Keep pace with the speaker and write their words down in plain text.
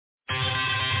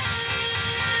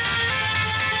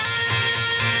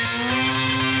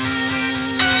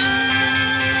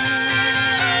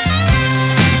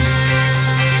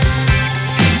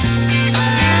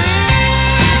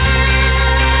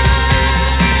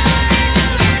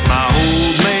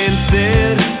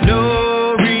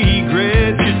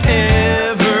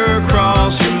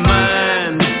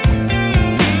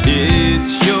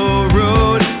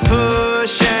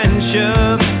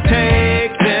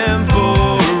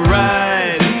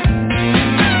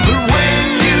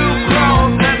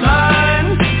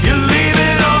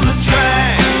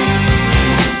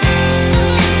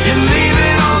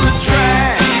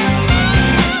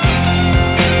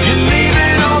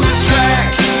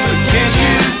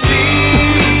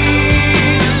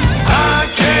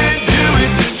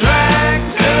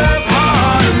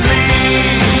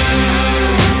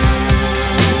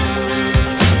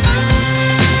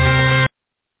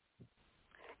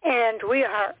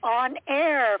on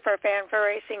air for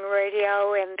Fan4Racing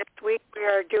Radio, and this week we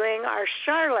are doing our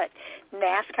Charlotte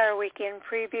NASCAR weekend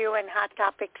preview and Hot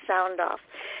Topic Sound Off.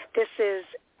 This is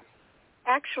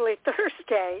actually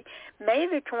Thursday, May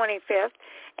the 25th,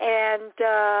 and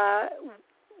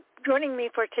joining me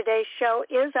for today's show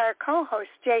is our co-host,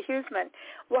 Jay Husmann.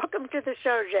 Welcome to the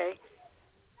show, Jay.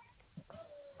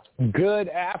 Good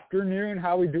afternoon.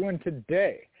 How are we doing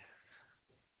today?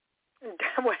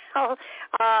 Well,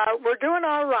 we're doing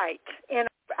all right. And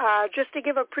just to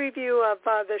give a preview of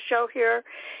the show here,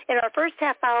 in our first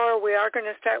half hour, we are going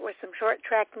to start with some short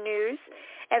track news,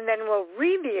 and then we'll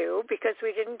review, because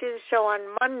we didn't do the show on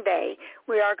Monday,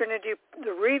 we are going to do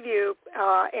the review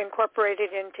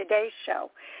incorporated in today's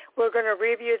show. We're going to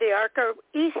review the ARCA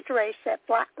East race at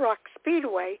Flat Rock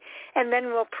Speedway, and then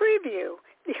we'll preview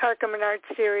the ARCA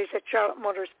Menards Series at Charlotte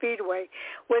Motor Speedway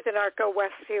with an ARCA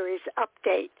West Series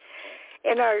update.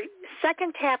 In our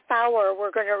second half hour,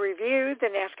 we're going to review the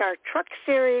NASCAR Truck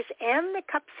Series and the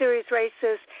Cup Series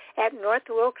races at North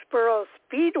Wilkesboro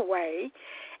Speedway,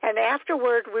 and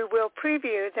afterward we will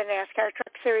preview the NASCAR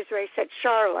Truck Series race at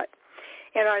Charlotte.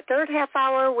 In our third half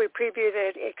hour, we preview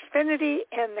the Xfinity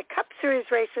and the Cup Series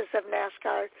races of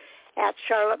NASCAR at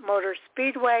Charlotte Motor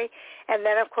Speedway. And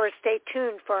then, of course, stay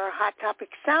tuned for our Hot Topic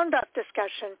Sound-Off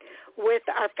discussion with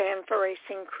our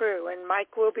Fan4Racing crew. And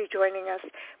Mike will be joining us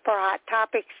for Hot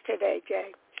Topics today,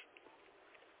 Jay.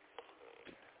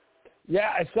 Yeah,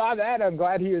 I saw that. I'm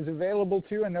glad he was available,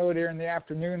 too. I know during the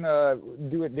afternoon,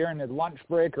 do it during the lunch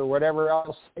break or whatever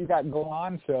else he got going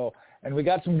on. So, and we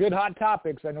got some good hot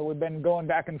topics. I know we've been going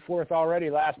back and forth already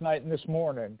last night and this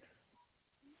morning.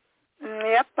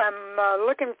 Yep, I'm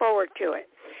looking forward to it.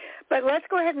 But let's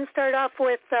go ahead and start off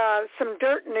with some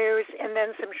dirt news and then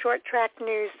some short track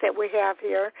news that we have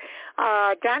here.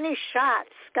 Donnie Schatz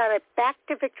got it back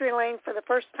to victory lane for the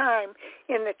first time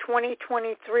in the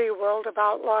 2023 World of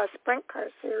Outlaws Sprint Car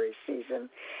Series season,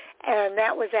 and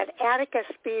that was at Attica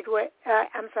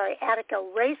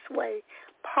Raceway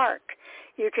Park.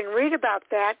 You can read about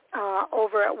that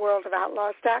over at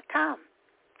worldofoutlaws.com.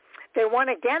 They won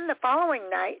again the following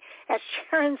night at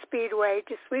Sharon Speedway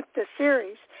to sweep the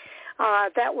series.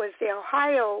 That was the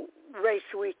Ohio race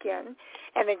weekend.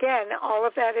 And again, all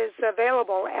of that is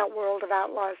available at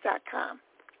worldofoutlaws.com.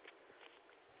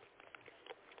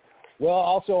 Well,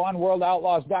 also on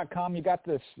worldoutlaws.com, you got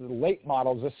this late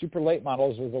models, the super late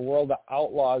models of the World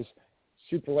Outlaws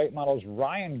super late models.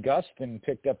 Ryan Gustin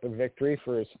picked up the victory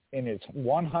in his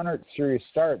 100th series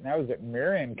start, and that was at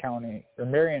Marion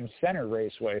Center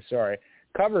Raceway,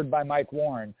 covered by Mike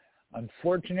Warren.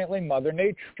 Unfortunately, Mother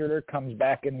Nature comes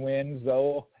back and wins,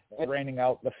 though, raining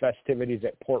out the festivities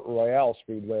at Port Royale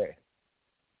Speedway.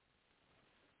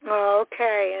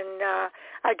 Okay, and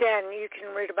again, you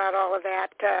can read about all of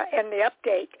that and the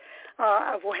update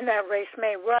of when that race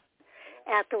may run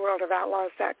at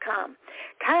theworldofoutlaws.com.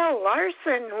 Kyle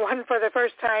Larson won for the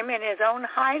first time in his own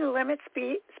high-limit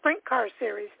Sprint Car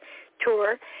Series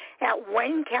tour at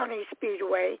Wayne County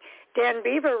Speedway. Dan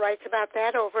Beaver writes about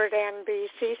that over at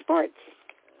NBC Sports.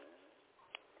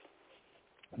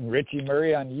 Richie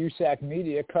Murray on USAC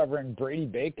Media covering Brady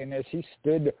Bacon as he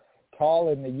stood tall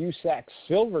in the USAC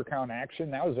Silver Crown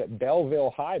action. That was at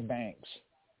Belleville High Banks.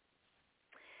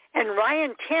 And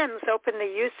Ryan Timms opened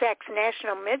the USAC's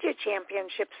National Midget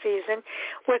Championship season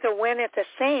with a win at the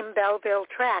same Belleville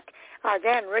track.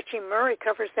 Again, Richie Murray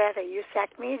covers that at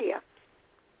USAC Media.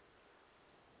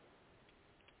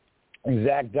 And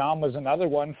Zach Dahm was another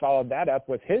one, followed that up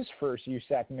with his first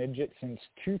USAC Midget since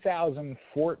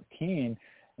 2014.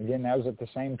 Again, that was at the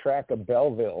same track of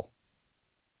Belleville.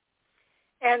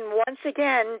 And once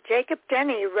again, Jacob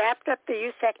Denny wrapped up the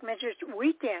USAC Midget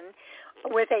weekend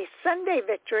with a Sunday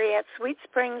victory at Sweet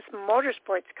Springs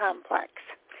Motorsports Complex.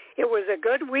 It was a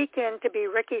good weekend to be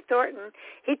Ricky Thornton.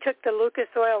 He took the Lucas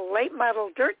Oil Late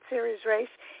Model Dirt Series race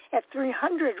at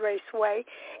 300 Raceway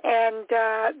and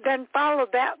then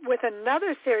followed that with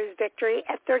another series victory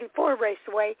at 34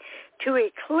 Raceway to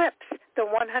eclipse the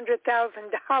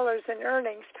 $100,000 in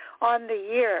earnings on the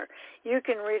year. You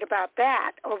can read about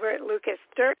that over at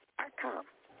lucasdirt.com.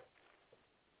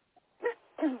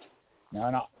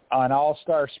 Now, on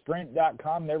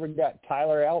allstarsprint.com, there we got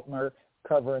Tyler Altmer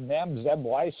covering them. Zeb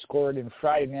Weiss scored in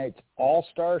Friday night's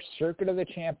All-Star Circuit of the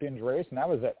Champions race, and that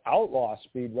was at Outlaw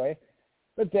Speedway.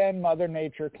 But then Mother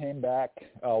Nature came back,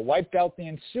 wiped out the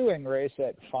ensuing race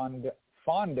at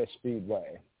Fonda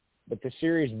Speedway. But the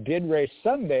series did race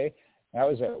Sunday. That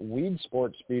was at Weed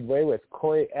Sport Speedway with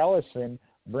Corey Ellison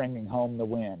bringing home the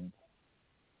win.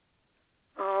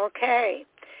 Okay.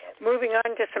 Moving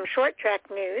on to some short track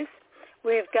news.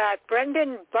 We've got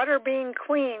Brendan Butterbean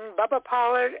Queen, Bubba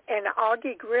Pollard, and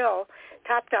Augie Grill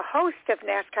topped a host of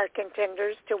NASCAR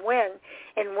contenders to win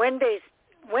in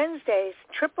Wednesday's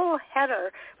triple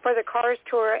header for the Cars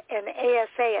Tour and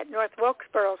ASA at North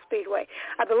Wilkesboro Speedway.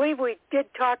 I believe we did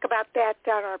talk about that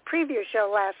on our preview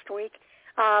show last week,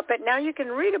 but now you can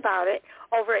read about it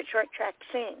over at Short Track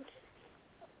Scenes.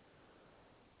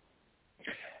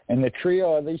 And the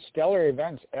trio of these stellar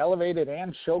events elevated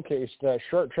and showcased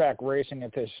short track racing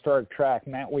at the historic track.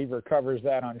 Matt Weaver covers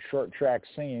that on Short Track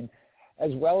Scene,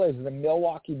 as well as the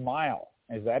Milwaukee Mile,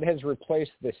 as that has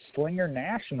replaced the Slinger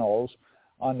Nationals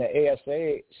on the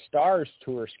ASA Stars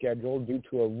Tour schedule due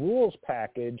to a rules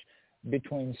package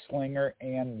between Slinger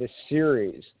and the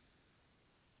series.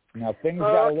 Now, things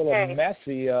got a little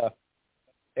messy at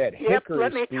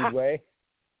Hickory Speedway.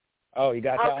 Oh, you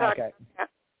got that one? Okay.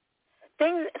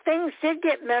 Things did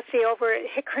get messy over at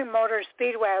Hickory Motor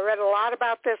Speedway. I read a lot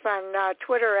about this on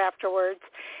Twitter afterwards.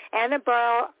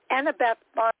 Annabeth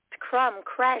Barnes-Crum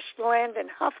crashed Landon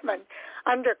Huffman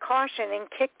under caution and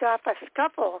kicked off a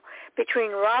scuffle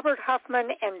between Robert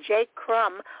Huffman and Jake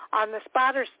Crum on the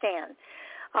spotter stand.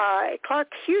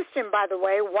 Clark Houston, by the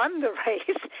way, won the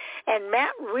race, and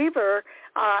Matt Weaver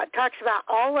talks about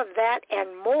all of that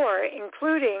and more,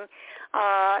 including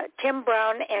Tim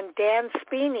Brown and Dan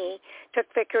Speeney took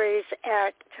victories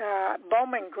at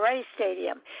Bowman Gray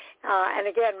Stadium. And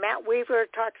again, Matt Weaver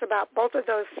talks about both of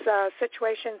those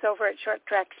situations over at Short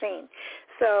Track Scene.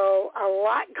 So a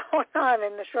lot going on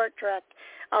in the short track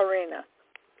arena.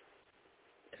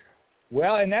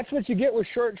 Well, and that's what you get with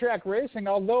short track racing,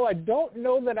 although I don't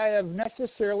know that I have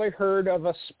necessarily heard of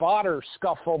a spotter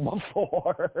scuffle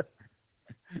before.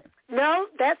 No,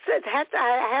 that's it.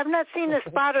 I have not seen a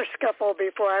spotter scuffle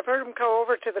before. I've heard them go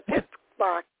over to the pit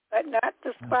box, but not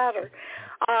the spotter.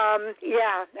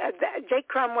 Jake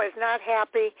Crum was not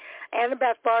happy.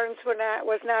 Annabeth Barnes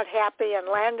was not happy, and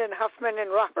Landon Huffman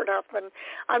and Robert Huffman,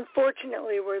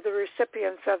 unfortunately, were the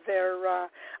recipients of their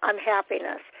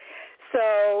unhappiness.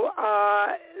 So,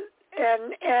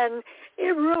 and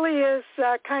it really is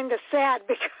kind of sad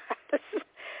because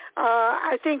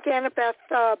I think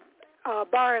Annabeth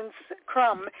Barnes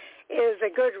Crum is a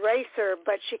good racer,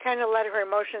 but she kind of let her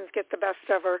emotions get the best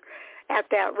of her at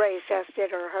that race, as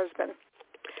did her husband.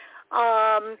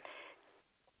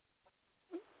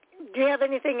 Do you have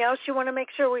anything else you want to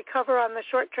make sure we cover on the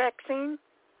short track scene?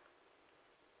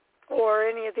 Or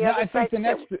any of the other sites?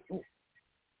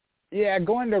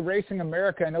 Going to Racing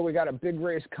America, I know we got a big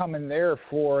race coming there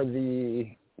for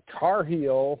the Tar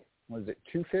Heel, was it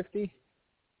 250?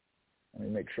 Let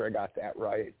me make sure I got that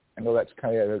right. I know that's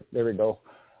kind of, there we go.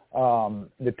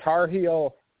 The Tar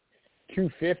Heel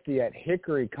 250 at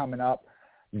Hickory coming up.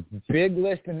 Big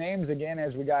list of names again,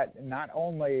 as we got not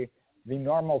only the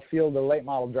normal field of late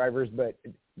model drivers, but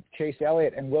Chase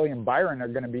Elliott and William Byron are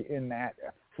going to be in that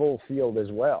full field as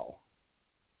well.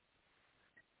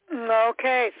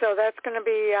 Okay, so that's going to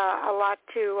be a lot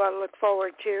to look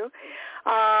forward to.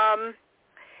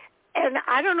 And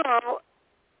I don't know,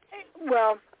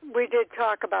 well, we did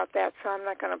talk about that, so I'm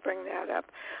not going to bring that up.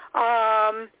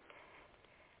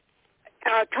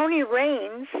 Tony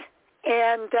Raines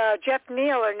and Jeff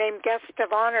Neal are named guest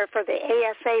of honor for the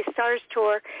ASA Stars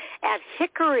Tour at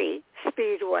Hickory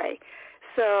Speedway.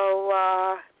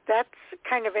 So that's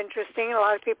kind of interesting. A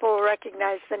lot of people will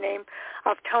recognize the name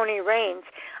of Tony Raines.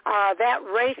 That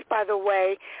race, by the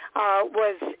way,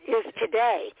 is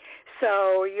today.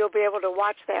 So you'll be able to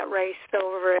watch that race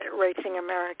over at Racing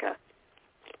America.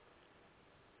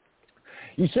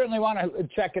 You certainly want to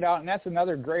check it out, and that's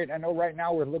another great, I know right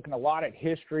now we're looking a lot at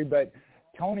history, but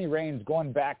Tony Raines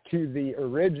going back to the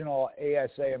original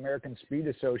ASA, American Speed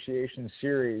Association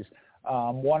series,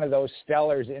 one of those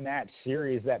stellars in that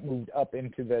series that moved up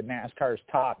into the NASCAR's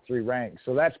top three ranks.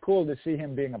 So that's cool to see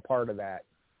him being a part of that.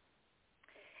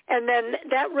 And then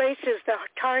that race is the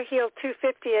Tar Heel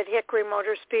 250 at Hickory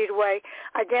Motor Speedway.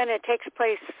 Again, it takes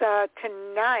place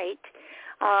tonight,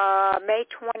 May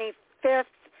 25th.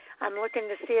 I'm looking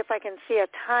to see if I can see a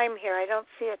time here. I don't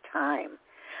see a time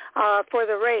for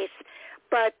the race,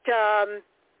 but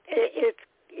it's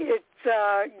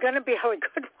going to be a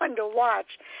good one to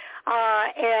watch.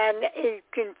 And you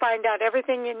can find out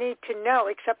everything you need to know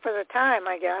except for the time,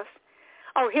 I guess.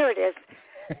 Oh, here it is.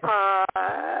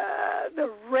 The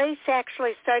race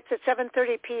actually starts at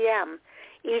 7:30 p.m.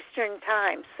 Eastern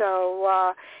Time.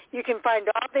 So you can find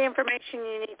all the information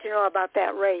you need to know about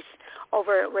that race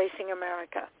over at Racing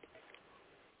America.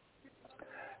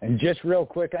 And just real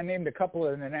quick, I named a couple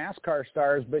of the NASCAR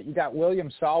stars, but you got William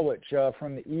Salwich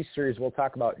from the East Series we'll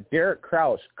talk about, Derek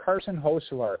Kraus, Carson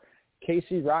Hocelar,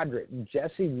 Casey Roderick,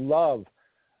 Jesse Love,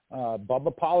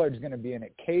 Bubba Pollard's going to be in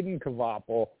it. Caden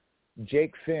Kvapil,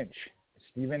 Jake Finch,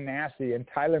 Stephen Nassy, and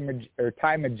Ty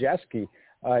Majeski.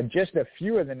 Just a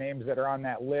few of the names that are on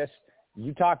that list.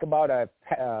 You talk about a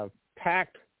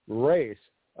packed race.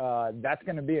 That's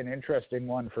going to be an interesting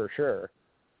one for sure.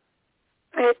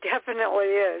 It definitely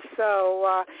is.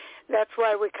 So that's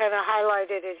why we kind of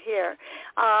highlighted it here.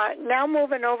 Now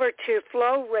moving over to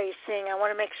Flow Racing, I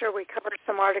want to make sure we cover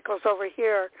some articles over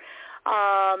here.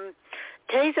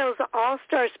 Tezo's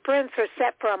All-Star Sprints are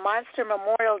set for a Monster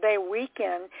Memorial Day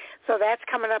weekend, so that's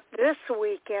coming up this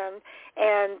weekend,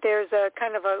 and there's a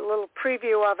kind of a little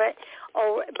preview of it,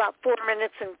 about 4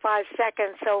 minutes and 5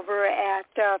 seconds over at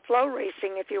Flow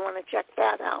Racing if you want to check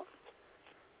that out.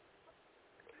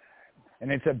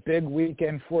 And it's a big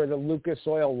weekend for the Lucas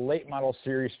Oil Late Model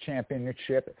Series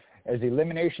Championship as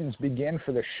eliminations begin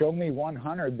for the Show Me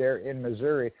 100 there in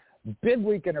Missouri. Big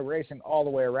weekend of racing all the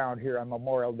way around here on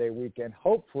Memorial Day weekend.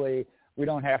 Hopefully we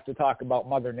don't have to talk about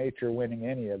Mother Nature winning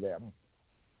any of them.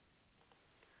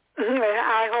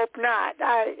 I hope not.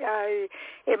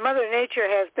 Mother Nature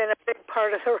has been a big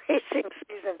part of the racing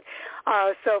season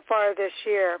so far this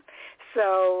year.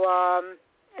 So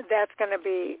that's going to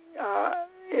be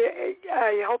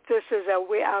I hope this is a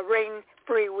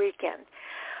rain-free weekend.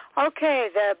 Okay,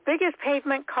 the biggest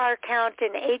pavement car count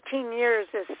in 18 years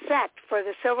is set for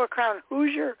the Silver Crown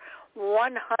Hoosier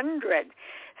 100.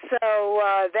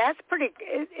 So that's pretty,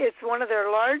 it's one of their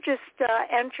largest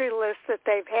entry lists that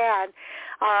they've had.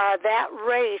 That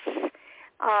race,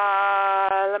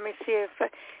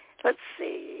 let's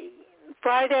see.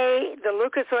 Friday, the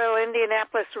Lucas Oil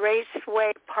Indianapolis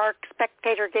Raceway Park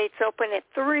spectator gates open at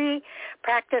 3.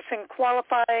 Practice and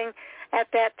qualifying at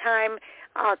that time,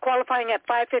 qualifying at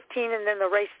 5:15, and then the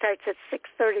race starts at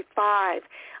 6:35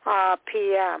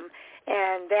 p.m.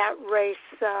 And that race,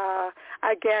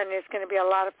 again, is going to be a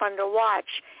lot of fun to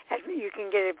watch. You can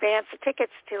get advance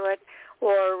tickets to it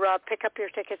or pick up your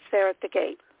tickets there at the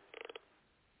gate.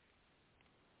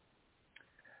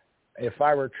 If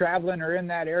I were traveling or in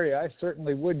that area, I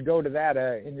certainly would go to that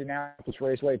Indianapolis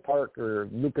Raceway Park or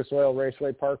Lucas Oil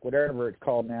Raceway Park, whatever it's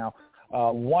called now.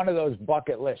 One of those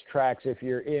bucket list tracks if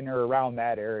you're in or around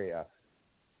that area.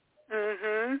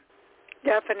 Mm-hmm.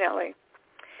 Definitely.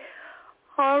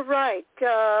 All right.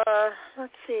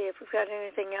 Let's see if we've got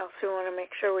anything else we want to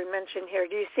make sure we mention here.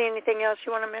 Do you see anything else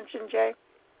you want to mention, Jay?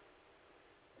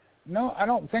 No, I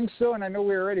don't think so, and I know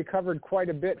we already covered quite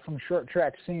a bit from Short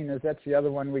Track Scene, as that's the other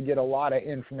one we get a lot of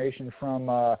information from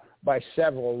by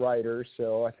several writers,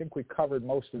 so I think we covered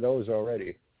most of those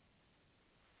already.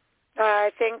 I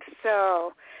think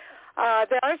so.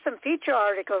 There are some feature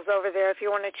articles over there if you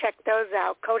want to check those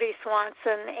out. Cody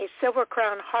Swanson, a Silver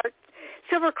Crown's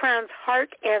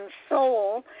Heart and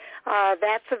Soul.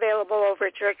 That's available over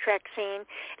at Short Track Scene.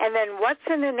 And then What's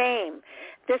in a Name?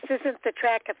 This isn't the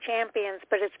track of champions,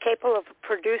 but it's capable of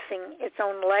producing its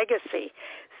own legacy.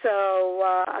 So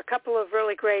a couple of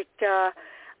really great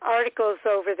articles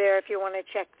over there if you want to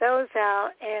check those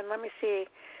out. And let me see.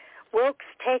 Wilkes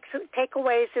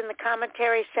takeaways in the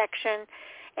commentary section,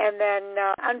 and then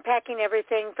unpacking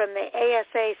everything from the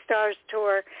ASA Stars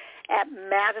Tour at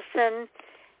Madison.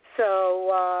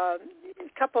 So a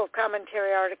couple of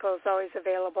commentary articles always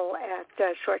available at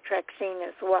Short Track Scene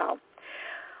as well.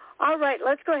 All right,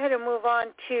 let's go ahead and move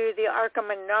on to the ARCA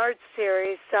Menards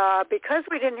Series. Because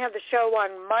we didn't have the show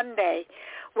on Monday,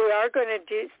 we are going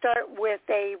to start with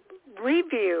a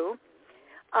review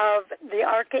of the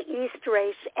ARCA East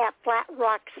race at Flat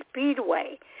Rock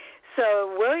Speedway.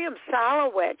 So William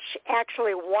Solowich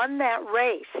actually won that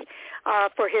race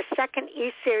for his second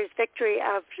East Series victory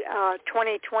of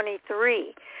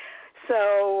 2023.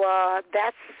 So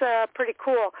that's pretty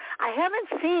cool. I haven't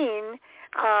seen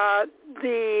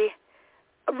the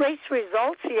race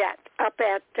results yet up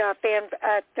at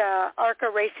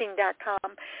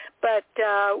ARCARacing.com, but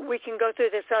we can go through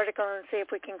this article and see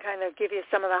if we can kind of give you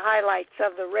some of the highlights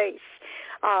of the race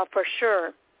for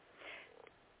sure.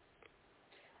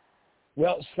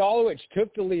 Well, Solowich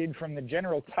took the lead from the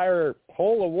General Tire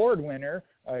Pole Award winner,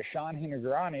 Sean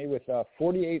Hinagrani, with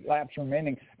 48 laps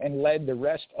remaining, and led the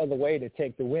rest of the way to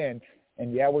take the win.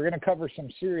 And, yeah, we're going to cover some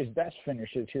series best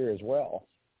finishes here as well.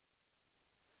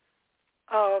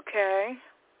 Okay.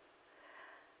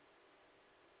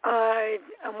 I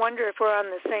wonder if we're on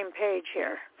the same page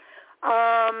here.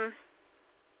 So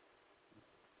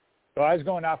I was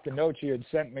going off the notes you had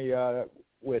sent me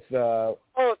with... Oh,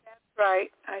 that's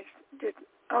right. I did.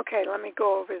 Okay, let me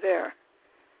go over there.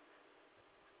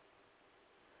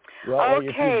 Well,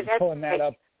 okay, that's pulling that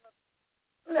up.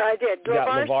 I did.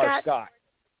 LeVar Scott.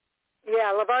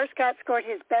 Yeah, LeVar Scott scored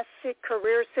his best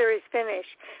career series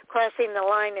finish, crossing the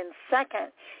line in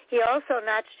second. He also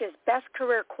notched his best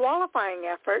career qualifying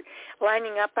effort,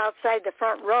 lining up outside the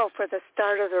front row for the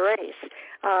start of the race.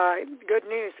 Good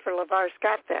news for LeVar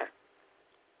Scott there.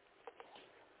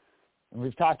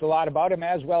 We've talked a lot about him,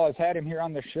 as well as had him here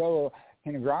on the show.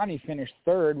 Hinigrani finished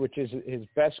third, which is his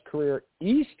best career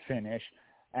East finish,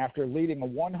 after leading a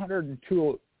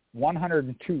 102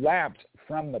 laps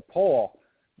from the pole.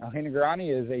 Now, Hinigrani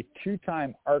is a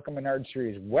two-time ARCA Menards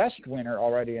Series West winner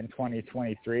already in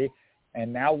 2023,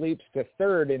 and now leaps to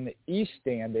third in the East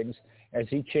standings as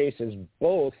he chases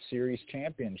both series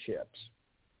championships.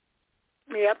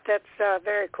 Yep, that's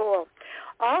very cool.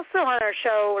 Also on our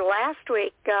show last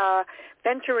week,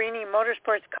 Venturini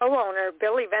Motorsports co-owner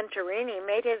Billy Venturini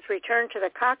made his return to the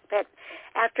cockpit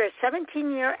after a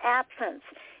 17-year absence.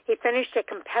 He finished a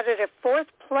competitive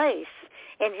fourth place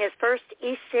in his first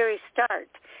East Series start.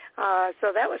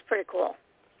 So that was pretty cool.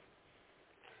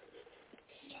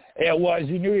 It was.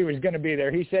 He knew he was going to be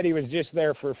there. He said he was just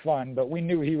there for fun, but we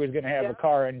knew he was going to have a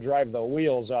car and drive the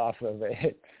wheels off of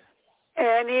it.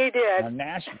 And he did.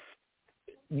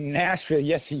 Nashville,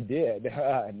 yes, he did.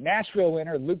 Nashville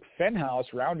winner Luke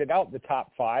Fenhaus rounded out the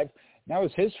top five. That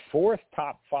was his fourth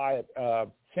top five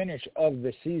finish of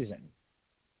the season.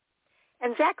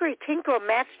 And Zachary Tinkle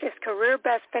matched his career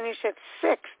best finish at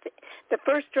sixth, the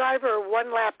first driver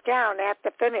one lap down at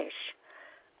the finish.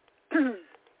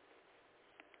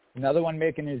 Another one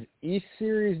making his East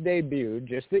Series debut,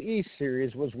 just the East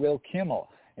Series, was Will Kimmel,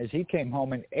 as he came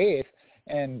home in eighth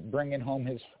and bringing home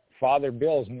his father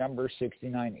Bill's number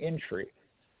 69 entry.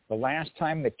 The last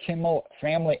time the Kimmel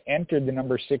family entered the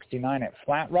number 69 at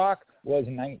Flat Rock was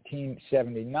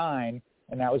 1979,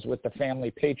 and that was with the family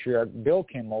patriarch Bill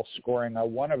Kimmel scoring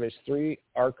one of his three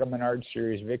ARCA Menards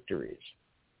Series victories.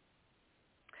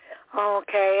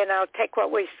 Okay, and I'll take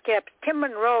what we skipped. Tim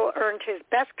Monroe earned his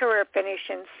best career finish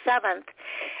in seventh,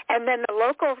 and then the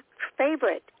local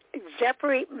favorite,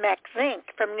 Jeffrey McZink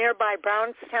from nearby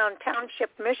Brownstown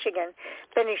Township, Michigan,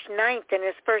 finished ninth in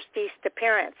his first East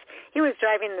appearance. He was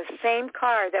driving the same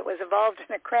car that was involved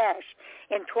in a crash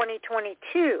in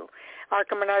 2022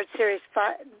 ARCA Menards Series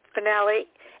finale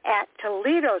at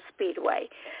Toledo Speedway,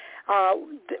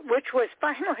 which was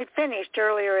finally finished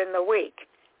earlier in the week.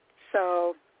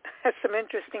 So some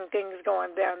interesting things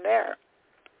going down there.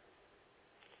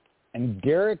 And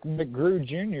Derek McGrew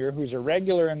Jr., who's a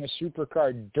regular in the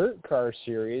Supercar Dirt Car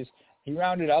Series, he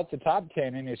rounded out the top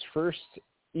 10 in his first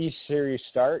East Series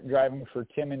start, driving for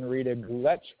Tim and Rita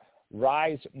Goulette's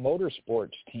Rise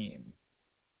Motorsports team.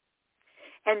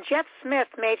 And Jeff Smith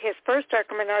made his first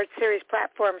ARCA Menards Series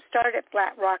platform start at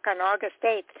Flat Rock on August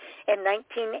 8th in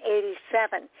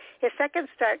 1987. His second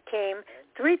start came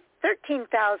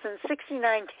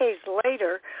 13,069 days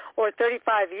later, or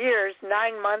 35 years,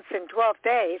 9 months, and 12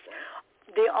 days,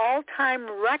 the all-time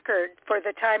record for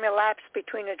the time elapsed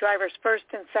between a driver's first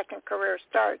and second career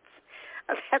starts.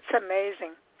 That's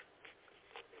amazing.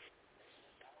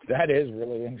 That is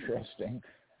really interesting.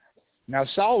 Now,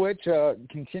 Salwich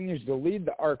continues to lead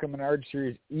the ARCA Menards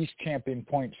Series East Champion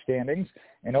point standings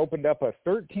and opened up a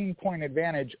 13-point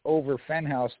advantage over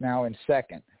Fenhaus now in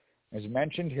second. As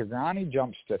mentioned, Hinigrani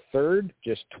jumps to third,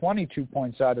 just 22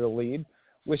 points out of the lead,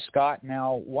 with Scott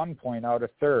now 1 point out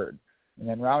of third. And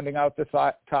then rounding out the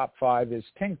top five is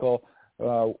Tinkle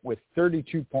with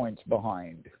 32 points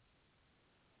behind.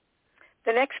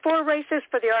 The next four races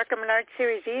for the ARCA Menards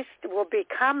Series East will be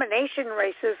combination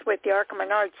races with the ARCA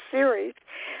Menards Series.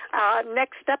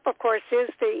 Next up, of course, is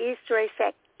the East race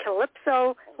at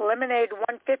Calypso Lemonade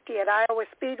 150 at Iowa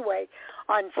Speedway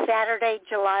on Saturday,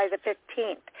 July the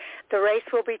 15th. The race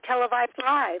will be televised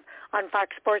live on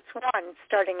Fox Sports 1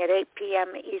 starting at 8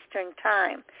 p.m. Eastern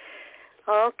Time.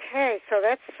 Okay, so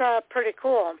that's pretty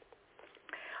cool.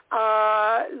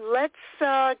 Let's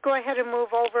go ahead and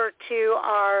move over to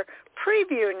our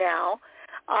preview now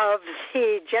of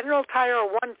the General Tire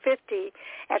 150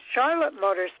 at Charlotte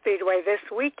Motor Speedway this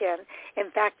weekend. In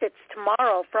fact, it's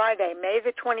tomorrow, Friday, May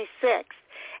the 26th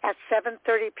at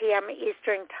 7:30 p.m.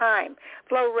 Eastern Time.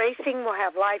 Flow Racing will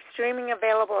have live streaming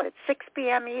available at 6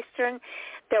 p.m. Eastern.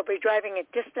 They'll be driving a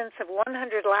distance of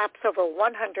 100 laps over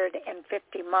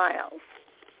 150 miles.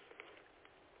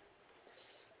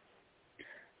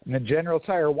 And the General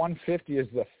Tire 150 is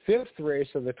the fifth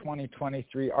race of the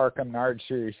 2023 ARCA Menards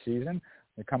Series season.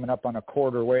 They're coming up on a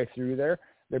quarter way through there.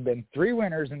 There have been three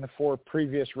winners in the four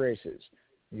previous races.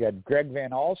 You got Greg Van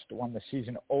Alst, won the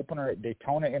season opener at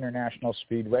Daytona International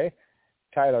Speedway.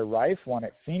 Tyler Reif won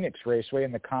at Phoenix Raceway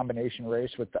in the combination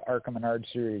race with the ARCA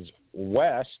Menards Series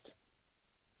West.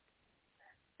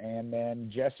 And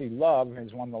then Jesse Love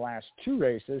has won the last 2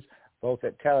 races, both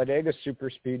at Talladega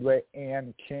Superspeedway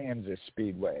and Kansas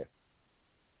Speedway.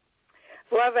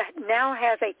 Love now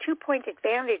has a 2-point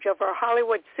advantage over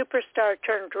Hollywood superstar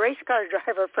turned race car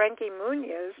driver Frankie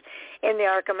Muniz in the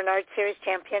ARCA Menards Series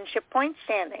championship point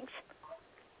standings.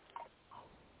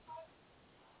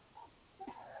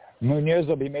 Muniz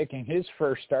will be making his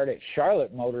first start at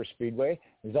Charlotte Motor Speedway.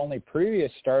 His only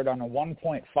previous start on a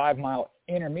 1.5-mile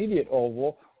intermediate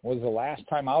oval was the last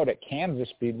time out at Kansas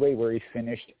Speedway, where he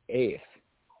finished 8th.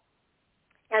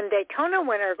 And Daytona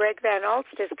winner Greg Van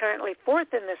Alst is currently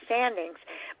 4th in the standings,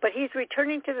 but he's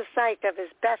returning to the site of his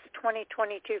best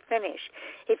 2022 finish.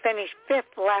 He finished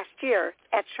 5th last year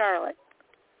at Charlotte.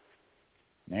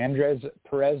 Andres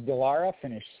Perez de Lara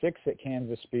finished 6th at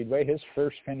Kansas Speedway, his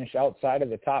first finish outside of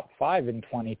the top 5 in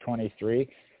 2023.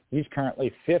 He's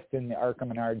currently 5th in the ARCA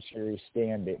Menards Series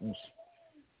standings.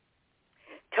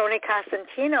 Tony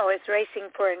Cosentino is racing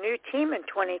for a new team in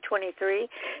 2023,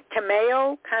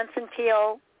 Tomeo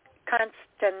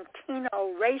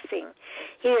Constantino Racing.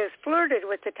 He has flirted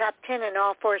with the top 10 in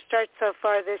all 4 starts so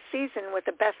far this season, with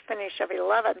the best finish of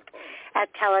 11th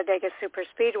at Talladega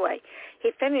Superspeedway.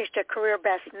 He finished a career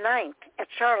best 9th at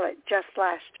Charlotte just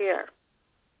last year.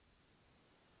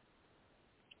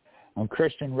 And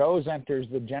Christian Rose enters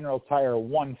the General Tire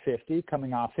 150,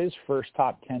 coming off his first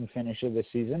top 10 finish of the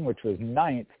season, which was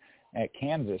 9th at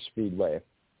Kansas Speedway.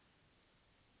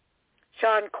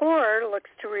 Sean Corr looks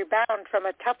to rebound from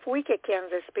a tough week at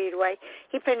Kansas Speedway.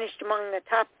 He finished among the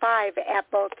top 5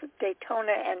 at both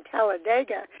Daytona and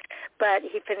Talladega, but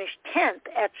he finished 10th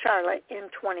at Charlotte in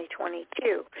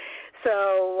 2022.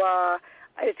 So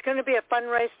it's going to be a fun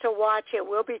race to watch. It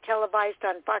will be televised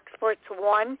on Fox Sports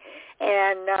 1,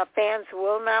 and fans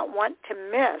will not want to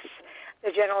miss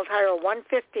the General Tire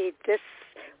 150 this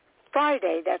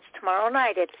Friday. That's tomorrow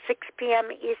night at 6 p.m.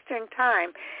 Eastern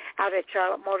Time out at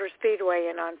Charlotte Motor Speedway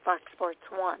and on Fox Sports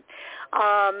 1.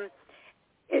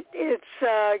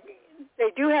 They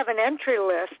do have an entry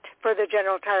list for the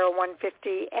General Tire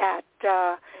 150 at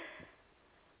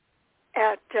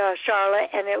Charlotte,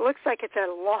 and it looks like it's a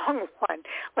long one.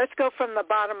 Let's go from the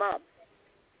bottom up.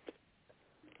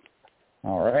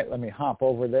 All right, let me hop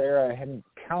over there. I hadn't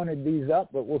counted these up,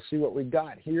 but we'll see what we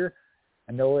got here.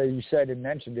 I know you said and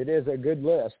mentioned it is a good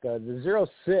list. The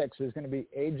 06 is going to be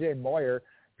A.J. Moyer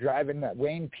driving that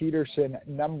Wayne Peterson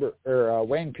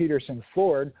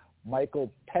Ford.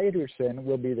 Michael Peterson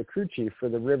will be the crew chief for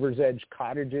the River's Edge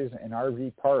Cottages and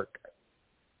RV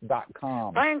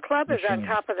Park.com. Brian Clubb is on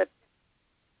top of the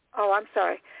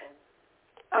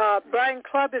Brian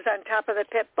Clubb is on top of the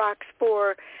pit box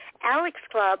for Alex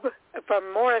Clubb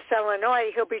from Morris,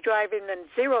 Illinois. He'll be driving the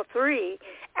 03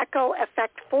 Echo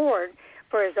Effect Ford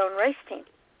for his own race team.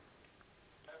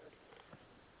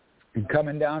 And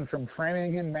coming down from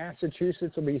Framingham,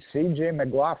 Massachusetts will be C.J.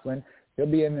 McLaughlin. He'll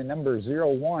be in the number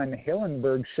 01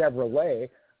 Hillenburg Chevrolet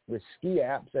with Ski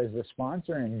Apps as the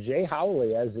sponsor and Jay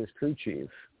Howley as his crew chief.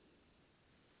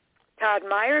 Todd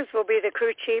Myers will be the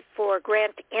crew chief for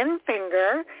Grant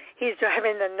Enfinger. He's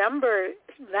driving the number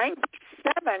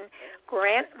 97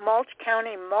 Grant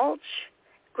County Mulch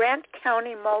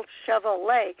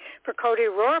Chevrolet for Cody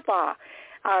Rohrbaugh.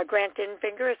 Grant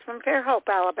Enfinger is from Fairhope,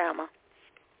 Alabama.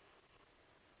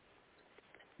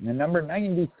 And the number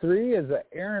 93 is a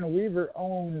Aaron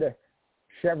Weaver-owned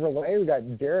Chevrolet. We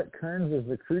got Derek Kearns as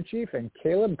the crew chief and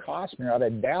Caleb Costner out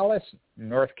of Dallas,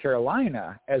 North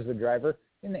Carolina as the driver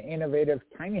in the innovative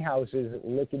Tiny Houses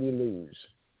Lickety-Loos.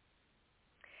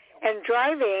 And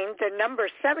driving the number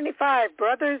 75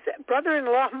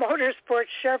 Brother-in-Law Motorsports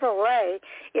Chevrolet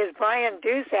is Brian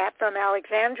Duzat from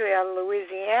Alexandria,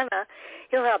 Louisiana.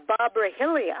 He'll have Bob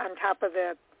Rahilly on top of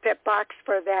the pit box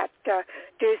for that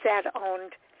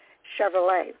Duzat-owned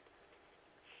Chevrolet.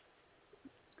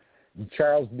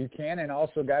 Charles Buchanan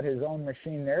also got his own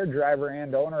machine there, driver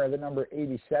and owner of the number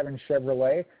 87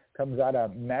 Chevrolet. Comes out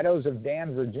of Meadows of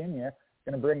Dan, Virginia.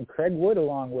 Going to bring Craig Wood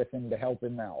along with him to help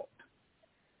him out.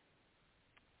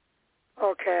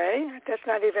 Okay, that's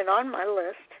not even on my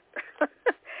list.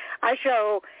 I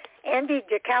show Andy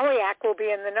DeCaliac will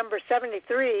be in the number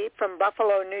 73 from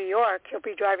Buffalo, New York. He'll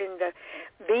be driving the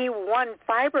V1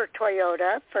 Fiber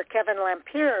Toyota for Kevin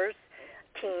Lampier's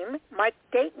team. Mike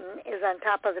Dayton is on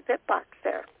top of the pit box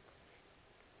there.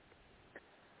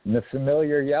 And the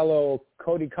familiar yellow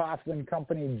Cody Coughlin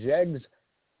Company Jegs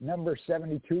number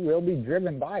 72 will be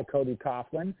driven by Cody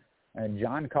Coughlin. And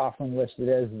John Coughlin listed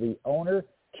as the owner.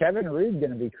 Kevin Reed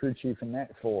going to be crew chief in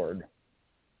that Ford.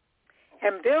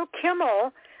 And Bill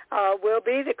Kimmel will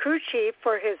be the crew chief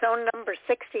for his own number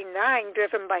 69,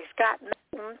 driven by Scott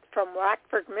Melton from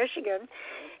Rockford, Michigan.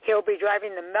 He'll be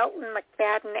driving the Melton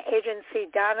McFadden Agency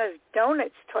Donna's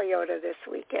Donuts Toyota this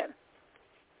weekend.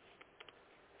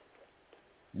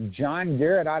 John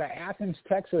Garrett out of Athens,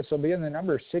 Texas will be in the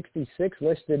number 66,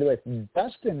 listed with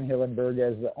Dustin Hillenberg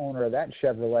as the owner of that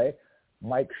Chevrolet.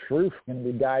 Mike Schroof going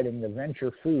to be guiding the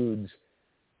Venture Foods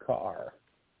car.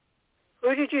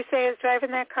 Who did you say is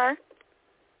driving that car?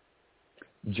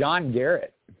 John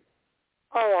Garrett.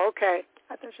 Oh, okay.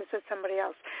 I thought you said somebody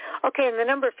else. Okay, and the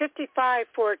number 55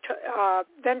 for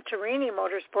Venturini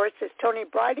Motorsports is Tony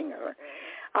Breidinger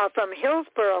from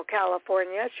Hillsborough,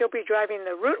 California. She'll be driving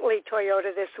the Rootley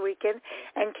Toyota this weekend,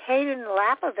 and Caden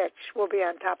Lapovich will be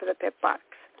on top of the pit box.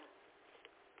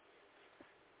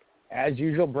 As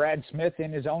usual, Brad Smith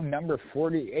in his own number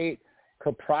 48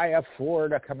 Capria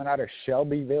Ford coming out of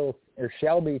Shelby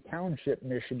Township,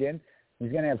 Michigan.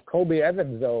 He's going to have Colby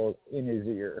Evans, though, in his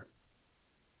ear.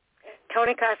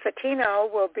 Tony Cosentino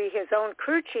will be his own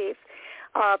crew chief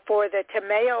for the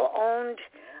Tomeo-owned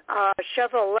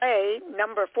Chevrolet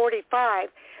number 45.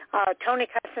 Tony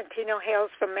Cosentino hails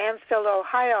from Mansfield,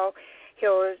 Ohio.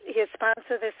 His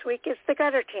sponsor this week is the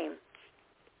Gutter Team.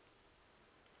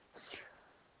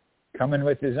 Coming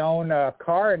with his own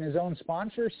car and his own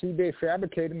sponsor, Seabay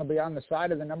Fabricating will be on the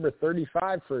side of the number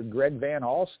 35 for Greg Van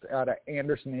Alst out of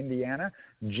Anderson, Indiana.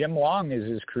 Jim Long is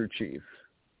his crew chief.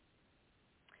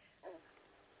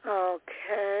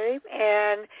 Okay,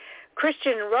 and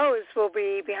Christian Rose will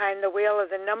be behind the wheel of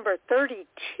the number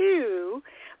 32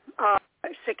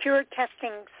 Secure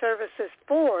Testing Services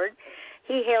Ford.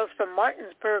 He hails from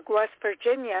Martinsburg, West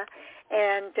Virginia,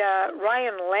 and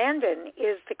Ryan Landon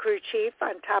is the crew chief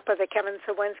on top of the Kevin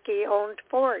Sawinski-owned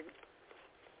Ford.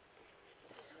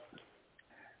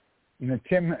 And the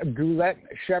Tim Goulet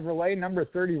Chevrolet number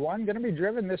 31 going to be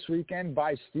driven this weekend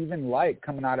by Stephen Light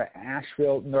coming out of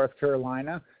Asheville, North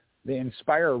Carolina. The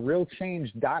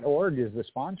InspireRealChange.org is the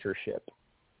sponsorship.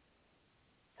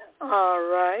 All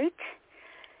right.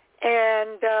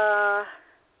 And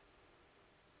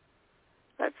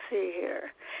let's see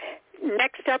here.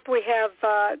 Next up we have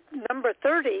number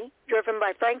 30, driven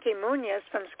by Frankie Munoz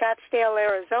from Scottsdale,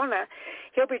 Arizona.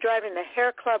 He'll be driving the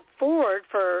Hair Club Ford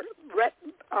for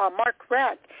Mark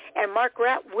Rett, and Mark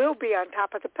Rett will be on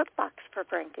top of the pit box for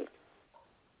Frankie.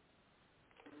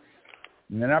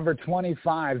 And the number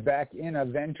 25 back in a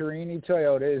Venturini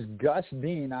Toyota is Gus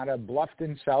Dean out of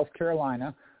Bluffton, South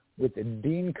Carolina, with the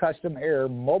Dean Custom Air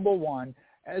Mobile One,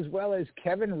 as well as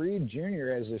Kevin Reed Jr.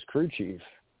 as his crew chief.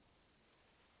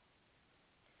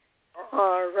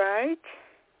 All right.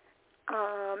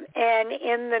 And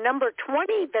in the number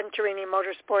 20 Venturini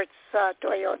Motorsports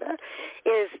Toyota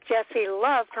is Jesse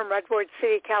Love from Redwood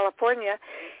City, California.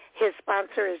 His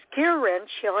sponsor is Gear Wrench.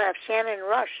 He'll have Shannon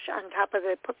Rush on top of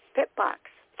the pit box.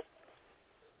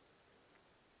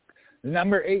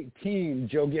 Number 18,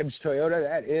 Joe Gibbs Toyota,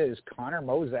 that is Connor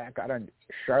Mozak out of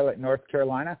Charlotte, North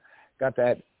Carolina. Got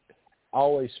that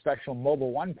always special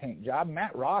Mobile One paint job.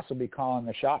 Matt Ross will be calling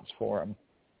the shots for him.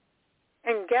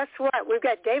 And guess what? We've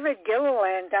got David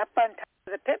Gilliland up on top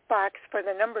of the pit box for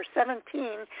the number 17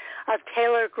 of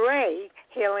Taylor Gray,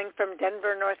 hailing from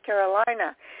Denver, North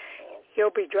Carolina. He'll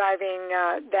be driving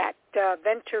that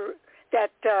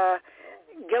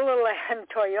Gilliland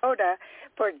Toyota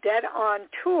for Dead On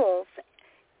Tools,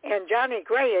 and Johnny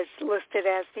Gray is listed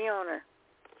as the owner.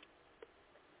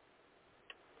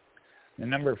 The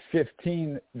number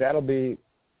 15, that'll be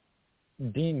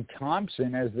Dean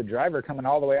Thompson as the driver, coming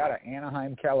all the way out of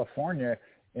Anaheim, California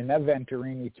in that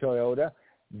Venturini Toyota.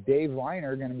 Dave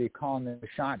Weiner going to be calling the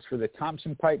shots for the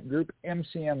Thompson Pike Group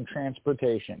MCM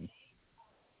Transportation.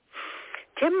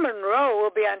 Tim Monroe will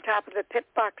be on top of the pit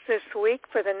box this week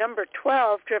for the number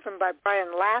 12, driven by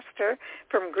Brian Laster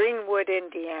from Greenwood,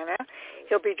 Indiana.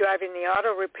 He'll be driving the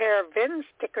auto repair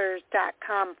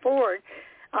VinStickers.com Ford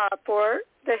for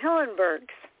the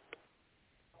Hillenbergs.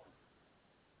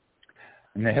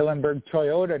 And the Hillenberg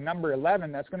Toyota number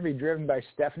 11, that's going to be driven by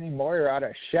Stephanie Moyer out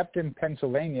of Shepton,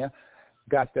 Pennsylvania.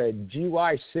 Got the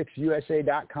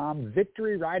GY6USA.com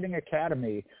Victory Riding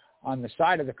Academy on the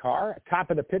side of the car.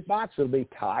 Top of the pit box will be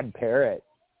Todd Parrott.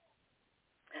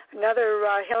 Another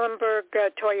Hillenberg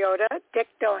Toyota, Dick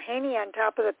Doheny on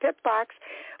top of the pit box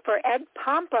for Ed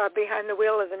Pompa behind the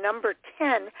wheel of the number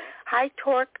 10 High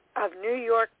Torque of New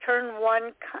York Turn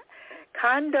 1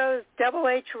 Condos Double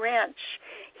H Ranch.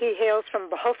 He hails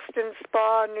from Boston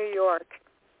Spa, New York.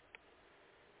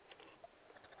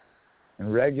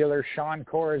 And regular Sean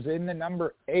Corr is in the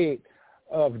number 8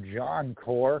 of John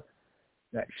Corr.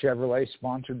 That Chevrolet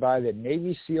sponsored by the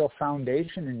Navy SEAL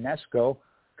Foundation and NESCO,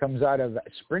 Comes out of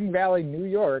Spring Valley, New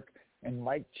York, and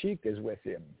Mike Cheek is with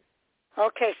him.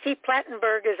 Okay, C.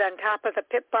 Plattenberg is on top of the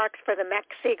pit box for the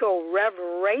Mexico Rev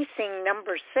Racing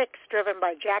number 6, driven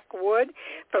by Jack Wood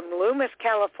from Loomis,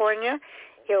 California.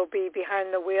 He'll be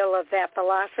behind the wheel of that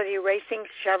Velocity Racing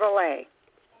Chevrolet.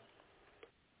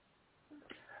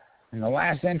 And the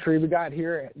last entry we got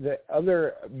here, the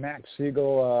other Max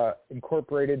Siegel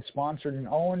Incorporated sponsored and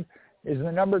owned, is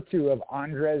the number 2 of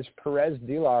Andres Perez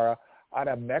de Lara out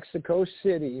of Mexico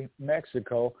City,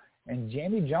 Mexico, and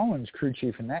Jamie Jones, crew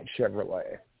chief in that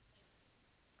Chevrolet.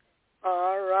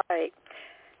 All right.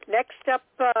 Next up,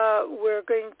 we're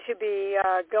going to be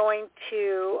going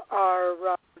to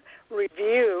our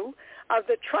review of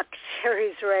the Truck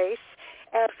Series race,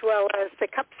 as well as the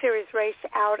Cup Series race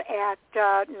out at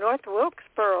North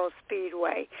Wilkesboro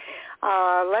Speedway.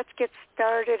 Let's get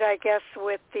started, I guess,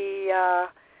 with the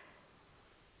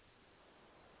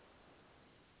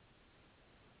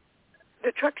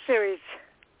Truck Series.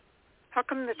 How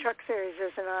come the Truck Series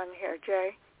isn't on here,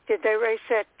 Jay? Did they race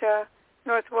at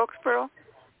North Wilkesboro?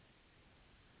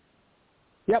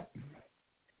 Yep.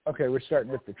 Okay, we're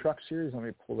starting with the Truck Series. Let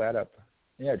me pull that up.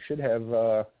 Yeah, it should have.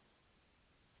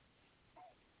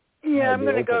 Yeah, I'm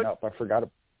going to go. Up. I forgot it.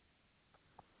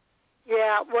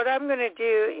 Yeah, what I'm going to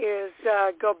do is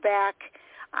go back.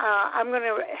 I'm going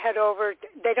to head over.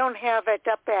 They don't have it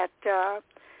up at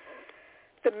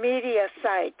the media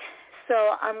site,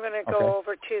 so I'm going to go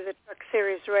over to the Truck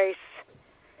Series race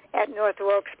at North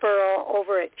Wilkesboro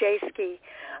over at J-Ski.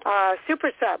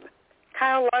 Super Sub.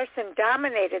 Kyle Larson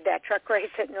dominated that truck race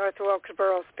at North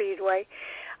Wilkesboro Speedway.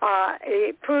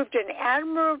 He proved an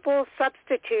admirable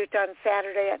substitute on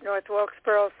Saturday at North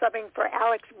Wilkesboro, subbing for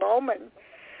Alex Bowman,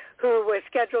 who was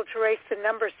scheduled to race the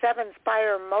number 7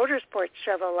 Spire Motorsports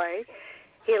Chevrolet.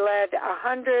 He led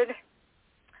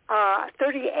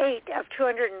 38 of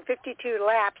 252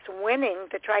 laps, winning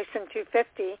the Trison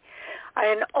 250.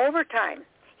 In overtime,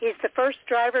 he's the first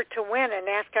driver to win a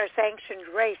NASCAR-sanctioned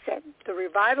race at the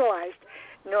revitalized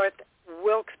North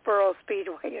Wilkesboro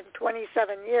Speedway in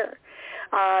 27 years.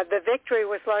 The victory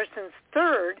was Larson's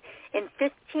third in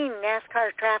 15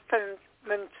 NASCAR Truck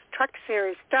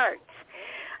Series starts.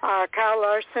 Kyle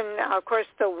Larson, of course,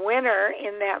 the winner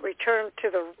in that return to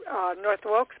the North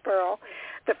Wilkesboro,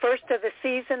 the first of the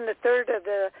season, the third of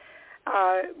the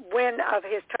win of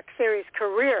his Truck Series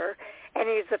career, and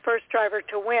he's the first driver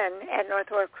to win at North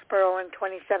Wilkesboro in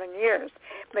 27 years.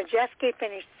 Majeski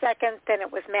finished second, then it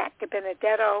was Matt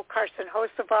DiBenedetto, Carson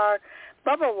Hocevar,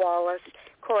 Bubba Wallace,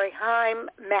 Corey Heim,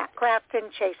 Matt Crafton,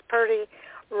 Chase Purdy,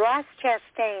 Ross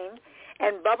Chastain,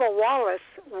 and Bubba Wallace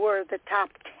were the top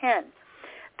 10.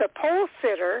 The pole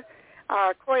sitter,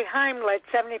 Corey Heim, led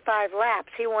 75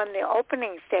 laps. He won the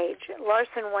opening stage.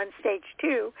 Larson won stage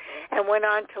 2 and went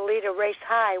on to lead a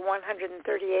race-high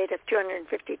 138 of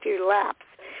 252 laps.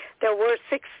 There were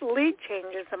 6 lead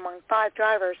changes among 5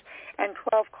 drivers and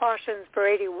 12 cautions for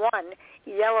 81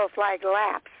 yellow flag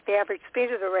laps. The average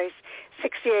speed of the race,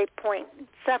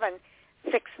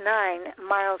 68.769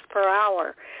 miles per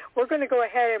hour. We're going to go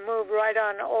ahead and move right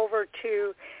on over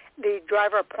to the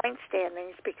driver point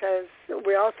standings because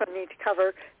we also need to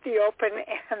cover the Open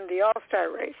and the All-Star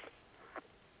race.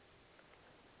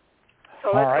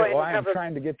 So all right, well, I'm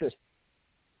trying to get this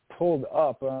pulled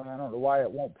up. I don't know why it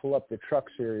won't pull up the Truck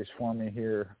Series for me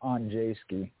here on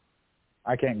J-Ski.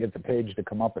 I can't get the page to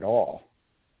come up at all.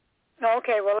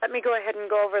 Okay, well, let me go ahead and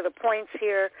go over the points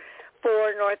here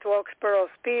for North Wilkesboro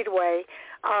Speedway.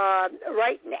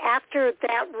 Right after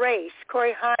that race,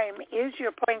 Corey Heim is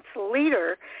your points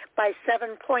leader by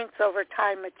 7 points over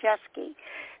Ty Majeski.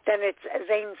 Then it's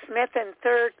Zane Smith in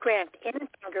third, Grant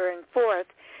Infinger in fourth,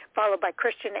 followed by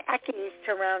Christian Eckes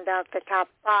to round out the top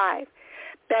 5.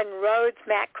 Ben Rhodes,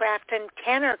 Matt Crafton,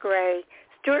 Tanner Gray,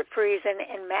 Stuart Friesen,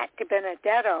 and Matt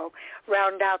DiBenedetto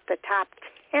round out the top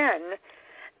 10.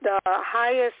 The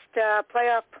highest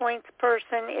playoff points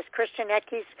person is Christian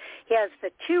Eckes. He has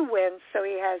the 2 wins, so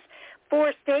he has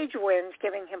 4 stage wins,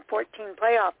 giving him 14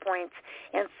 playoff points.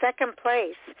 And second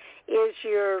place is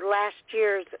your last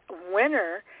year's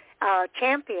winner,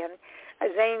 champion,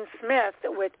 Zane Smith,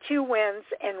 with 2 wins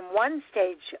and 1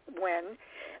 stage win.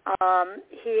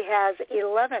 He has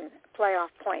 11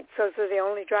 playoff points. Those are the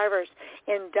only drivers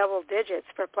in double digits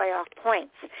for playoff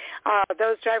points.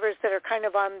 Those drivers that are kind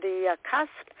of on the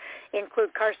cusp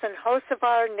include Carson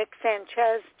Hocevar, Nick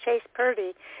Sanchez, Chase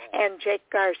Purdy, and Jake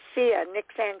Garcia.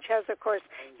 Nick Sanchez, of course,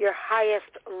 your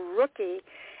highest rookie,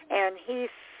 and he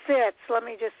sits, let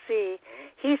me just see,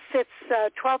 he sits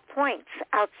 12 points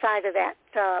outside of that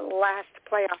last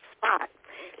playoff spot.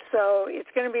 So it's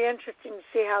going to be interesting to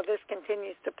see how this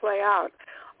continues to play out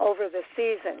over the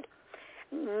season.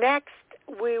 next,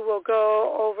 we will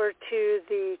go over to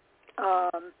the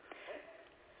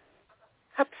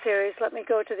Cup Series. Let me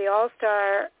go to the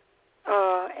All-Star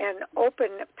and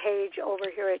Open page over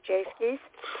here at Jayski's.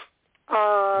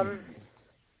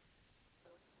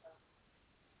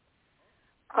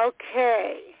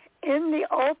 Okay. In the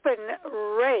Open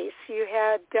race, you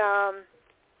had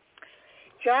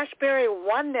Josh Berry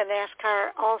won the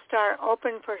NASCAR All-Star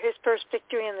Open for his first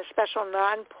victory in the special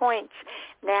non-points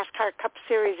NASCAR Cup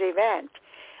Series event.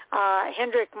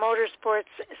 Hendrick Motorsports'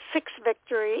 sixth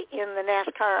victory in the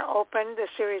NASCAR Open, the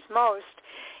series most,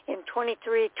 in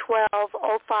 23, 12,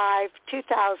 05,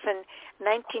 2000,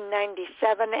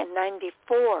 1997, and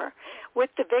 94. With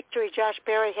the victory, Josh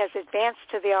Berry has advanced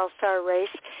to the All-Star race.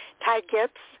 Ty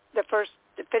Gibbs, the first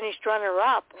finished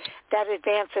runner-up, that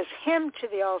advances him to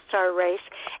the All-Star race.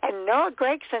 And Noah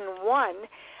Gragson won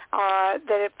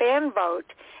the fan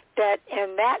vote,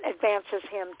 and that advances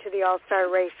him to the All-Star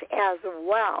race as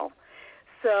well.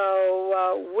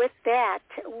 So with that,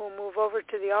 we'll move over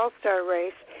to the All-Star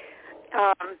race.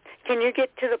 Can you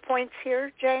get to the points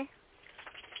here, Jay?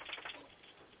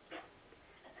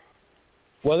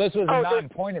 Well, this was a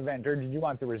 9-point event, or did you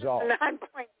want the result?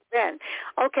 9-point event.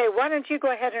 Okay, why don't you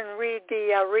go ahead and read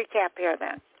the recap here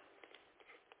then?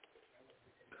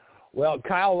 Well,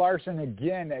 Kyle Larson,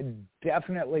 again,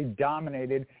 definitely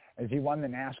dominated as he won the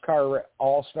NASCAR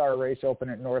All-Star Race Open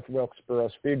at North Wilkesboro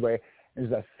Speedway. It is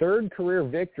the third career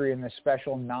victory in the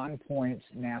special non-points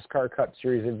NASCAR Cup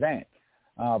Series event.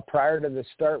 Prior to the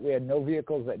start, we had no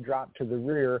vehicles that dropped to the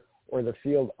rear or the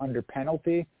field under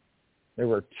penalty. There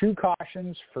were 2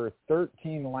 cautions for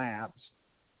 13 laps.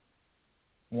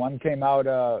 One came out,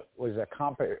 the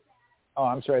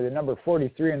number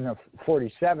 43 and the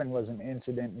 47 was an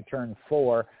incident in turn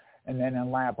 4. And then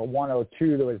in lap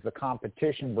 102, there was the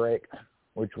competition break,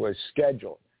 which was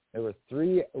scheduled. There were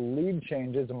 3 lead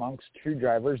changes amongst 2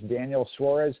 drivers. Daniel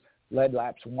Suarez led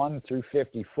laps 1 through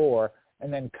 54.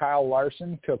 And then Kyle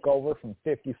Larson took over from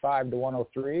 55 to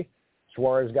 103.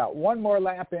 Suarez got 1 more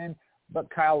lap in, but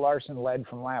Kyle Larson led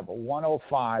from lap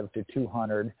 105 to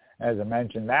 200. As I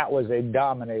mentioned, that was a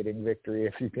dominating victory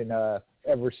if you can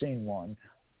ever seen one.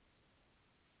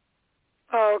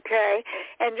 Okay.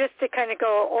 And just to kind of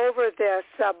go over this,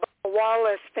 Bubba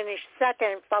Wallace finished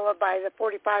second, followed by the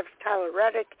 45 Tyler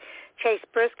Reddick, Chase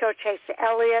Briscoe, Chase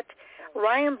Elliott,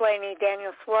 Ryan Blaney,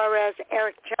 Daniel Suarez,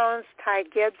 Eric Jones, Ty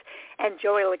Gibbs, and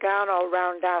Joey Logano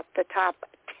round out the top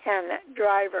 10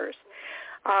 drivers.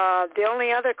 The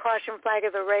only other caution flag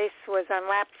of the race was on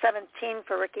lap 17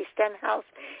 for Ricky Stenhouse.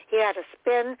 He had a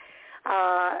spin.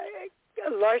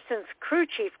 Larson's crew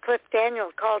chief, Cliff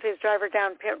Daniels, called his driver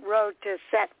down pit road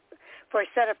for a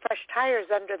set of fresh tires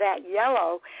under that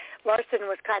yellow. Larson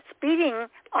was caught speeding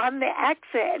on the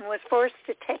exit and was forced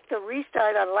to take the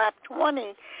restart on lap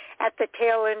 20 at the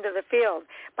tail end of the field.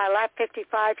 By lap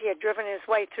 55, he had driven his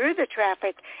way through the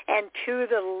traffic and to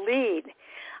the lead.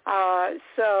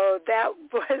 So that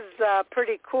was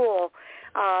pretty cool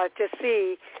to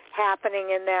see happening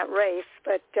in that race.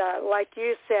 But like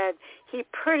you said, he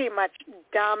pretty much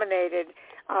dominated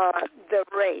the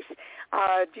race.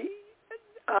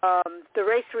 The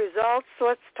race results,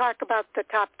 let's talk about the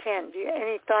top 10.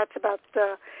 Any thoughts about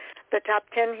the top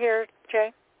 10 here,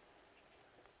 Jay?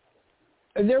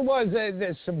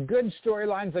 There's some good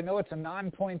storylines. I know it's a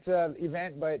non-point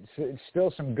event, but it's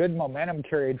still some good momentum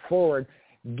carried forward.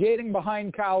 Getting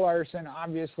behind Kyle Larson,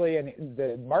 obviously, and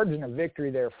the margin of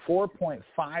victory there,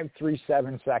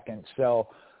 4.537 seconds. So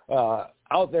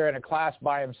out there in a class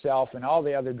by himself, and all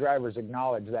the other drivers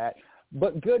acknowledge that.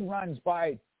 But good runs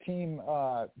by Team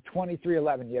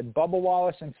 2311. You had Bubba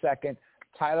Wallace in second,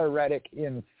 Tyler Reddick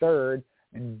in third,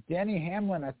 and Denny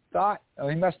Hamlin, I thought,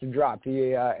 he must have dropped.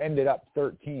 He ended up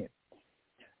 13th.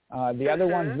 The other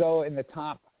ones, though, in the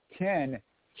top 10,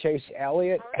 Chase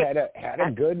Elliott had a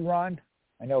good run.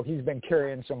 I know he's been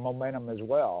carrying some momentum as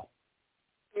well.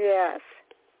 Yes,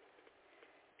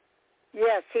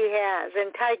 he has.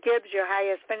 And Ty Gibbs, your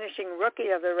highest finishing rookie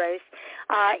of the race,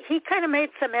 he kind of made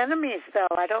some enemies,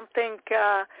 though. I don't think,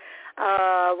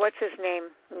 what's his name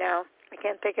now? I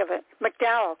can't think of it.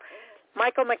 McDowell.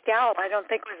 Michael McDowell, I don't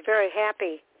think was very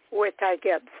happy with Ty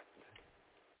Gibbs.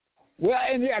 Well,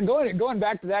 and yeah, going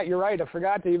back to that, you're right. I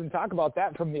forgot to even talk about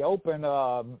that from the Open.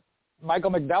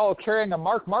 Michael McDowell carrying a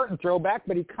Mark Martin throwback,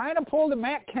 but he kind of pulled a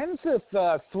Matt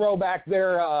Kenseth throwback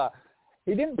there.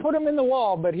 He didn't put him in the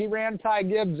wall, but he ran Ty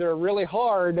Gibbs really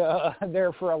hard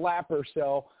there for a lap or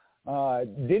so.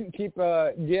 Didn't keep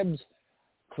Gibbs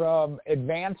from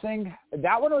advancing.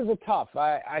 That one was a tough.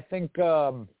 I think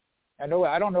I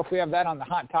don't know if we have that on the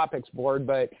hot topics board,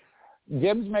 but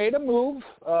Gibbs made a move,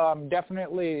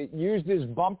 definitely used his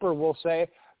bumper, we'll say,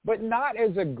 but not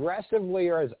as aggressively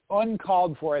or as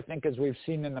uncalled for, I think, as we've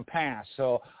seen in the past.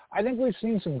 So I think we've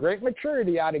seen some great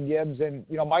maturity out of Gibbs, and,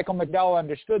 Michael McDowell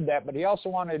understood that, but he also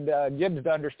wanted Gibbs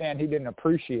to understand he didn't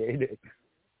appreciate it.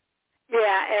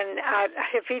 Yeah, and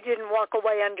if he didn't walk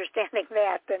away understanding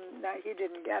that, then he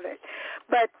didn't get it.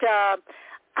 But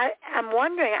I'm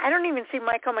wondering, I don't even see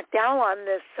Michael McDowell on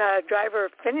this driver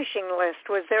finishing list.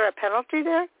 Was there a penalty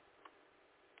there?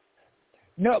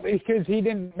 No, because he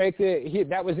didn't make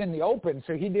that was in the Open,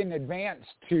 so he didn't advance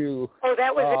to. Oh,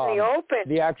 that was in the Open.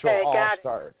 The actual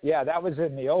All-Star. Yeah, that was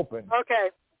in the Open. Okay.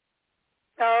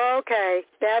 Okay,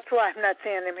 that's why I'm not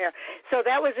seeing him here. So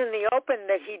that was in the Open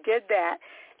that he did that,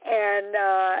 and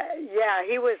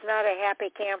he was not a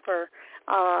happy camper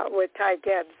with Ty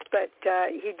Gibbs, but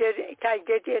Ty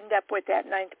did end up with that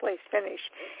 9th place finish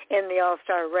in the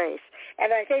All-Star race.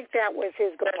 And I think that was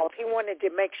his goal. He wanted to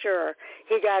make sure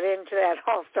he got into that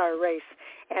All-Star race,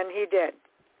 and he did.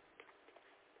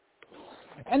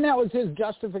 And that was his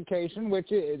justification,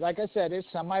 which, like I said, is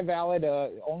semi-valid.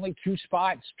 Only 2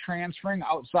 spots transferring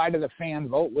outside of the fan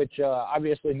vote, which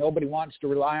obviously nobody wants to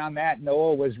rely on that.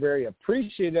 Noah was very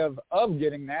appreciative of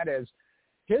getting that, as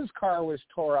his car was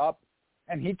tore up,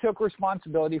 and he took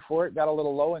responsibility for it, got a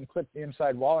little low and clipped the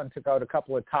inside wall and took out a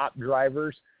couple of top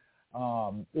drivers,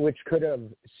 which could have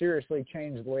seriously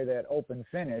changed the way that Open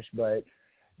finished. But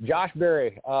Josh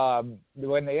Berry,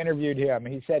 when they interviewed him,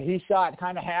 he said he saw it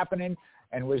kind of happening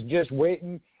and was just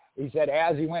waiting. He said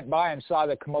as he went by and saw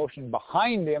the commotion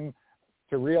behind him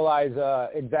to realize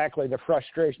exactly the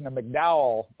frustration of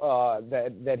McDowell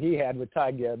that he had with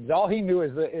Ty Gibbs. All he knew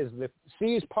is the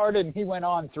seas parted and he went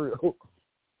on through.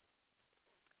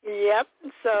 Yep,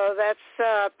 so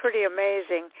that's pretty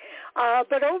amazing.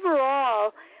 But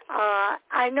overall,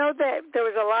 I know that there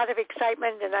was a lot of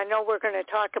excitement, and I know we're going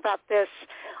to talk about this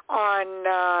on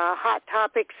Hot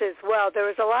Topics as well. There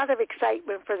was a lot of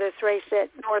excitement for this race at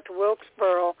North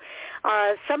Wilkesboro.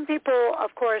 Some people,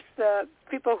 of course, the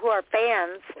people who are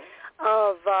fans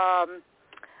of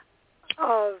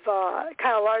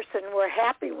Kyle Larson were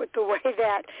happy with the way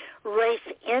that race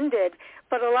ended,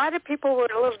 but a lot of people were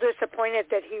a little disappointed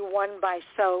that he won by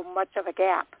so much of a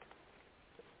gap.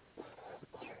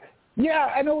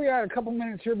 Yeah, I know we got a couple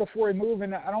minutes here before we move,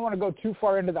 and I don't want to go too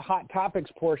far into the Hot Topics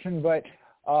portion, but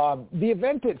the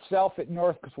event itself at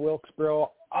North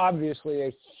Wilkesboro, obviously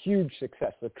a huge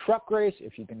success. The truck race,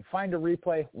 if you can find a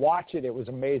replay, watch it. It was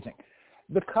amazing.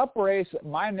 The Cup race,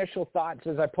 my initial thoughts,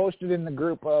 as I posted in the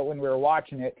group when we were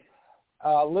watching it,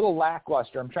 a little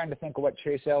lackluster. I'm trying to think of what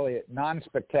Chase Elliott,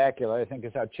 non-spectacular, I think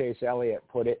is how Chase Elliott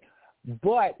put it.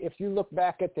 But if you look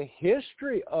back at the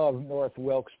history of North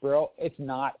Wilkesboro, it's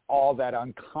not all that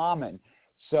uncommon.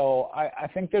 So I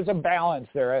think there's a balance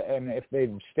there, and if they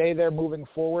stay there moving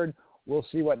forward, we'll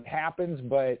see what happens.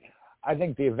 But I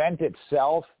think the event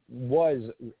itself was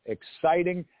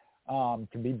exciting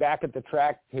to be back at the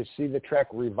track, to see the track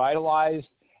revitalized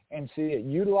and see it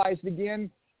utilized again.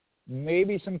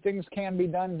 Maybe some things can be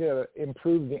done to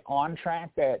improve the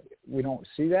on-track that we don't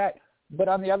see that. But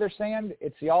on the other hand,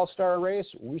 it's the all-star race.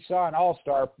 We saw an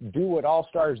all-star do what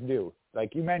all-stars do.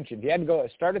 Like you mentioned, he had to go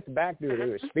start at the back due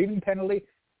to a speeding penalty,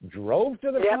 drove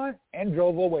to the front, and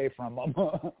drove away from them.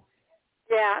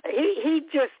 Yeah, he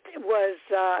just was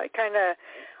kind of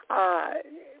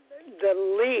the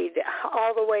lead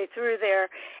all the way through there.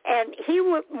 And he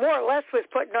more or less was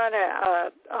putting on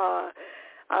a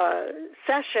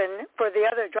session for the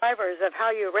other drivers of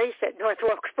how you race at North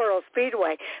Wilkesboro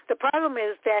Speedway. The problem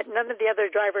is that none of the other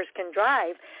drivers can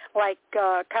drive like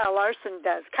Kyle Larson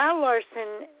does. Kyle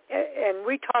Larson, and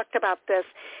we talked about this,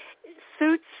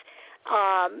 suits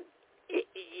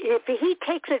if he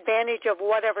takes advantage of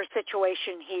whatever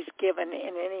situation he's given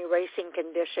in any racing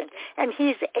condition, and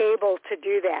he's able to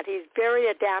do that. He's very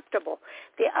adaptable.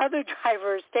 The other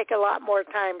drivers take a lot more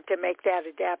time to make that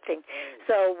adapting.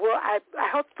 So I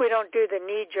hope we don't do the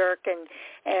knee jerk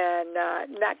and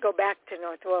not go back to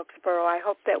North Wilkesboro. I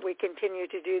hope that we continue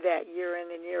to do that year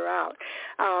in and year out.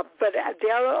 But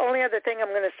the only other thing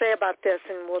I'm going to say about this,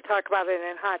 and we'll talk about it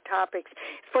in Hot Topics,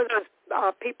 for those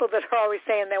people that are always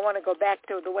saying they want to go back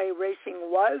to the way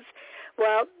racing was.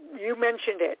 Well, you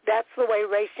mentioned it. That's the way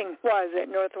racing was at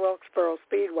North Wilkesboro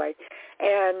Speedway.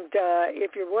 And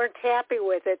if you weren't happy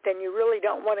with it, then you really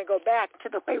don't want to go back to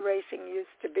the way racing used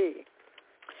to be.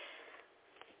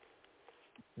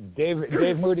 Dave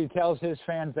Moody tells his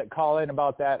fans that call in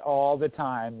about that all the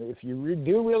time. If you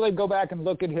do really go back and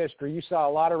look at history, you saw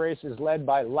a lot of races led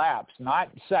by laps, not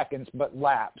seconds, but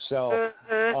laps. So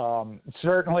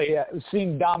certainly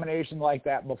seen domination like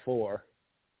that before.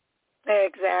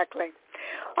 Exactly.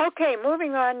 Okay,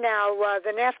 moving on now.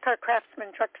 The NASCAR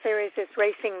Craftsman Truck Series is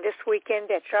racing this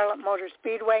weekend at Charlotte Motor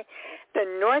Speedway. The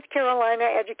North Carolina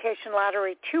Education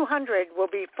Lottery 200 will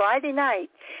be Friday night,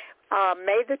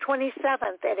 May the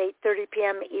 27th at 8:30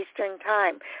 p.m. Eastern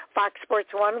Time. Fox Sports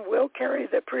 1 will carry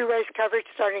the pre-race coverage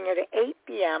starting at 8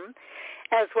 p.m.,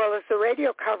 as well as the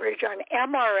radio coverage on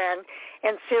MRN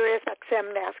and Sirius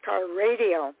XM NASCAR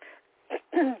Radio.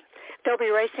 They'll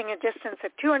be racing a distance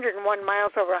of 201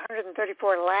 miles over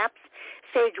 134 laps.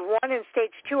 Stage 1 and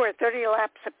Stage 2 are 30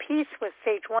 laps apiece, with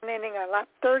Stage 1 ending on lap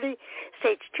 30,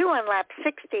 Stage 2 on lap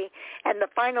 60, and the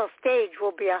final stage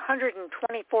will be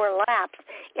 124 laps,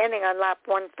 ending on lap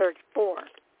 134.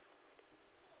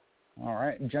 All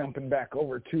right, jumping back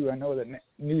over to, I know that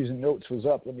news and notes was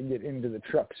up. Let me get into the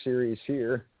Truck Series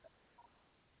here.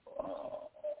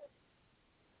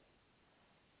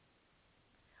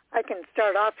 I can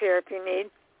start off here if you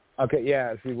need. Okay,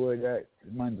 yeah, if you would.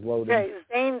 Mine's loaded. Okay,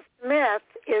 Zane Smith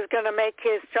is going to make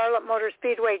his Charlotte Motor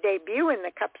Speedway debut in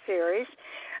the Cup Series.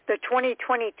 The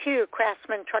 2022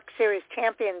 Craftsman Truck Series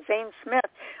champion, Zane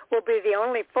Smith, will be the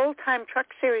only full-time Truck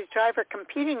Series driver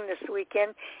competing this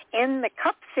weekend in the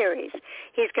Cup Series.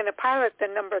 He's going to pilot the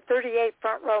number 38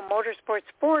 Front Row Motorsports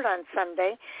Ford on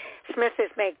Sunday. Smith has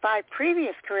made 5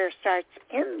 previous career starts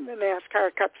in the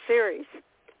NASCAR Cup Series.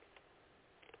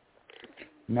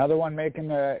 Another one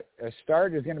making a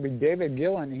start is going to be David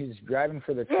Gillen. He's driving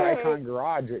for the Tricon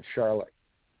Garage at Charlotte.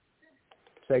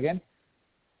 Say again?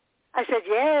 I said,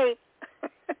 yay.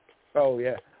 Oh,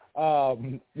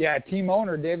 yeah. Team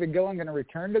owner David Gillen going to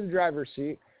return to the driver's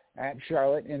seat at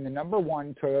Charlotte in the number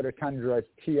 1 Toyota Tundra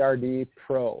TRD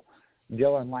Pro.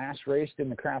 Gillen last raced in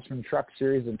the Craftsman Truck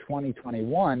Series in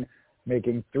 2021,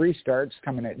 making 3 starts,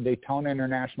 coming at Daytona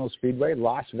International Speedway,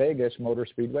 Las Vegas Motor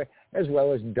Speedway, as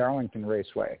well as Darlington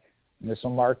Raceway. And this will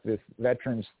mark the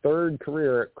veteran's 3rd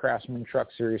career Craftsman Truck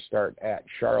Series start at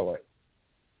Charlotte.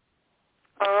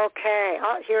 Okay,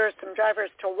 here are some drivers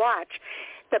to watch.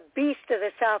 The Beast of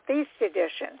the Southeast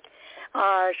edition.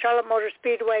 Charlotte Motor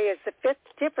Speedway is the 5th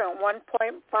different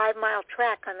 1.5-mile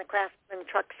track on the Craftsman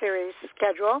Truck Series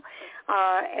schedule,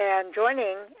 and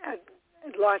joining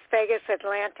Las Vegas,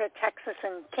 Atlanta, Texas,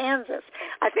 and Kansas.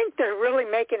 I think they're really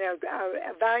making a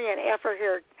valiant effort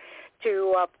here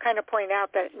to kind of point out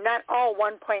that not all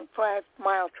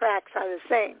 1.5-mile tracks are the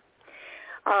same.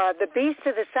 The Beast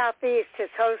of the Southeast has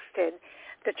hosted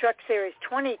the Truck Series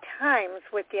 20 times,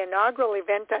 with the inaugural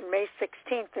event on May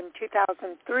 16th in 2003.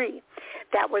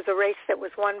 That was a race that was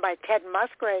won by Ted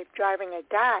Musgrave driving a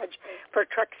Dodge for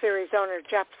Truck Series owner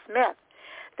Jeff Smith.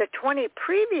 The 20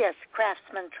 previous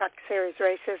Craftsman Truck Series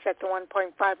races at the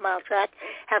 1.5-mile track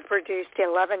have produced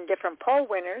 11 different pole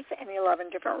winners and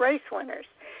 11 different race winners.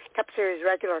 Cup Series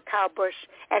regular Kyle Busch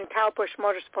and Kyle Busch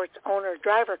Motorsports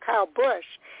owner-driver Kyle Busch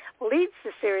leads the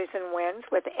series in wins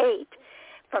with 8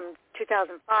 from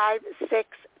 2005, 6,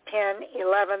 10,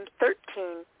 11,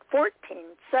 13, 14,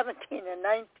 17, and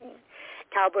 19.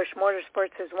 Kyle Busch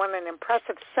Motorsports has won an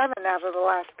impressive 7 out of the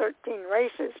last 13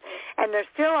 races, and they're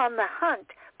still on the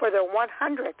hunt for their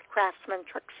 100th Craftsman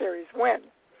Truck Series win.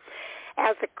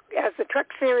 As the Truck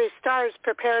Series stars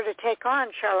prepare to take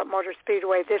on Charlotte Motor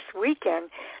Speedway this weekend,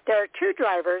 there are 2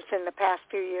 drivers in the past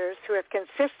few years who have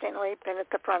consistently been at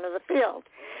the front of the field.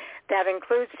 That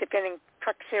includes defending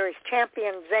Truck Series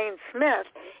champion Zane Smith.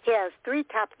 He has 3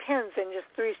 top 10s in just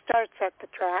 3 starts at the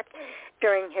track.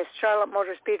 During his Charlotte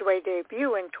Motor Speedway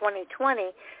debut in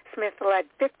 2020, Smith led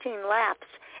 15 laps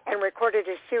and recorded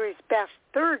his series best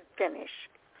 3rd finish.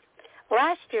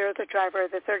 Last year, the driver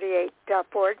of the 38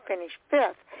 Ford finished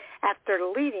 5th after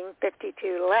leading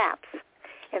 52 laps.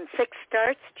 In 6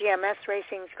 starts, GMS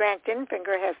Racing's Grant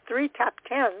Enfinger has 3 top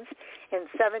 10s in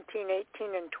 17,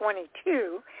 18, and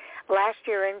 22. Last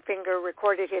year, Enfinger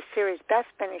recorded his series best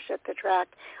finish at the track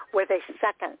with a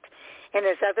 2nd. In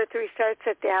his other 3 starts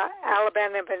at the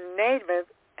Alabama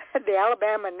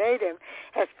native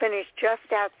has finished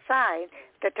just outside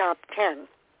the top 10.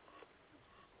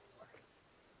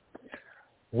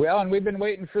 Well, and we've been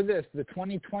waiting for this. The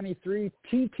 2023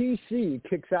 TTC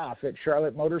kicks off at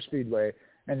Charlotte Motor Speedway,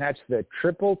 and that's the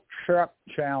Triple Truck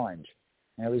Challenge.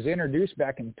 And it was introduced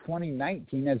back in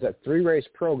 2019 as a 3-race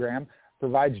program,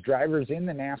 provides drivers in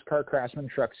the NASCAR Craftsman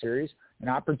Truck Series an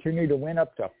opportunity to win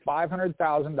up to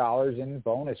 $500,000 in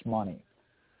bonus money.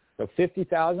 So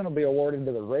 $50,000 will be awarded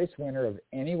to the race winner of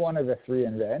any one of the 3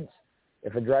 events.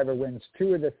 If a driver wins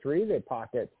 2 of the 3, they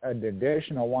pocket an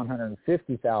additional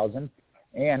 $150,000.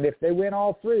 And if they win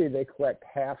all 3, they collect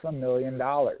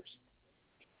 $500,000.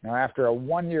 Now, after a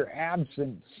 1-year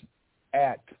absence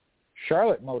at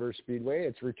Charlotte Motor Speedway,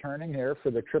 it's returning here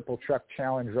for the Triple Truck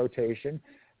Challenge rotation.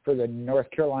 for the North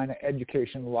Carolina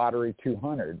Education Lottery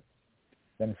 200.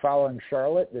 Then following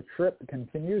Charlotte, the trip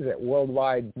continues at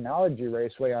Worldwide Technology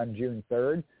Raceway on June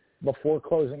 3rd before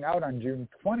closing out on June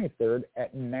 23rd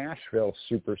at Nashville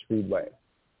Superspeedway.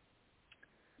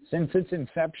 Since its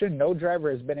inception, no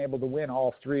driver has been able to win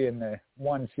all three in the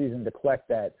one season to collect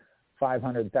that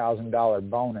 $500,000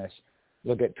 bonus.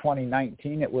 Look at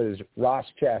 2019, it was Ross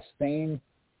Chastain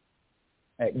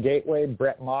at Gateway,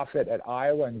 Brett Moffitt at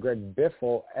Iowa, and Greg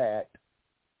Biffle at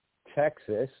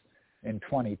Texas. In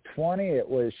 2020, it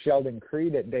was Sheldon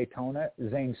Creed at Daytona,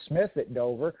 Zane Smith at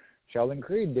Dover. Sheldon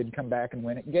Creed did come back and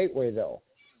win at Gateway, though.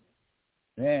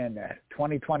 Then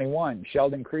 2021,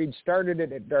 Sheldon Creed started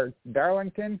it at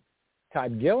Darlington.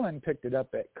 Todd Gillen picked it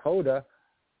up at COTA,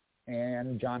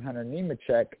 and John Hunter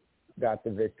Nemechek got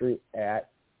the victory at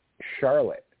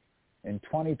Charlotte. In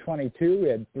 2022, we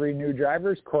had three new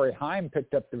drivers. Corey Heim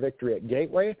picked up the victory at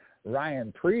Gateway,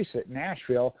 Ryan Preece at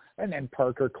Nashville, and then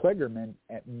Parker Kligerman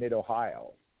at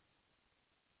Mid-Ohio.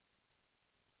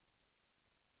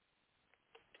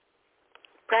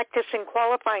 Practice and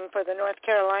qualifying for the North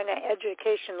Carolina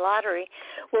Education Lottery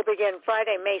will begin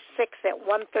Friday, May 6th at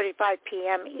 1:35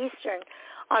 p.m. Eastern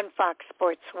on Fox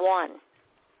Sports 1.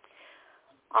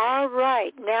 All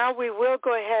right, now we will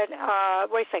go ahead.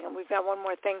 Wait a second, we've got one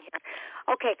more thing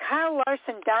here. Okay, Kyle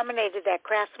Larson dominated that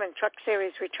Craftsman Truck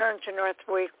Series return to North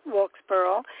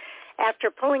Wilkesboro. After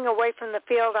pulling away from the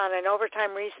field on an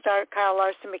overtime restart, Kyle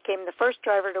Larson became the first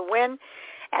driver to win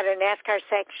at a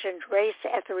NASCAR-sanctioned race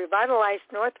at the revitalized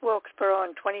North Wilkesboro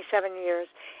in 27 years,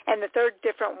 and the third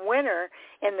different winner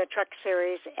in the Truck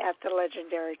Series at the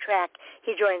legendary track.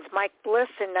 He joins Mike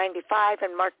Bliss in 95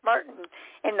 and Mark Martin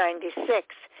in 96.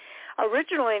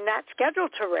 Originally not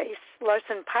scheduled to race,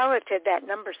 Larson piloted that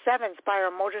number 7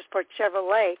 Spire Motorsports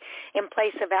Chevrolet in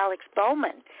place of Alex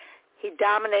Bowman. He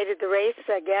dominated the race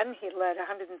again. He led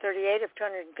 138 of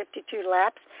 252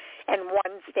 laps and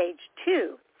won Stage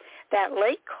 2. That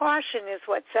late caution is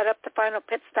what set up the final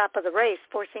pit stop of the race,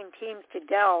 forcing teams to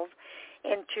delve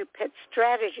into pit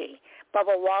strategy.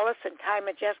 Bubba Wallace and Ty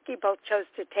Majeski both chose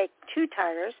to take 2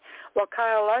 tires, while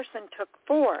Kyle Larson took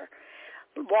 4.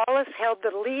 Wallace held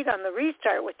the lead on the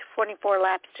restart with 24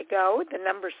 laps to go. The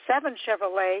number 7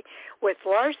 Chevrolet with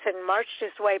Larson marched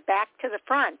his way back to the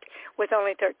front with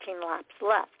only 13 laps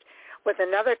left. With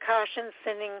another caution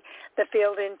sending the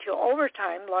field into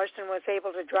overtime, Larson was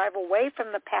able to drive away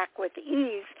from the pack with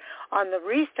ease on the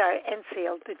restart and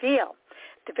sealed the deal.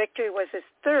 The victory was his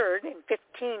third in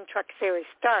 15 Truck Series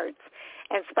starts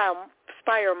and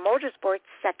Spire Motorsports'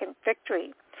 second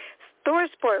victory.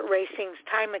 ThorSport Racing's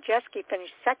Ty Majeski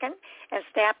finished second and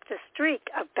snapped the streak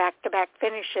of back-to-back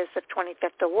finishes of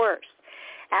 25th or worse.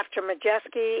 After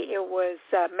Majeski, it was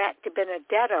Matt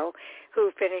DiBenedetto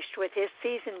who finished with his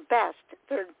season best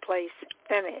third-place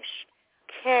finish.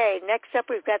 Okay, next up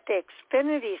we've got the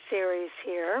Xfinity Series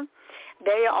here.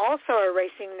 They also are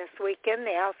racing this weekend,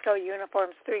 the ALCO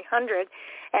Uniforms 300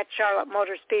 at Charlotte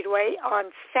Motor Speedway on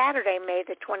Saturday, May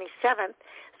the 27th,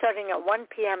 starting at 1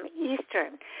 p.m.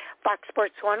 Eastern. Fox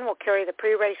Sports 1 will carry the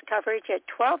pre-race coverage at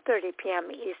 12:30 p.m.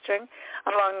 Eastern,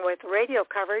 along with radio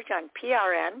coverage on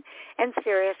PRN and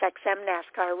Sirius XM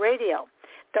NASCAR Radio.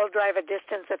 They'll drive a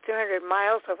distance of 300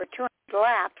 miles over 200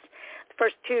 laps. The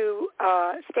first 2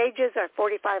 stages are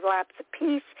 45 laps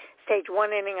apiece. Stage 1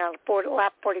 ending on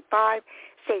lap 45,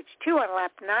 Stage 2 on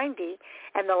lap 90,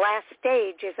 and the last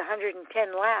stage is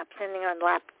 110 laps ending on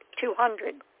lap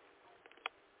 200.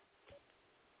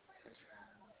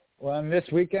 Well, and this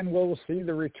weekend we'll see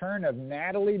the return of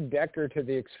Natalie Decker to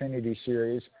the Xfinity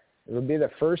Series. It will be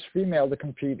the first female to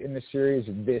compete in the series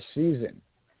this season,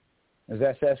 as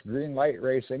SS Greenlight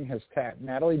Racing has tapped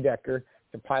Natalie Decker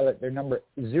to pilot their number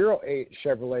 08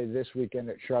 Chevrolet this weekend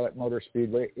at Charlotte Motor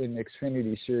Speedway in the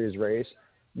Xfinity Series race,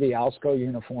 the ALCO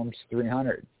Uniforms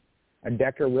 300. And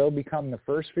Decker will become the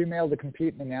first female to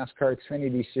compete in the NASCAR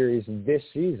Xfinity Series this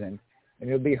season, and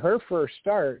it'll be her first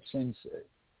start since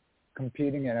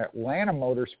competing at Atlanta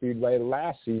Motor Speedway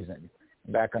last season,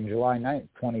 back on July 9th,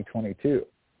 2022.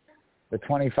 The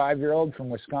 25-year-old from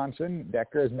Wisconsin,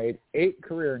 Decker has made 8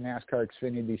 career NASCAR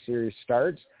Xfinity Series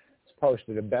starts. He's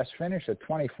posted a best finish of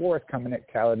 24th coming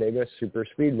at Talladega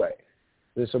Superspeedway.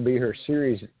 This will be her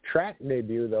series track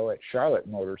debut, though, at Charlotte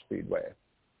Motor Speedway.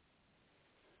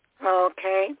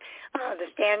 Okay. The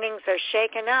standings are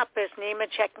shaken up as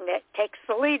Nemechek takes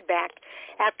the lead back.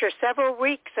 After several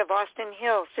weeks of Austin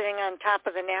Hill sitting on top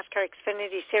of the NASCAR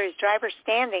Xfinity Series driver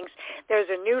standings, there's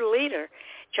a new leader,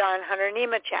 John Hunter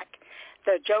Nemechek.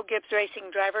 The Joe Gibbs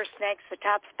Racing driver snags the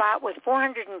top spot with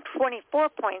 424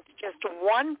 points, just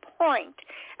 1 point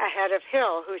ahead of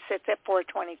Hill, who sits at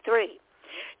 423.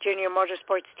 Junior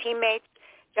Motorsports teammates,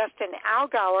 Justin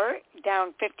Allgaier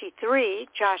down 53,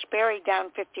 Josh Berry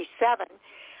down 57,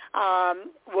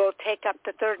 will take up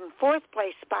the third and fourth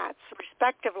place spots,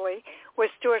 respectively, with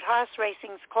Stewart-Haas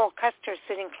Racing's Cole Custer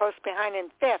sitting close behind in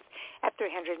fifth at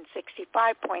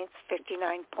 365 points,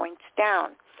 59 points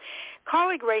down.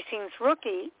 Colleague Racing's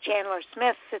rookie, Chandler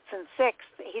Smith, sits in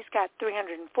sixth. He's got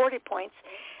 340 points.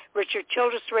 Richard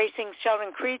Childress Racing's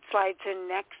Sheldon Creed slides in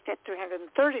next at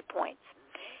 330 points.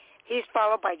 He's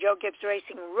followed by Joe Gibbs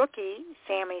Racing rookie,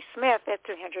 Sammy Smith, at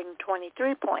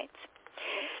 323 points.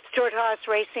 Stewart-Haas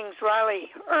Racing's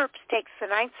Riley Earps takes the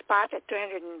ninth spot at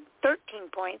 313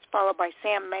 points, followed by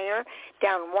Sam Mayer,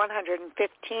 down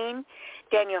 115,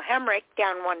 Daniel Hemrick,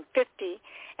 down 150,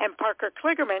 and Parker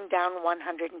Kligerman, down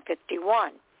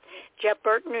 151. Jeb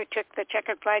Burton, who took the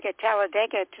checkered flag at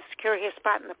Talladega to secure his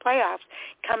spot in the playoffs,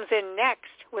 comes in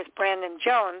next with Brandon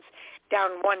Jones,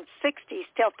 down 160,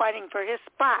 still fighting for his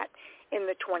spot in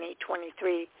the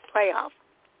 2023 playoff.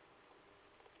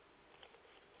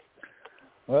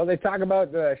 Well, they talk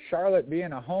about Charlotte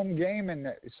being a home game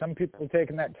and some people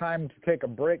taking that time to take a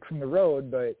break from the road,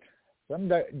 but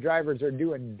some drivers are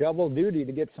doing double duty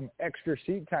to get some extra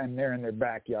seat time there in their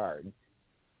backyard.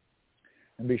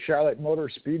 And the Charlotte Motor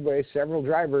Speedway, several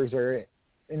drivers are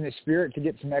in the spirit to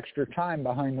get some extra time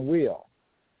behind the wheel,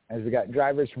 as we got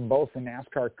drivers from both the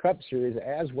NASCAR Cup Series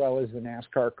as well as the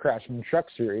NASCAR Craftsman Truck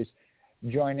Series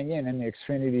joining in the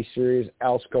Xfinity Series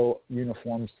Alsco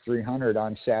Uniforms 300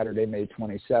 on Saturday, May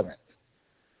 27th.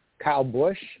 Kyle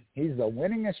Busch, he's the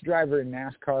winningest driver in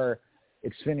NASCAR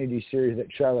Xfinity Series at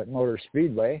Charlotte Motor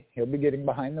Speedway. He'll be getting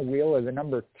behind the wheel of the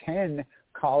number 10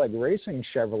 Colleague Racing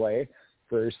Chevrolet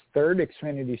for his third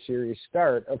Xfinity Series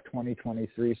start of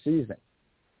 2023 season.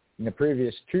 In the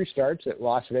previous two starts at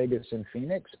Las Vegas and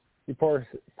Phoenix, he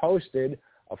posted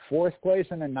a fourth place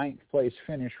and a ninth place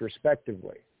finish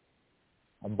respectively.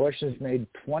 Busch has made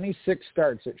 26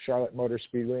 starts at Charlotte Motor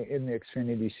Speedway in the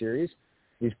Xfinity Series.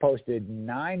 He's posted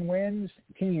 9 wins,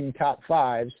 18 top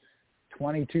 5s,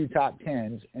 22 top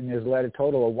 10s, and has led a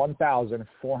total of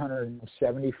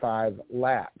 1,475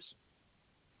 laps.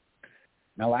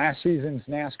 Now, last season's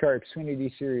NASCAR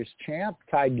Xfinity Series champ,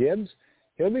 Ty Gibbs,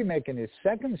 he'll be making his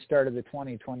second start of the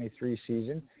 2023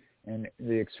 season in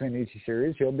the Xfinity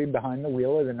Series. He'll be behind the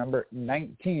wheel of the number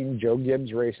 19 Joe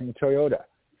Gibbs Racing Toyota.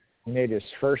 He made his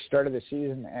first start of the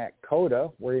season at COTA,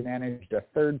 where he managed a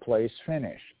third-place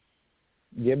finish.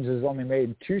 Gibbs has only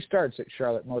made 2 starts at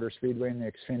Charlotte Motor Speedway in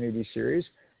the Xfinity Series,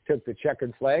 took the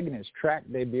checkered flag in his track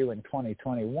debut in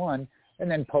 2021,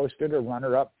 and then posted a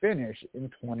runner-up finish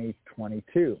in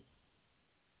 2022.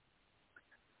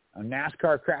 A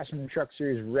NASCAR Craftsman Truck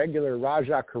Series regular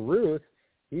Rajah Caruth,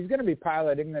 he's going to be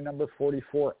piloting the number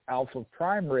 44 Alpha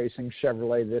Prime Racing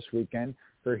Chevrolet this weekend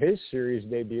for his series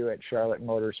debut at Charlotte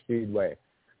Motor Speedway.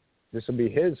 This will be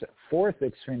his 4th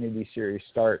Xfinity Series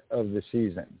start of the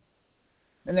season.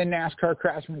 And then NASCAR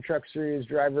Craftsman Truck Series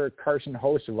driver Carson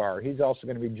Hocevar, he's also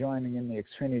going to be joining in the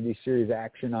Xfinity Series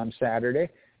action on Saturday.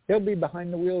 He'll be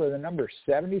behind the wheel of the number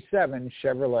 77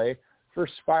 Chevrolet for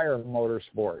Spire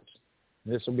Motorsports.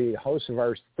 This will be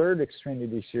Hocevar's 3rd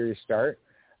Xfinity Series start,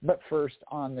 but first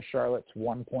on the Charlotte's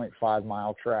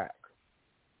 1.5-mile track.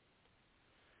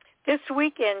 This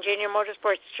weekend, Junior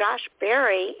Motorsports' Josh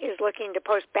Berry is looking to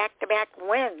post back-to-back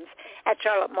wins at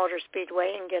Charlotte Motor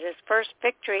Speedway and get his first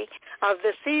victory of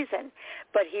the season,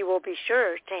 but he will be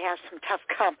sure to have some tough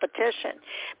competition.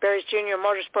 Berry's Junior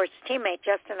Motorsports teammate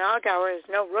Justin Allgaier is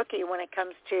no rookie when it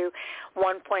comes to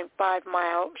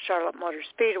 1.5-mile Charlotte Motor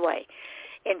Speedway.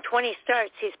 In 20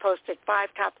 starts, he's posted 5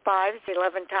 top 5s,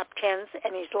 11 top 10s,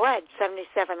 and he's led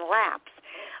 77 laps.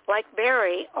 Like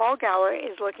Berry, Allgaier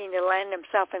is looking to land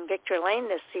himself in victory lane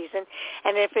this season,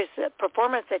 and if his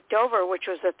performance at Dover, which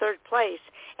was the 3rd place,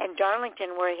 and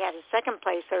Darlington, where he had a 2nd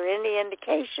place, are any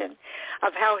indication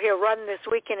of how he'll run this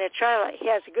weekend at Charlotte, he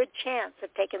has a good chance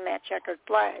of taking that checkered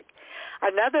flag.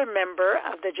 Another member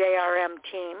of the JRM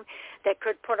team that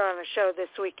could put on a show this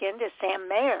weekend is Sam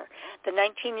Mayer. The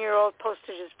 19-year-old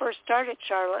posted his first start at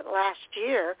Charlotte last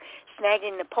year,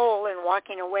 snagging the pole and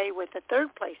walking away with a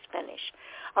 3rd place finish.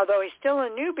 Although he's still a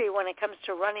newbie when it comes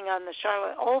to running on the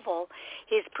Charlotte Oval,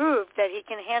 he's proved that he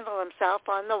can handle himself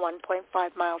on the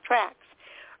 1.5-mile tracks.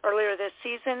 Earlier this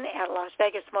season at Las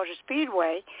Vegas Motor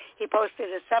Speedway, he posted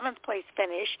a 7th place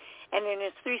finish, and in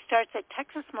his 3 starts at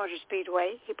Texas Motor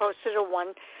Speedway, he posted a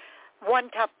one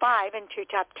top 5 and 2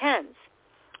 top 10s.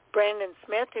 Brandon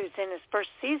Smith, who's in his first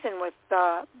season with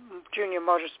Junior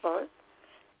Motorsports,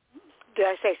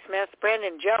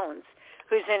 Brandon Jones,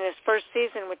 who's in his first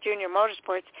season with Junior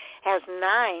Motorsports, has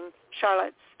 9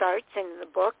 Charlotte starts in the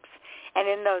books, And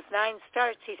in those 9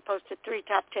 starts, he's posted 3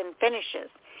 top 10 finishes.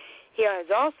 He has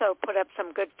also put up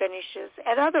some good finishes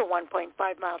at other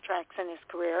 1.5-mile tracks in his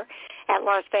career. At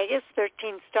Las Vegas,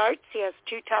 13 starts, he has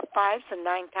 2 top 5s and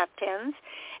 9 top 10s.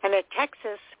 And at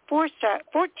Texas, 14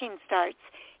 starts,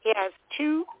 he has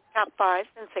 2 top 5s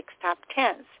and 6 top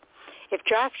 10s. If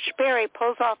Josh Berry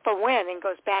pulls off a win and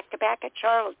goes back-to-back at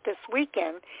Charlotte this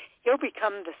weekend, he'll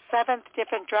become the 7th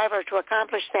different driver to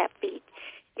accomplish that feat.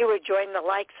 He would join the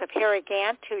likes of Harry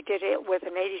Gant, who did it with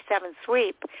an 87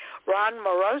 sweep, Ron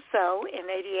Moroso in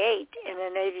 88 and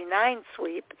an 89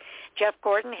 sweep. Jeff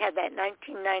Gordon had that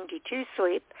 1992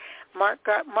 sweep. Mark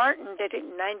Martin did it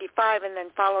in 95 and then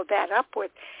followed that up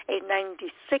with a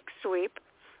 96 sweep.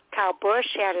 Kyle Busch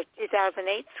had a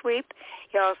 2008 sweep.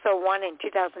 He also won in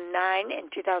 2009 and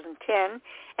 2010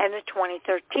 and a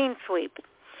 2013 sweep.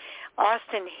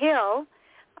 Austin Hill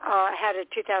had a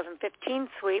 2015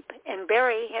 sweep, and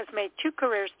Berry has made 2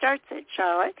 career starts at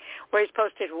Charlotte, where he's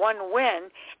posted 1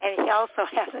 win, and he also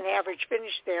has an average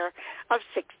finish there of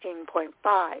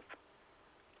 16.5.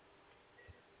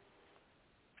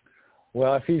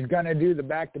 Well, if he's going to do the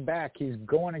back-to-back, he's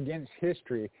going against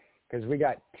history, because we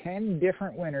got 10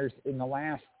 different winners in the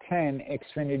last 10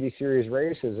 Xfinity Series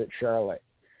races at Charlotte.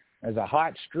 There's a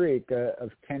hot streak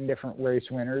of 10 different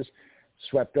race winners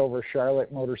swept over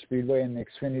Charlotte Motor Speedway in the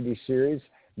Xfinity Series,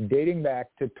 dating back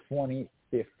to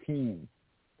 2015.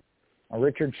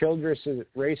 Richard Childress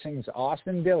Racing's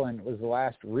Austin Dillon was the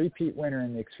last repeat winner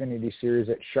in the Xfinity Series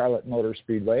at Charlotte Motor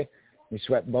Speedway. He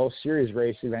swept both series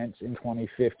race events in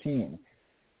 2015.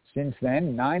 Since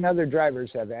then, 9 other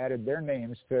drivers have added their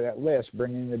names to that list,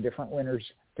 bringing the different winners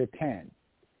to 10.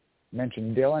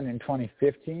 Mentioned Dillon in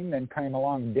 2015, then came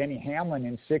along Denny Hamlin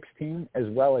in 16, as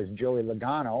well as Joey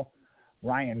Logano.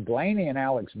 Ryan Blaney and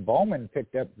Alex Bowman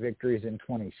picked up victories in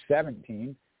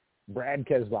 2017. Brad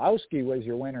Keselowski was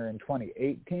your winner in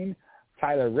 2018.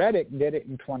 Tyler Reddick did it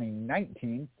in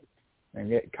 2019. And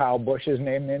get Kyle Busch's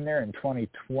name in there in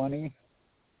 2020.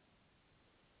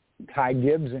 Ty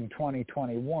Gibbs in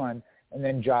 2021. And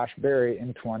then Josh Berry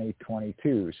in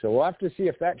 2022. So we'll have to see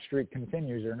if that streak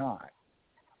continues or not.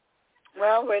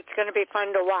 Well, it's going to be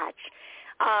fun to watch.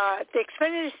 The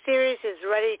Xfinity Series is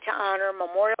ready to honor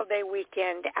Memorial Day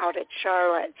weekend out at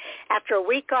Charlotte. After a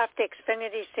week off, the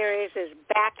Xfinity Series is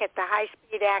back at the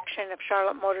high-speed action of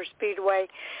Charlotte Motor Speedway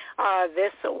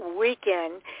this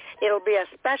weekend. It'll be a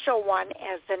special one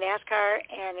as the NASCAR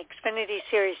and Xfinity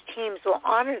Series teams will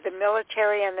honor the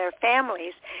military and their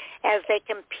families as they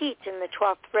compete in the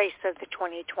 12th race of the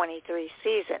 2023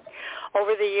 season.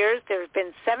 Over the years, there have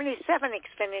been 77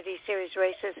 Xfinity Series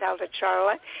races held at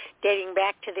Charlotte, dating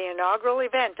back to the inaugural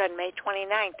event on May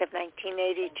 29th of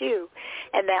 1982,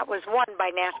 and that was won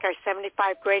by NASCAR's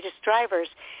 75 greatest drivers,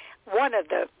 one of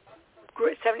the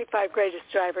 75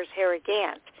 greatest drivers, Harry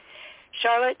Gant.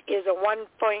 Charlotte is a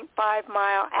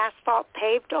 1.5-mile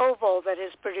asphalt-paved oval that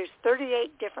has produced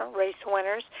 38 different race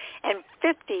winners and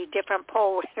 50 different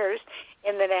pole winners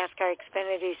in the NASCAR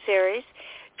Xfinity Series.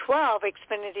 12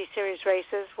 Xfinity Series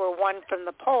races were won from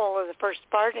the pole of the first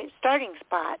starting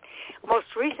spot,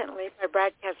 most recently by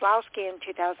Brad Keselowski in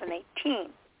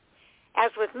 2018.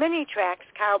 As with many tracks,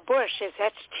 Kyle Busch has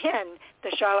etched in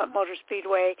the Charlotte Motor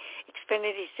Speedway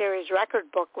Xfinity Series record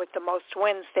book with the most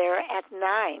wins there at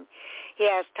 9. He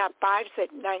has top 5s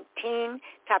at 19,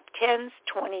 top 10s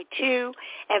 22,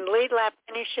 and lead lap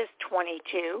finishes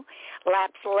 22.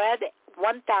 Laps led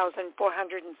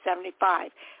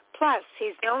 1,475. Plus,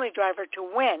 he's the only driver to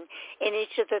win in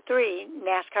each of the 3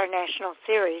 NASCAR National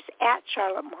Series at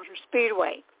Charlotte Motor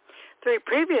Speedway. 3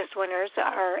 previous winners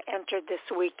are entered this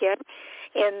weekend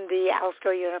in the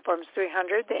Alsco Uniforms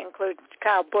 300. They include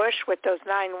Kyle Busch with those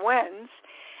 9 wins.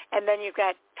 And then you've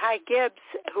got Ty Gibbs,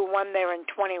 who won there in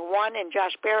 21, and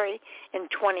Josh Berry in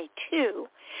 22.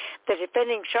 The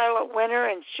defending Charlotte winner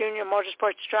and junior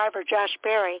motorsports driver Josh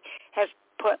Berry has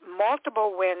put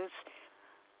multiple wins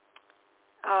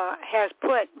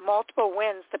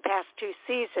the past 2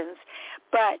 seasons,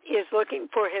 but is looking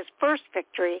for his first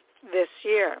victory this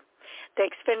year. The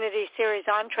Xfinity Series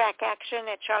on-track action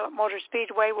at Charlotte Motor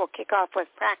Speedway will kick off with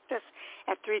practice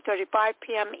at 3:35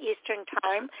 p.m. Eastern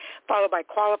Time, followed by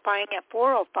qualifying at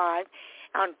 4:05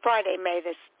 on Friday, May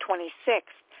the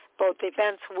 26th. Both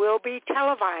events will be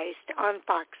televised on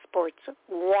Fox Sports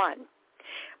 1.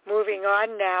 Moving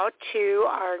on now to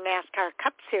our NASCAR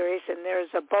Cup Series, and there's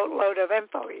a boatload of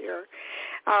info here.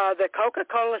 The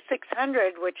Coca-Cola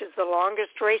 600, which is the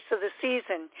longest race of the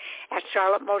season at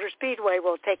Charlotte Motor Speedway,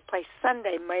 will take place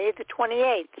Sunday, May the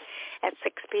 28th at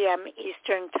 6 p.m.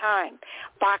 Eastern Time.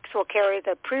 Fox will carry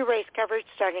the pre-race coverage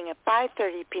starting at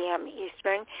 5:30 p.m.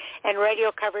 Eastern, and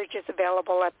radio coverage is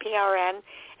available at PRN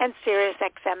and Sirius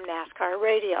XM NASCAR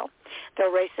Radio.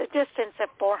 They'll race a distance of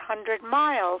 400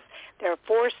 miles. There are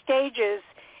 4 stages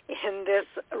in this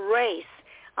race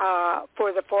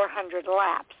for the 400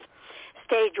 laps.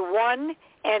 Stage 1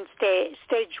 and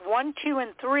stage 1, 2,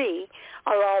 and 3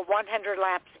 are all 100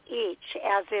 laps each,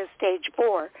 as is stage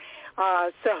 4.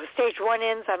 So stage 1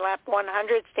 ends on lap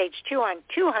 100, stage 2 on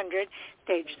 200,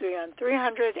 stage 3 on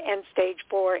 300, and stage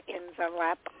 4 ends on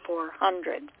lap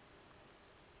 400.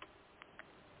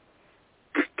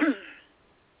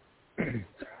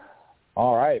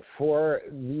 All right, for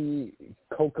the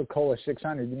Coca-Cola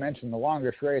 600, you mentioned the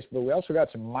longest race, but we also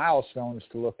got some milestones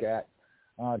to look at,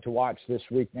 to watch this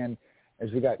weekend,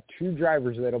 as we got 2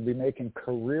 drivers that will be making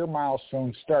career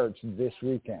milestone starts this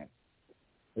weekend.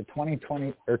 The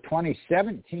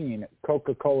 2017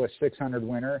 Coca-Cola 600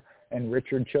 winner and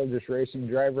Richard Childress Racing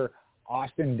driver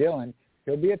Austin Dillon,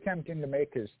 he'll be attempting to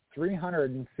make his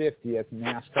 350th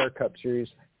NASCAR Cup Series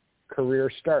career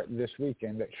start this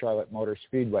weekend at Charlotte Motor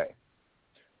Speedway.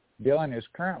 Dillon is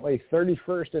currently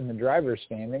 31st in the driver's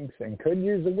standings and could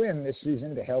use a win this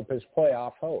season to help his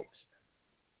playoff hopes.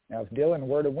 Now, if Dillon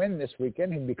were to win this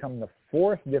weekend, he'd become the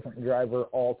 4th different driver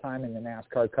all-time in the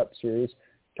NASCAR Cup Series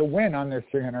to win on their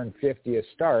 350th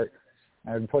start.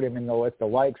 I would put him in with the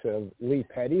likes of Lee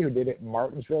Petty, who did it in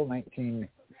Martinsville,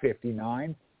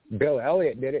 1959. Bill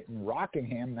Elliott did it in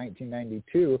Rockingham,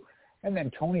 1992. And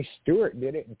then Tony Stewart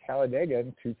did it in Talladega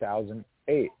in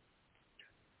 2008.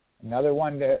 Another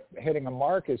one hitting a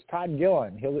mark is Todd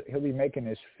Gillen. He'll be making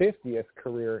his 50th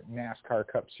career NASCAR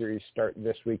Cup Series start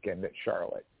this weekend at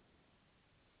Charlotte.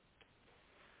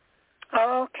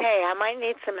 Okay, I might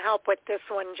need some help with this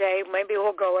one, Jay. Maybe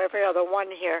we'll go every other one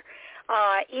here.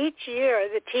 Each year,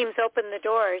 the teams open the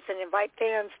doors and invite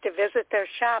fans to visit their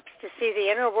shops to see the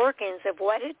inner workings of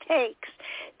what it takes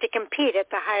to compete at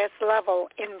the highest level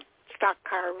in stock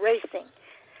car racing,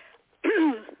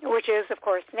 which is, of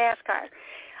course, NASCAR.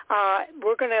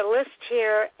 We're going to list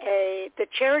here the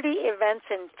charity events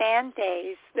and fan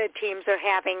days the teams are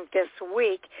having this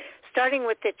week. Starting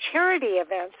with the charity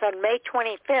events on May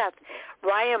 25th,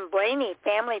 Ryan Blaney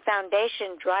Family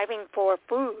Foundation Driving for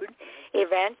Food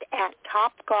event at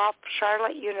Topgolf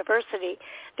Charlotte University.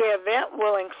 The event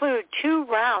will include 2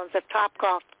 rounds of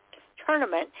Topgolf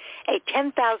tournament, a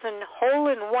 10,000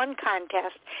 hole-in-one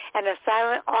contest, and a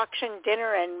silent auction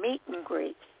dinner and meet and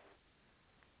greet.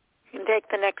 You can take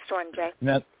the next one, Jay.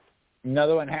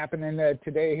 Another one happening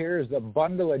today here is the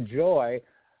Bundle of Joy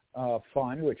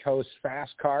Fund, which hosts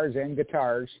fast cars and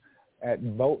guitars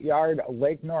at Boatyard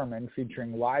Lake Norman,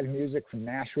 featuring live music from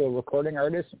Nashville recording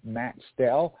artist Matt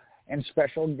Stell and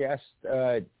special guest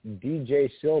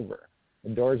DJ Silver.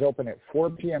 The doors open at 4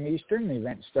 p.m. Eastern. The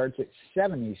event starts at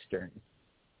 7 Eastern.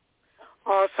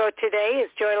 Also today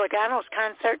is Joey Logano's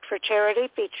concert for charity,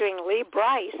 featuring Lee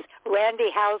Bryce, Randy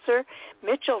Hauser,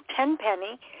 Mitchell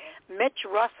Tenpenny, Mitch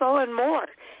Russell, and more.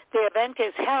 The event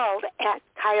is held at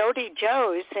Coyote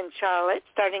Joe's in Charlotte,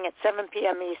 starting at 7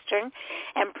 p.m. Eastern,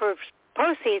 and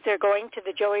proceeds are going to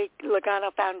the Joey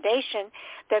Logano Foundation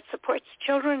that supports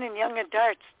children and young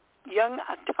adults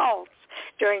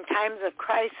during times of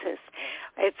crisis.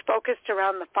 It's focused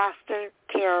around the foster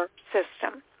care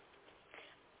system.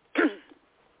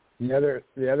 The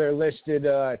other listed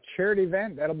charity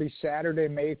event, that'll be Saturday,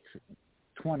 May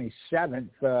 27th,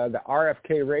 the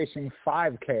RFK Racing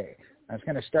 5K. That's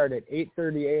going to start at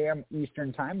 8:30 a.m.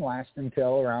 Eastern Time, last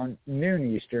until around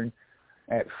noon Eastern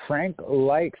at Frank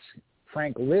Lisk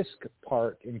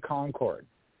Park in Concord.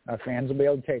 Fans will be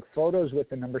able to take photos with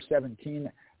the number 17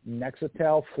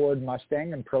 Nexatel Ford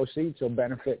Mustang, and proceeds will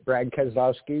benefit Brad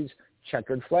Keselowski's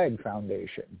Checkered Flag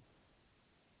Foundation.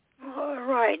 All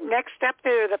right. Next up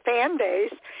are the fan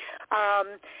days,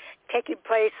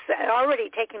 already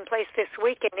taking place this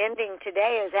week and ending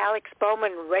today is Alex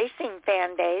Bowman Racing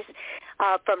Fan Days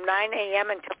from 9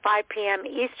 a.m. until 5 p.m.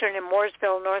 Eastern in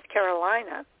Mooresville, North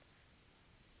Carolina.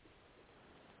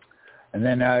 And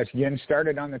then again,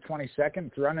 started on the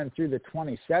 22nd, running through the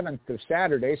 27th of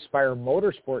Saturday, Spire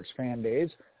Motorsports Fan Days.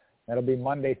 That'll be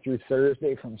Monday through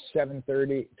Thursday from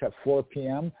 7:30 to 4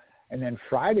 p.m. And then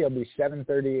Friday will be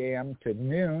 7:30 a.m. to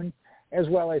noon, as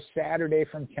well as Saturday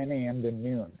from 10 a.m. to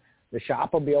noon. The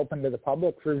shop will be open to the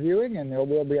public for viewing, and there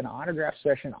will be an autograph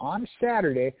session on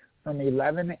Saturday from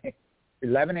 11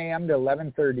 11 a.m. to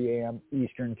 11:30 a.m.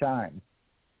 Eastern Time.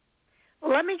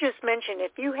 Well, let me just mention,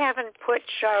 if you haven't put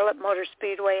Charlotte Motor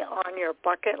Speedway on your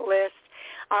bucket list,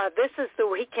 this is the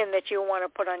weekend that you want to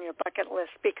put on your bucket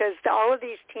list, because all of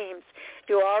these teams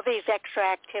do all these extra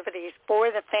activities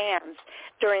for the fans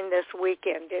during this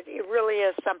weekend. It really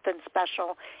is something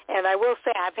special. And I will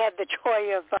say I've had the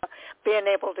joy of being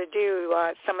able to do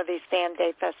some of these Fan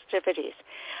Day festivities.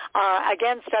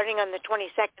 Again, starting on the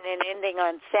 22nd and ending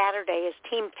on Saturday is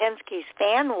Team Penske's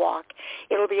Fan Walk.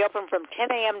 It'll be open from 10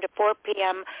 a.m. to 4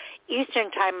 p.m. Eastern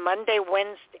Time, Monday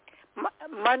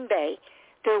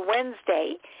through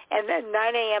Wednesday, and then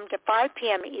 9 a.m. to 5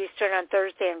 p.m. Eastern on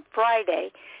Thursday and Friday,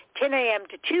 10 a.m.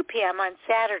 to 2 p.m. on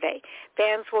Saturday.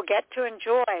 Fans will get to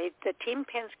enjoy the Team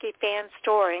Penske fan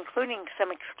store, including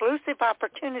some exclusive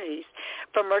opportunities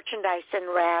for merchandise and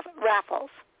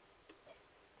raffles.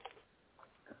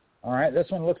 All right, this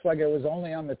one looks like it was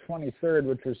only on the 23rd,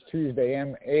 which was Tuesday.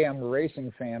 AM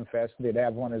Racing Fan Fest did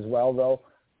have one as well, though.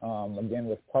 Again,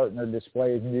 with partner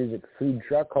displays, music, food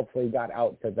truck. Hopefully got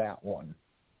out to that one.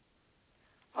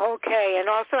 Okay, and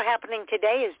also happening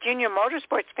today is Junior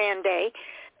Motorsports Fan Day.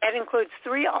 That includes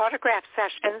 3 autograph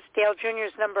sessions. Dale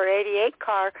Jr.'s number 88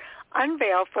 car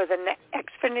unveiled for the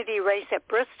Xfinity race at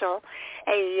Bristol,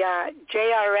 a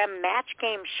JRM match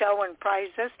game show and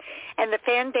prizes, and the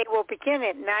Fan Day will begin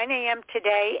at 9 a.m.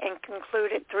 today and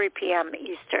conclude at 3 p.m.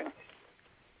 Eastern.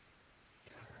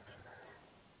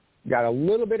 Got a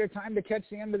little bit of time to catch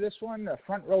the end of this one. The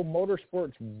Front Row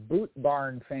Motorsports Boot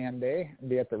Barn Fan Day will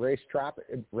be at the race shop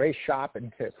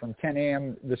from 10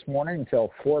 a.m. this morning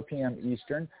until 4 p.m.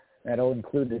 Eastern. That'll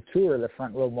include a tour of the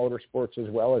Front Row Motorsports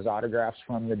as well as autographs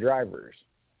from the drivers.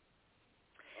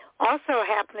 Also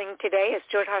happening today is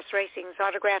Stewart-Haas Racing's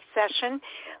autograph session.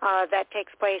 That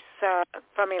takes place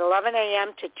from 11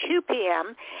 a.m. to 2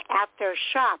 p.m. at their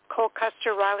shop. Cole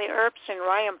Custer, Riley Earps, and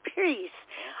Ryan Pearce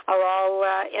are all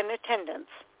in attendance.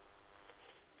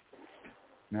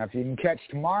 Now, if you can catch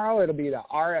tomorrow, it'll be the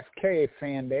RFK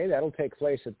Fan Day. That'll take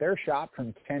place at their shop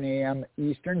from 10 a.m.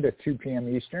 Eastern to 2 p.m.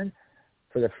 Eastern.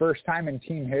 For the first time in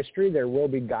team history, there will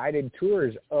be guided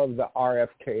tours of the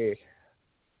RFK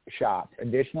shop.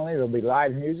 Additionally, there'll be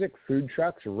live music, food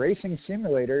trucks, racing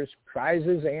simulators,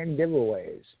 prizes, and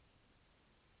giveaways.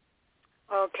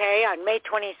 Okay, on May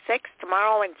 26th,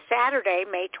 tomorrow and Saturday,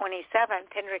 May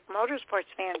 27th, Hendrick Motorsports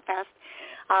Fan Fest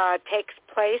takes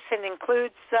place and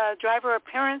includes driver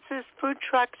appearances, food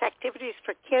trucks, activities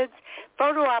for kids,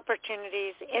 photo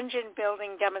opportunities, engine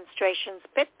building demonstrations,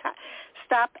 pit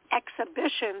stop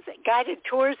exhibitions, guided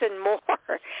tours, and more.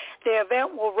 The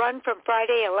event will run from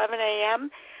Friday 11 a.m.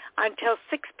 until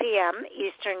 6 p.m.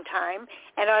 Eastern Time,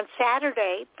 and on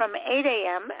Saturday from 8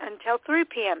 a.m. until 3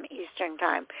 p.m. Eastern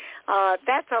Time.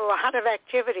 That's a lot of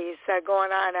activities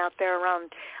going on out there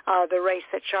around the race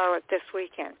at Charlotte this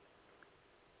weekend.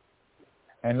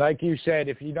 And like you said,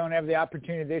 if you don't have the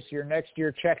opportunity this year, next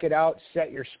year, check it out,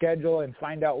 set your schedule, and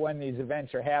find out when these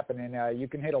events are happening. You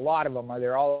can hit a lot of them.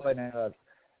 They're all in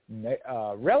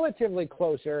a relatively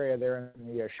close area there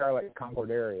in the Charlotte Concord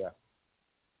area.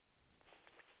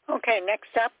 Okay,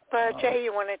 next up, Jay,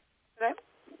 you want to do that?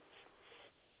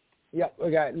 Yep,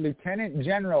 we got Lieutenant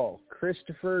General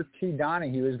Christopher T.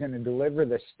 Donahue is going to deliver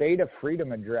the State of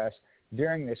Freedom address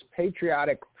during this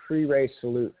patriotic pre-race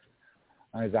salute.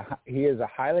 He is a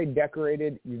highly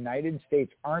decorated United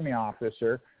States Army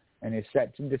officer and is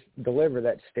set to deliver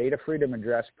that State of Freedom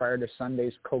address prior to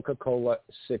Sunday's Coca-Cola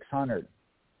 600.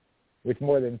 With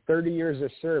more than 30 years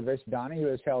of service, Donahue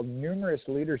has held numerous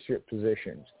leadership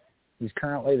positions. He's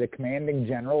currently the commanding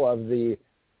general of the,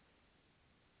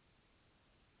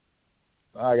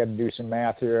 I got to do some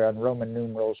math here on Roman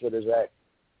numerals. What is that?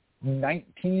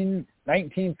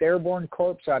 19th Airborne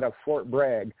Corps out of Fort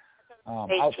Bragg.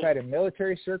 Outside of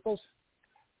military circles.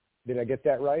 Did I get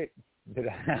that right?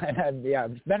 Yeah,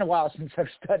 it's been a while since I've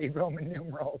studied Roman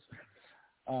numerals.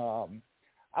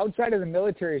 Outside of the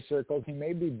military circles, he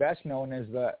may be best known as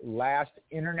the last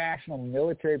international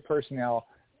military personnel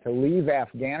to leave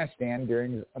Afghanistan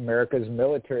during America's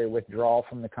military withdrawal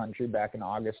from the country back in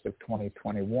August of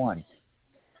 2021.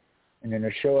 And in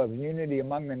a show of unity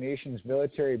among the nation's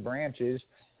military branches,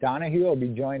 Donahue will be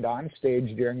joined on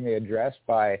stage during the address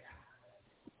by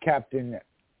Captain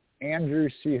Andrew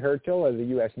C. Hertel of the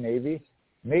U.S. Navy,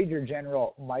 Major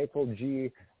General Michael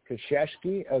G.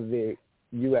 Kashesky of the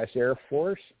U.S. Air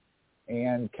Force,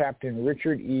 and Captain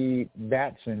Richard E.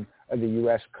 Batson of the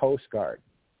U.S. Coast Guard.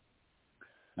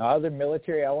 Now, other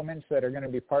military elements that are going to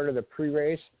be part of the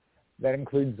pre-race, that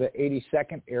includes the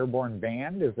 82nd Airborne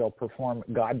Band, as they'll perform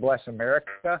God Bless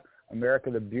America, America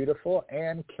the Beautiful,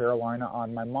 and Carolina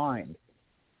on My Mind.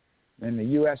 In the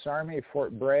U.S. Army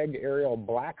Fort Bragg Aerial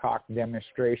Blackhawk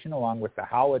demonstration, along with the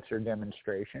Howitzer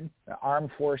demonstration. The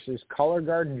Armed Forces Color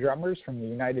Guard drummers from the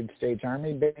United States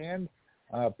Army Band,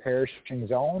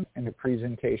 Perishing's Own, and the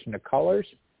presentation of colors.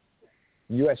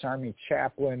 U.S. Army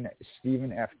Chaplain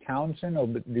Stephen F. Townsend will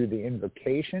do the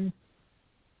invocation.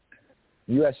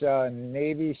 U.S.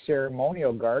 Navy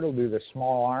Ceremonial Guard will do the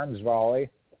small arms volley.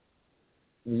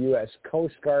 The U.S.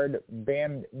 Coast Guard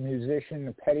band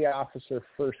musician, Petty Officer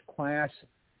First Class,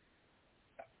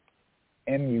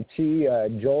 MUT,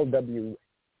 Joel W.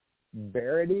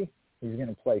 Barity. He's going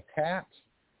to play taps.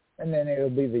 And then it'll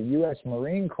be the U.S.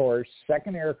 Marine Corps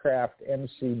 2nd Aircraft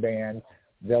MC Band.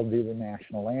 They'll do the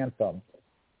national anthem.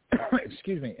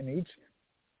 Excuse me.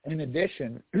 In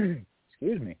addition,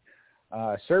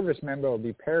 service member will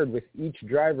be paired with each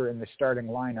driver in the starting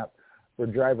lineup for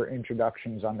driver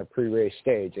introductions on the pre-race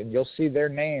stage. And you'll see their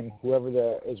name,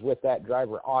 whoever is with that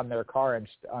driver, on their car and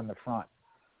on the front.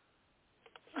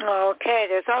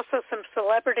 Okay, there's also some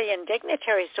celebrity and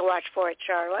dignitaries to watch for at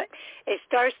Charlotte. A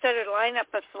star-studded lineup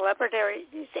of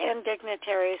celebrities and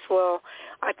dignitaries will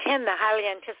attend the highly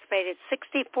anticipated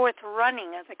 64th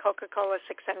running of the Coca-Cola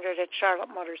 600 at Charlotte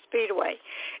Motor Speedway.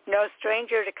 No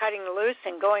stranger to cutting loose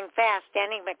and going fast,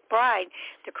 Danny McBride,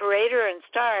 the creator and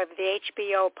star of the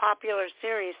HBO popular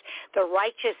series The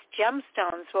Righteous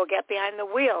Gemstones, will get behind the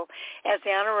wheel as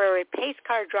the honorary pace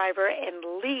car driver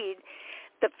and lead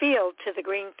the field to the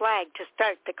green flag to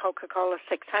start the Coca-Cola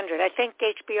 600. I think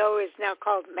HBO is now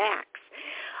called Max.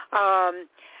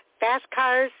 Fast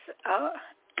cars,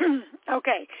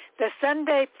 okay. The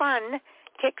Sunday fun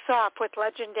kicks off with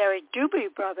legendary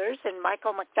Doobie Brothers and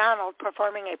Michael McDonald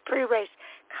performing a pre-race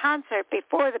concert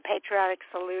before the patriotic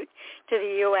salute to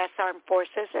the U.S. Armed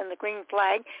Forces and the green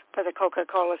flag for the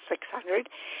Coca-Cola 600.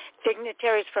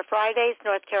 Dignitaries for Friday's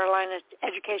North Carolina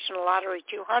Educational Lottery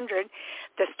 200.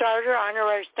 The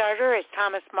honorary starter, is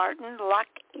Thomas Martin, Luck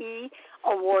E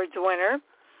Awards winner.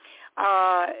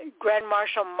 Grand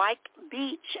Marshal Mike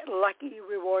Beach, Lucky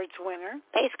Rewards winner.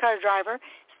 Pace car driver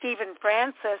Stephen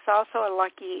Francis, also a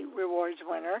Lucky Rewards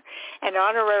winner. And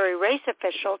honorary race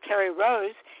official Terry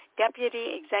Rose,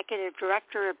 Deputy Executive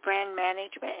Director of Brand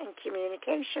Management and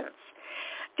Communications.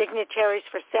 Dignitaries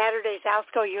for Saturday's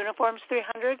ALSCO Uniforms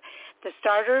 300. The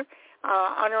starter,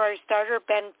 honorary starter,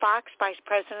 Ben Fox, Vice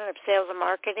President of Sales and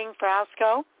Marketing for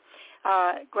ALSCO.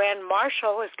 Grand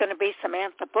Marshal is going to be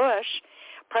Samantha Bush.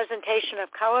 Presentation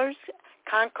of colors,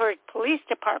 Concord Police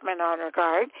Department Honor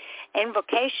Guard.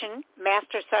 Invocation,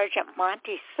 Master Sergeant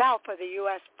Monty Self of the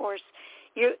U.S.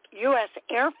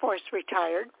 Air Force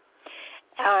retired.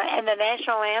 And the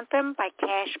national anthem by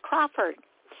Cash Crawford.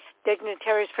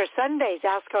 Dignitaries for Sunday's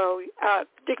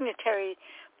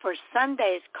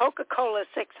Coca-Cola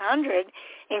 600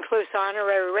 includes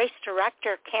honorary race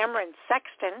director Cameron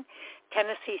Sexton,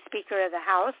 Tennessee Speaker of the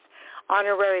House,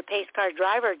 honorary pace car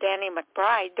driver Danny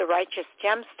McBride, the Righteous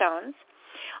Gemstones,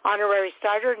 honorary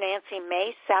starter Nancy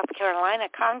Mace, South Carolina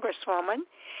Congresswoman,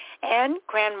 and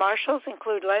Grand Marshals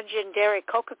include legendary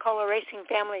Coca-Cola racing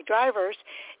family drivers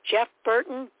Jeff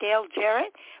Burton, Dale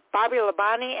Jarrett, Bobby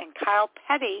Labonte, and Kyle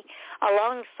Petty,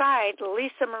 alongside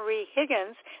Lisa Marie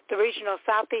Higgins, the Regional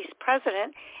Southeast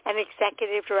President and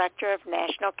Executive Director of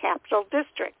National Capital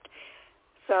District.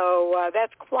 So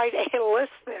that's quite a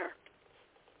list there.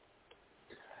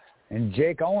 And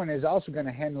Jake Owen is also going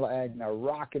to headline a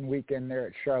rockin' weekend there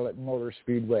at Charlotte Motor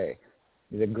Speedway.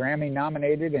 The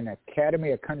Grammy-nominated and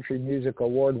Academy of Country Music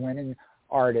Award-winning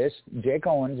artist, Jake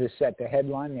Owens, is set to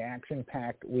headline the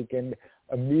action-packed weekend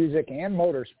of music and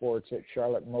motorsports at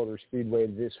Charlotte Motor Speedway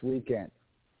this weekend.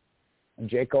 And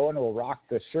Jake Owen will rock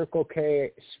the Circle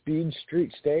K Speed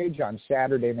Street Stage on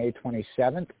Saturday, May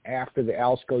 27th, after the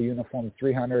ALSCO Uniform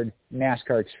 300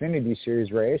 NASCAR Xfinity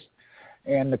Series race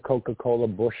and the Coca-Cola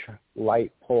Busch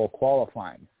Light Pole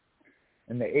qualifying.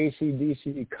 And the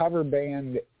AC/DC cover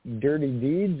band Dirty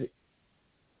Deeds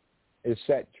is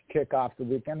set to kick off the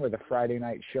weekend with a Friday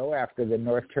night show after the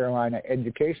North Carolina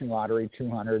Education Lottery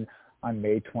 200 on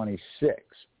May 26th.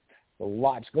 So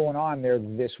lots going on there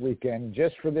this weekend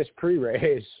just for this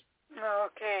pre-race.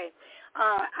 Okay.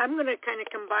 I'm going to kind of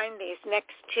combine these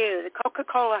next two. The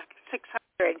Coca-Cola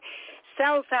 600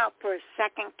 sells out for a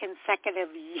second consecutive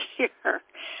year.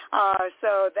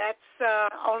 So that's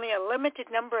only a limited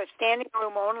number of standing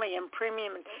room only and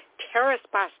premium terrace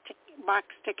box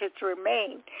tickets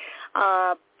remain.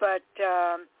 But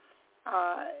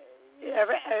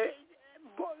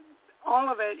all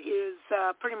of it is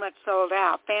pretty much sold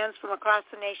out. Fans from across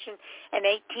the nation and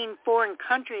 18 foreign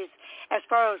countries as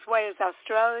far away as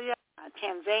Australia,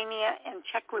 Tanzania, and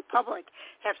Czech Republic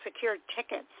have secured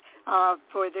tickets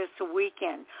for this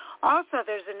weekend. Also,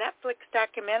 there's a Netflix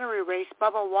documentary race.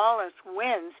 Bubba Wallace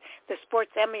wins the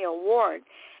Sports Emmy Award.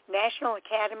 National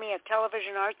Academy of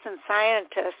Television Arts and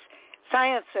Sciences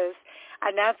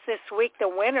announced this week the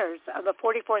winners of the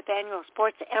 44th Annual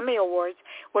Sports Emmy Awards,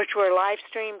 which were live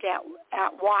streamed at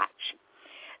Watch.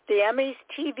 The Emmys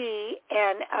TV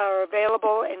and are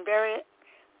available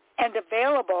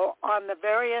available on the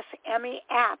various Emmy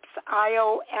apps: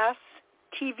 iOS,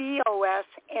 tvOS,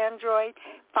 Android,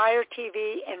 Fire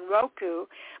TV, and Roku.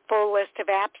 Full list of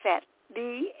apps at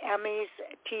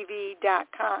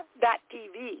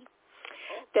theemmystv.tv.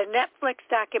 The Netflix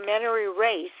documentary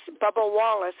race, Bubba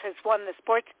Wallace has won the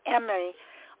Sports Emmy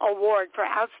Award for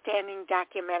Outstanding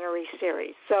Documentary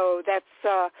Series. So that's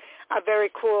a very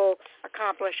cool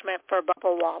accomplishment for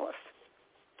Bubba Wallace.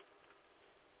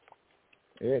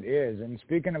 It is. And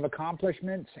speaking of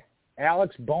accomplishments,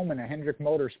 Alex Bowman of Hendrick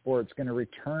Motorsports is going to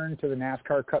return to the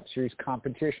NASCAR Cup Series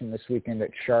competition this weekend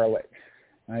at Charlotte.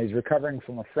 He's recovering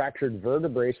from a fractured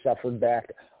vertebrae suffered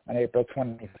back on April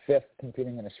 25th,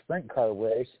 competing in a sprint car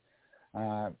race.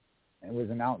 It was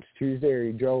announced Tuesday.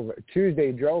 He drove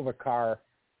a Cup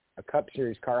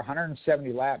Series car,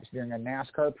 170 laps during a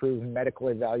NASCAR-approved medical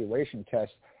evaluation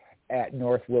test at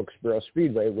North Wilkesboro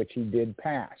Speedway, which he did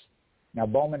pass. Now,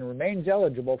 Bowman remains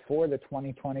eligible for the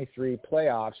 2023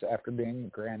 playoffs after being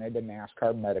granted a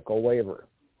NASCAR medical waiver.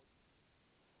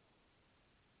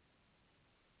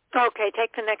 Okay,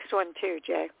 take the next one too,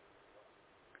 Jay.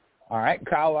 All right,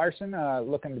 Kyle Larson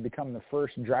looking to become the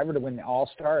first driver to win the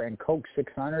All-Star and Coke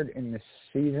 600 in the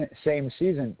same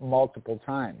season multiple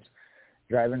times.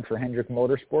 Driving for Hendrick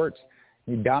Motorsports,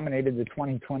 he dominated the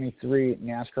 2023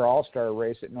 NASCAR All-Star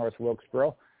race at North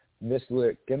Wilkesboro. This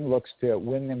weekend looks to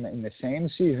win them in the same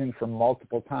season for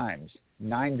multiple times.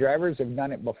 9 drivers have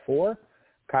done it before.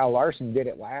 Kyle Larson did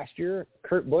it last year,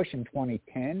 Kurt Busch in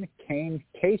 2010,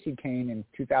 Casey Kane in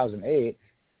 2008,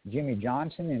 Jimmy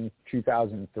Johnson in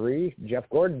 2003, Jeff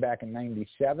Gordon back in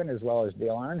 97, as well as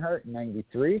Dale Earnhardt in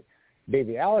 93.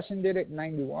 Davey Allison did it in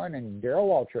 91, and Darrell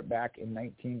Waltrip back in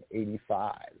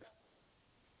 1985.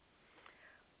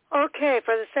 Okay,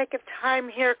 for the sake of time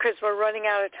here, because we're running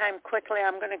out of time quickly,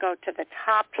 I'm going to go to the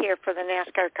top here for the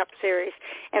NASCAR Cup Series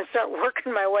and start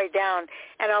working my way down,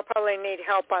 and I'll probably need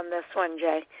help on this one,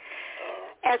 Jay.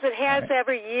 As it has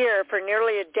every year for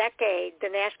nearly a decade, the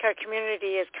NASCAR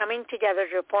community is coming together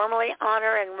to formally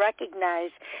honor and recognize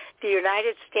the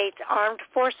United States Armed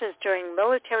Forces during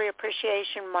Military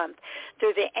Appreciation Month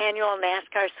through the annual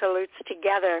NASCAR Salutes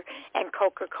Together and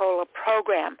Coca-Cola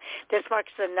program. This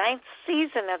marks the 9th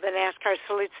season of the NASCAR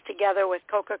Salutes Together with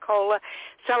Coca-Cola,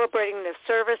 celebrating the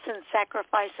service and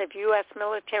sacrifice of U.S.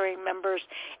 military members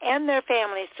and their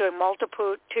families through a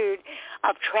multitude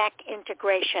of track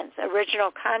integrations,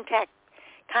 original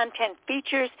content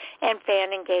features, and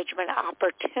fan engagement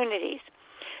opportunities.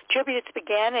 Tributes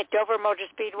began at Dover Motor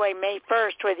Speedway May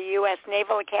 1st, where the U.S.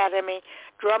 Naval Academy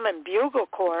Drum and Bugle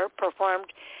Corps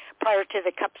performed prior to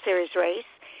the Cup Series race.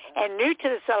 And new to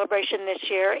the celebration this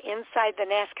year, inside the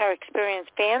NASCAR Experience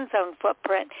Fan Zone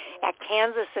footprint at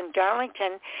Kansas and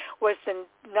Darlington, was the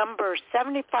number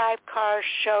 75 car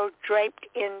show draped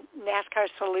in NASCAR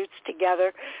Salutes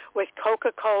Together with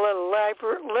Coca-Cola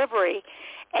livery,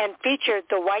 and featured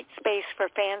the white space for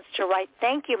fans to write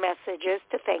thank you messages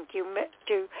to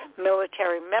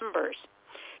military members.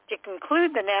 To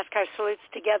conclude the NASCAR Salutes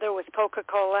Together with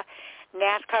Coca-Cola,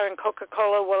 NASCAR and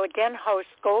Coca-Cola will again host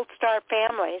Gold Star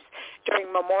families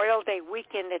during Memorial Day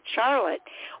weekend at Charlotte,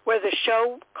 where the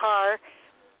show car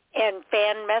and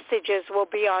fan messages will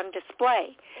be on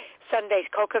display. Sunday's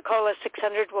Coca-Cola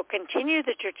 600 will continue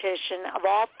the tradition of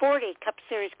all 40 Cup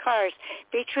Series cars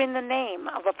featuring the name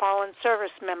of a fallen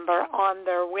service member on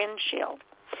their windshield.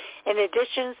 In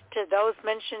addition to those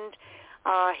mentioned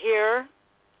here,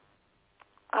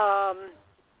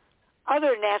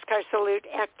 other NASCAR Salute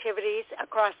activities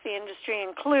across the industry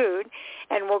include,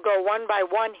 and we'll go one by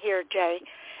one here, Jay,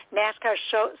 NASCAR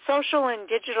social and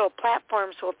digital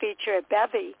platforms will feature a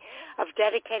bevy of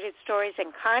dedicated stories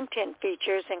and content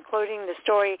features, including the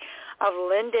story of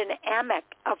Lyndon Amick,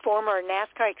 a former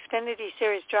NASCAR Xfinity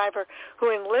Series driver who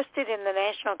enlisted in the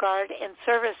National Guard and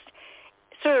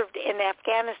served in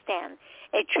Afghanistan,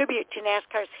 a tribute to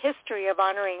NASCAR's history of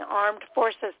honoring armed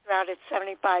forces throughout its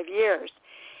 75 years.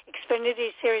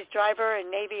 Xfinity Series driver and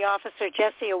Navy officer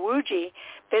Jesse Iwuji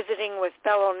visiting with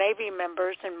fellow Navy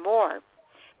members and more.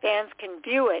 Fans can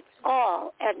view it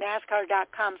all at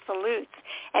NASCAR.com/salutes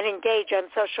and engage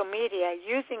on social media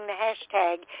using the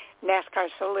hashtag NASCAR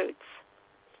Salutes.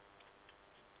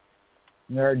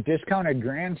 There are discounted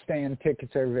grandstand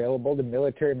tickets available to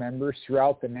military members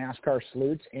throughout the NASCAR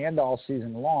salutes and all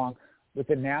season long with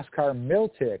the NASCAR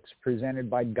Miltix presented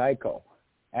by Geico.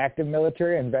 Active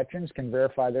military and veterans can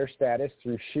verify their status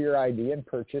through Sheer ID and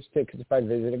purchase tickets by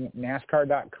visiting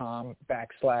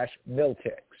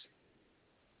NASCAR.com/Miltix.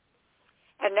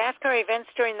 At NASCAR events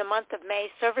during the month of May,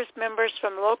 service members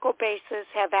from local bases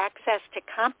have access to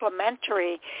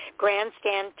complimentary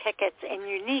grandstand tickets and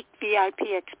unique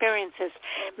VIP experiences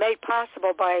made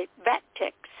possible by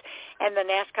VetTix and the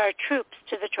NASCAR Troops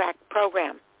to the Track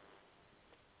program.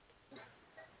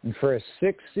 And for a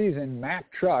sixth season,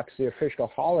 Mack Trucks, the official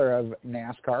hauler of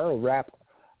NASCAR, will wrap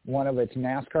one of its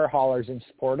NASCAR haulers in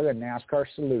support of the NASCAR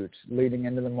salutes leading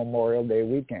into the Memorial Day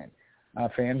weekend.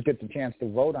 Fans get the chance to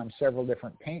vote on several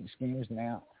different paint schemes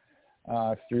now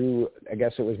through, I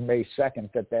guess it was May 2nd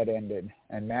that ended.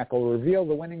 And Mack will reveal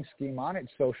the winning scheme on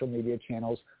its social media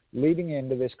channels leading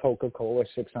into this Coca-Cola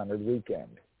 600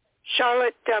 weekend.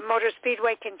 Charlotte Motor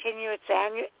Speedway continues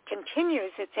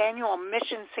its annual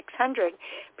Mission 600,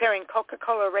 pairing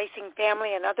Coca-Cola Racing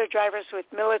family and other drivers with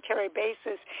military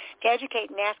bases to educate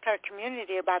NASCAR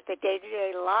community about the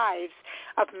day-to-day lives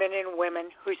of men and women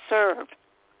who serve.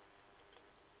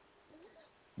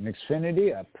 And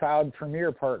Xfinity, a proud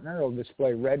premier partner, will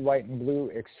display red, white, and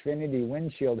blue Xfinity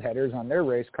windshield headers on their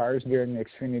race cars during the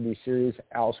Xfinity Series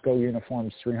Alsco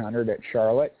Uniforms 300 at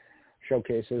Charlotte.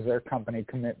 Showcases their company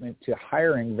commitment to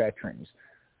hiring veterans,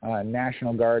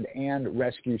 National Guard and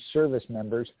Rescue Service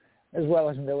members, as well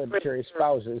as military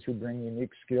spouses who bring unique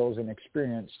skills and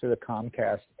experience to the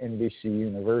Comcast NBC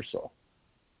Universal.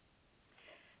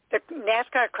 The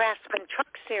NASCAR Craftsman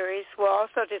Truck Series will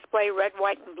also display red,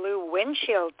 white, and blue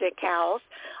windshield decals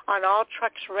on all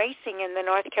trucks racing in the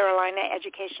North Carolina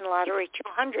Education Lottery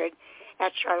 200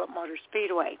 at Charlotte Motor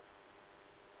Speedway.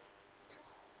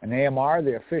 And AMR,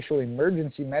 the official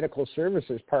emergency medical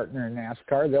services partner in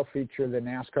NASCAR, they'll feature the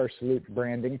NASCAR Salute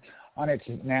branding on its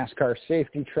NASCAR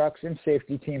safety trucks and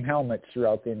safety team helmets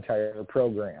throughout the entire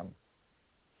program.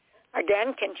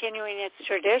 Again, continuing its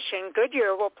tradition,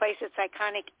 Goodyear will place its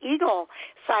iconic Eagle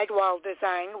sidewall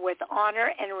design with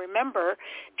Honor and Remember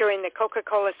during the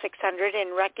Coca-Cola 600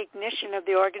 in recognition of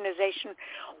the organization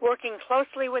working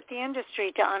closely with the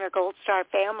industry to honor Gold Star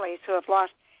families who have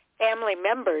lost family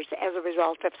members as a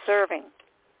result of serving.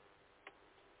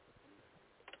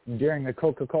 During the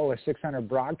Coca-Cola 600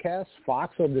 broadcast,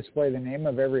 Fox will display the name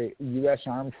of every U.S.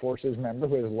 Armed Forces member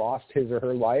who has lost his or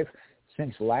her life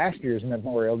since last year's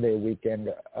Memorial Day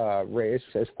weekend race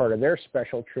as part of their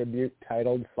special tribute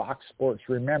titled Fox Sports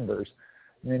Remembers.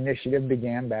 The initiative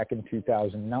began back in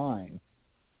 2009.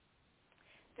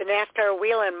 The NASCAR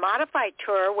Wheel and Modified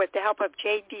Tour, with the help of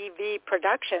JDV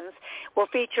Productions, will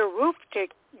feature roof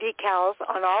decals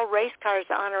on all race cars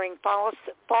honoring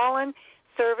fallen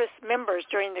service members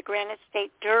during the Granite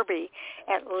State Derby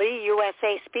at Lee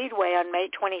USA Speedway on May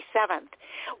 27th.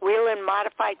 Wheel and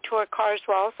Modified Tour cars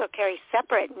will also carry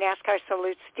separate NASCAR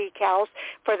Salutes decals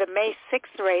for the May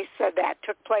 6th race that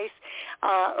took place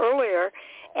earlier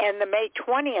and the May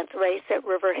 20th race at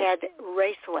Riverhead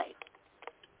Raceway.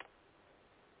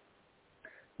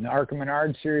 The ARCA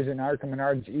Menards Series and ARCA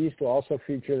Menards East will also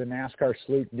feature the NASCAR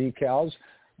Salute decals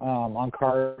on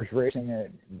cars racing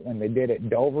when they did at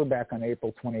Dover back on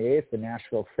April 28th, the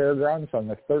Nashville Fairgrounds on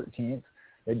the 13th.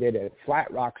 They did it at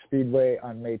Flat Rock Speedway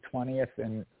on May 20th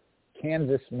and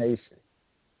Kansas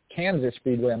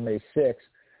Speedway on May 6th,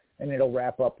 and it'll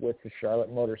wrap up with the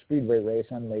Charlotte Motor Speedway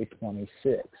race on May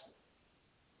 26th.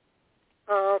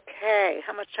 Okay,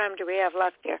 how much time do we have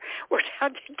left here? We're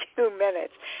down to 2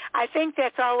 minutes. I think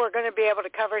that's all we're going to be able to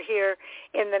cover here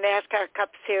in the NASCAR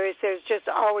Cup Series. There's just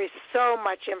always so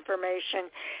much information,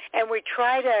 and we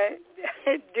try to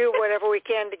do whatever we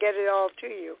can to get it all to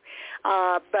you.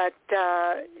 But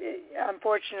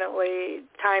unfortunately,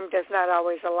 time does not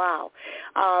always allow.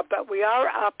 But we are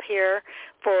up here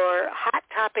for Hot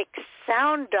Topic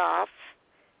Sound Off,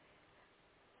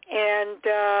 and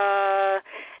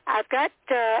I've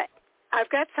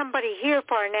got somebody here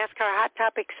for our NASCAR Hot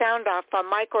Topic Sound Off,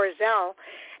 Mike Orzel,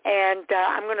 and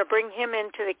I'm going to bring him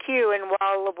into the queue. And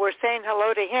while we're saying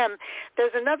hello to him,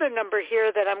 there's another number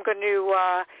here that I'm going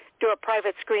to do a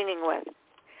private screening with.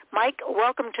 Mike,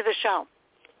 welcome to the show.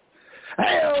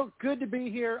 Hey, good to be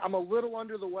here. I'm a little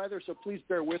under the weather, so please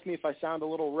bear with me if I sound a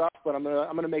little rough, but I'm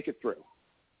gonna make it through.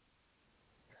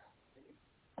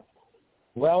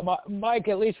 Well, Mike,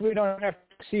 at least we don't have to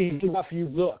see how rough you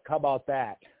look. How about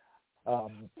that?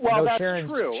 Well, that's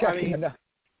Sharon's true. I mean,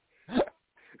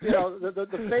 you know,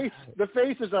 the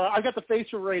face is. I've got the face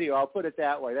for radio. I'll put it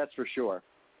that way. That's for sure.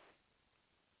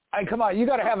 Come on, you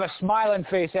got to have a smiling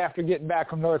face after getting back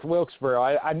from North Wilkesboro.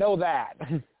 I know that.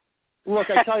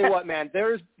 Look, I tell you what, man,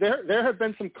 there have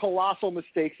been some colossal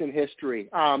mistakes in history.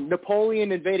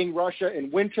 Napoleon invading Russia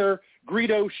in winter,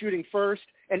 Greedo shooting first,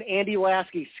 and Andy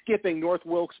Lasky skipping North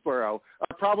Wilkesboro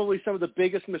are probably some of the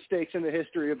biggest mistakes in the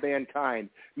history of mankind.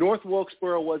 North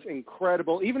Wilkesboro was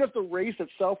incredible. Even if the race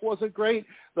itself wasn't great,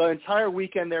 the entire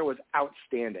weekend there was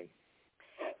outstanding.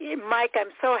 Mike,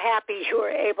 I'm so happy you were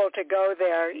able to go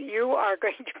there. You are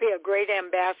going to be a great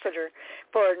ambassador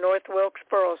for North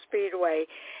Wilkesboro Speedway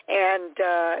and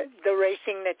the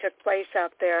racing that took place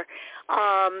out there.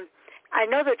 I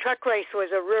know the truck race was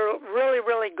a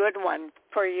really good one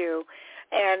for you.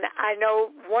 And I know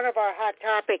one of our hot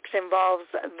topics involves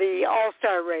the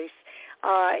All-Star race.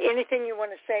 Anything you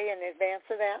want to say in advance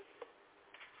of that?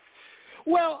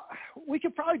 Well, we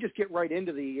could probably just get right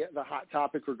into the hot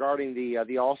topic regarding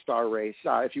the All-Star race.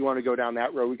 If you want to go down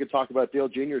that road, we could talk about Dale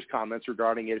Jr.'s comments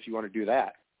regarding it if you want to do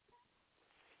that.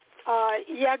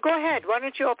 Yeah, go ahead. Why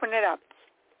don't you open it up?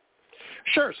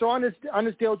 Sure. So on his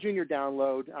Dale Jr.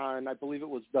 download, and I believe it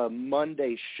was the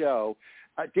Monday show,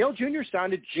 Dale Jr.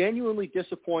 sounded genuinely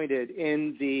disappointed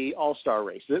in the All-Star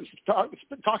race,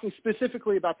 talking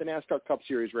specifically about the NASCAR Cup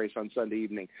Series race on Sunday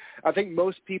evening. I think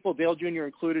most people, Dale Jr.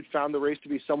 included, found the race to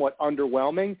be somewhat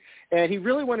underwhelming, and he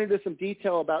really went into some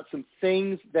detail about some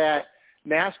things that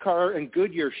NASCAR and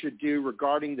Goodyear should do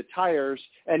regarding the tires,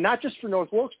 and not just for North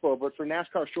Wilkesboro, but for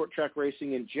NASCAR short track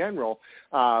racing in general.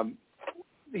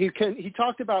 He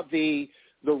talked about the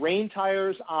rain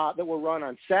tires that were run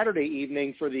on Saturday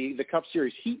evening for the Cup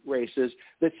Series heat races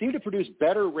that seemed to produce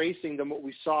better racing than what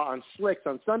we saw on slicks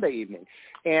on Sunday evening.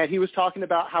 And he was talking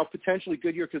about how potentially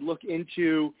Goodyear could look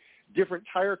into different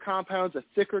tire compounds, a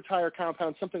thicker tire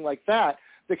compound, something like that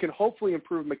can hopefully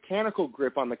improve mechanical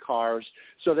grip on the cars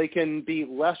so they can be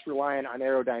less reliant on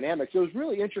aerodynamics. It was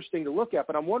really interesting to look at,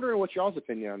 but I'm wondering what y'all's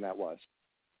opinion on that was.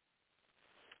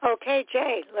 Okay,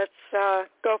 Jay, let's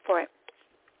go for it.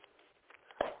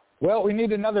 Well, we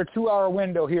need another 2-hour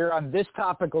window here on this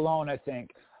topic alone, I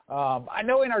think. I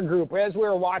know in our group, as we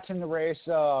were watching the race,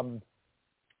 I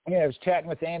was chatting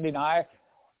with Andy and I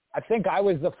think I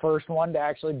was the first one to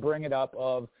actually bring it up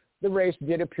of the race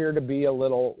did appear to be a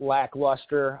little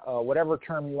lackluster, whatever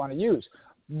term you want to use.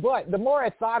 But the more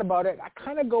I thought about it, I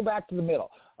kind of go back to the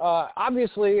middle.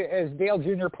 Obviously, as Dale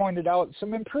Jr. pointed out,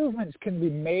 some improvements can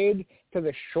be made to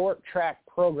the short track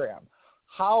program.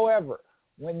 However,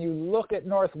 when you look at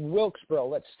North Wilkesboro,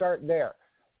 let's start there.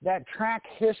 That track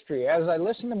history, as I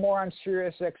listened to more on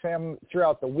SiriusXM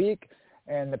throughout the week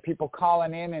and the people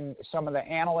calling in and some of the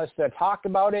analysts that talked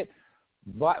about it,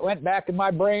 but went back in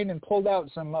my brain and pulled out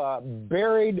some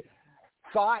buried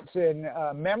thoughts and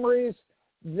memories.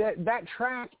 That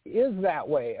track is that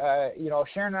way.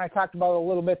 Sharon and I talked about a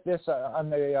little bit this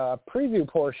on the preview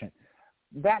portion.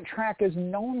 That track is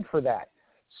known for that.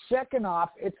 Second off,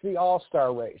 it's the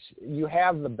All-Star race. You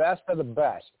have the best of the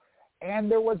best. And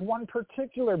there was one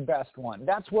particular best one.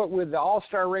 That's what with the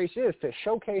All-Star race is, to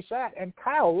showcase that. And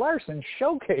Kyle Larson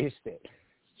showcased it.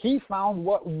 He found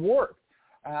what worked.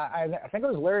 I think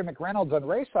it was Larry McReynolds on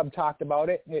Race Hub talked about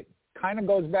it. It kind of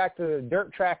goes back to the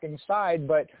dirt tracking side,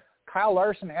 but Kyle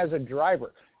Larson as a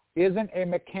driver isn't a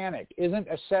mechanic, isn't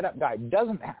a setup guy,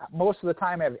 doesn't most of the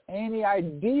time have any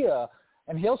idea,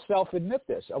 and he'll self-admit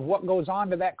this, of what goes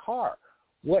on to that car.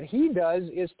 What he does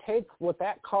is take what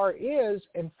that car is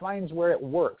and finds where it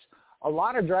works. A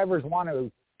lot of drivers want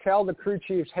to tell the crew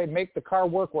chiefs, hey, make the car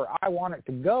work where I want it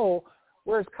to go,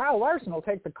 whereas Kyle Larson will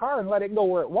take the car and let it go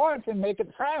where it wants and make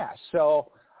it fast.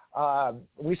 So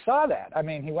we saw that. I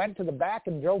mean, he went to the back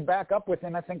and drove back up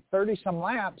within, I think, 30-some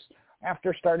laps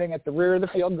after starting at the rear of the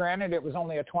field. Granted, it was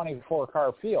only a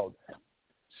 24-car field.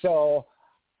 So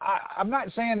I'm not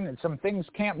saying that some things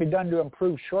can't be done to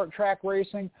improve short track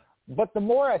racing, but the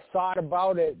more I thought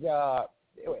about it,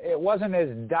 it wasn't as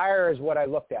dire as what I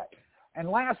looked at. And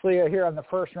lastly, here on the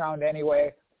first round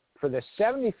anyway, for the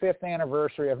 75th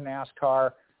anniversary of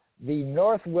NASCAR, the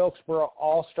North Wilkesboro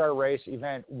All-Star Race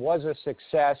event was a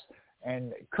success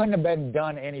and couldn't have been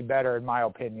done any better, in my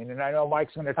opinion. And I know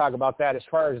Mike's going to talk about that as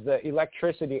far as the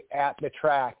electricity at the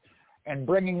track and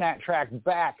bringing that track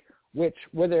back, which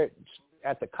whether it's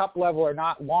at the Cup level or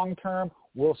not long-term,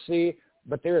 we'll see.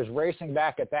 But there is racing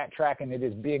back at that track, and it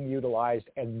is being utilized,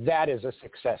 and that is a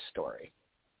success story.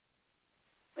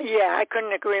 Yeah, I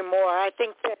couldn't agree more. I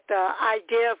think that the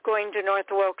idea of going to North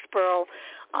Wilkesboro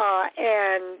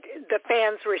and the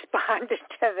fans responded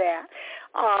to that,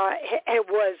 it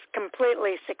was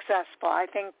completely successful. I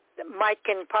think Mike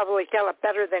can probably tell it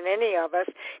better than any of us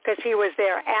because he was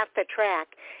there at the track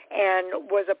and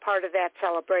was a part of that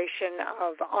celebration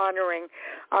of honoring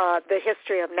the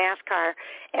history of NASCAR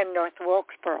in North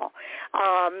Wilkesboro.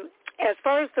 As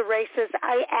far as the races,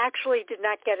 I actually did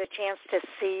not get a chance to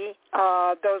see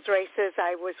those races.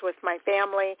 I was with my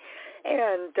family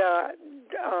and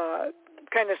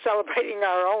kind of celebrating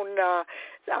our own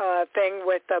thing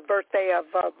with the birthday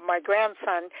of my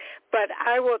grandson. But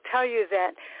I will tell you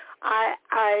that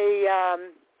I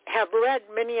have read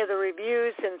many of the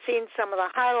reviews and seen some of the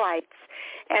highlights.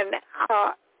 And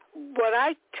what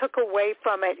I took away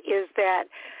from it is that,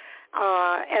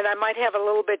 and I might have a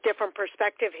little bit different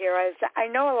perspective here, as I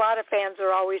know a lot of fans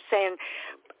are always saying,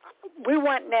 we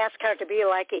want NASCAR to be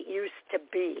like it used to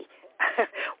be.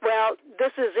 Well,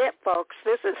 this is it, folks.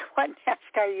 This is what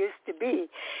NASCAR used to be,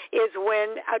 is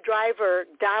when a driver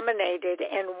dominated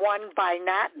and won by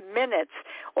not minutes,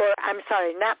 or I'm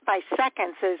sorry, not by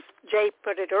seconds, as Jay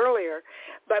put it earlier,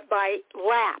 but by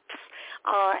laps.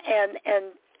 And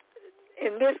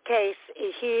in this case,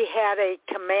 he had a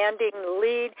commanding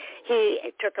lead. He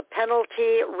took a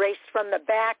penalty, raced from the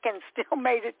back, and still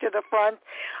made it to the front.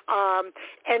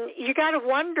 And you got to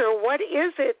wonder, what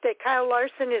is it that Kyle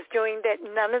Larson is doing that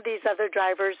none of these other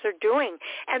drivers are doing?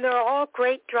 And they're all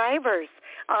great drivers.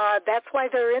 That's why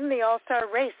they're in the All-Star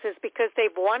race, is because they've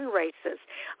won races.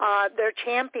 They're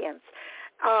champions.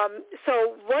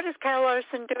 So what is Kyle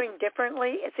Larson doing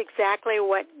differently? It's exactly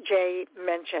what Jay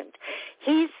mentioned.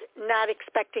 He's not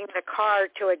expecting the car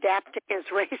to adapt to his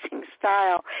racing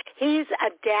style. He's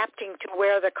adapting to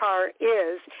where the car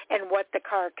is and what the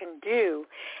car can do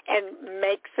and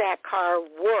makes that car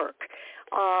work.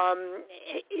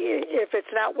 If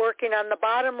it's not working on the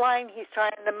bottom line, he's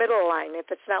trying the middle line. If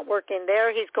it's not working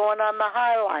there, he's going on the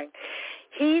high line.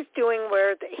 He's going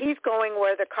where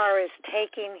the car is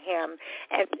taking him,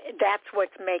 and that's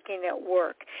what's making it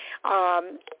work.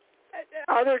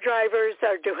 Other drivers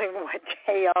are doing what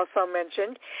Jay also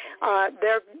mentioned.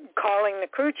 They're calling the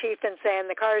crew chief and saying,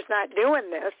 the car's not doing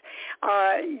this.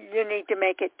 You need to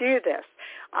make it do this.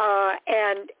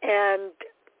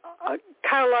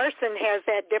 Kyle Larson has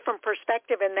that different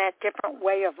perspective and that different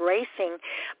way of racing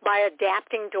by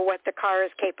adapting to what the car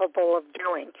is capable of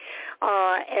doing.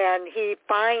 And he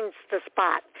finds the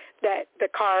spot that the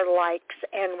car likes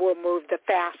and will move the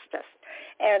fastest.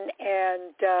 And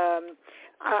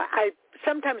I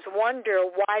sometimes wonder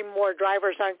why more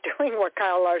drivers aren't doing what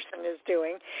Kyle Larson is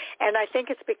doing. And I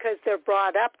think it's because they're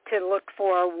brought up to look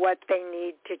for what they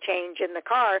need to change in the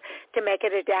car to make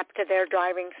it adapt to their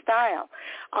driving style.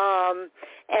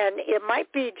 And it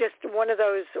might be just one of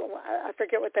those, I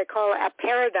forget what they call it, a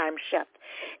paradigm shift.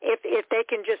 If they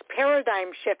can just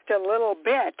paradigm shift a little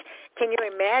bit, can you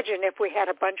imagine if we had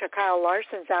a bunch of Kyle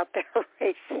Larsons out there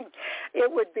racing?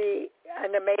 It would be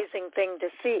an amazing thing to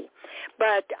see.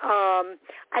 But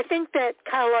I think that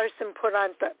Kyle Larson put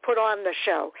on the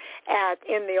show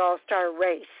in the All-Star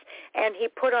race, and he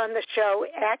put on the show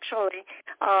actually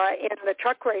in the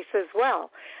truck race as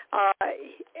well,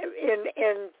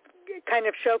 in kind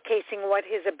of showcasing what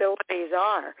his abilities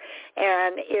are.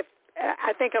 And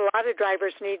I think a lot of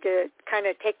drivers need to kind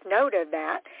of take note of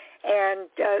that and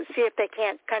see if they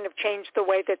can't kind of change the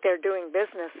way that they're doing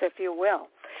business, if you will.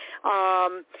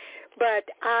 But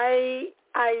I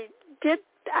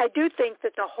do think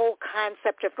that the whole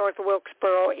concept of North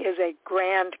Wilkesboro is a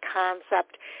grand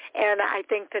concept, and I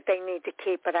think that they need to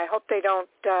keep it. I hope they don't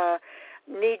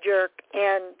knee-jerk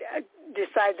and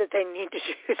decide that they need to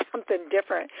do something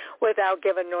different without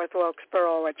giving North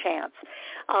Wilkesboro a chance,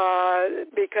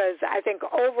 because I think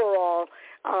overall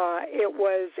it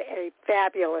was a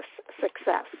fabulous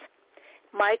success.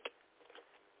 Mike,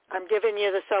 I'm giving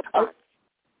you the soapbox.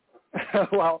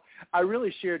 Well, I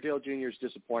really share Dale Jr.'s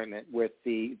disappointment with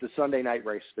the Sunday night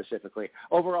race specifically.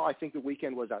 Overall, I think the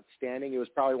weekend was outstanding. It was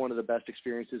probably one of the best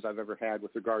experiences I've ever had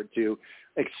with regard to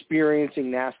experiencing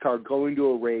NASCAR, going to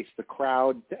a race, the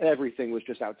crowd, everything was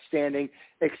just outstanding,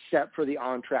 except for the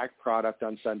on-track product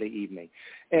on Sunday evening.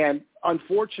 And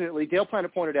unfortunately, Dale kind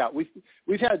of pointed out,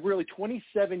 we've had really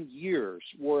 27 years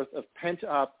worth of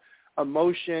pent-up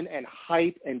emotion and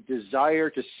hype and desire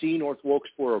to see North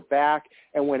Wilkesboro back.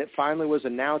 And when it finally was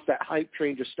announced, that hype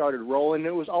train just started rolling.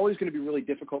 It was always going to be really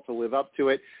difficult to live up to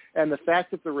it. And the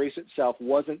fact that the race itself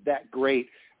wasn't that great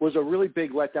was a really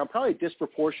big letdown, probably a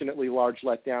disproportionately large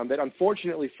letdown that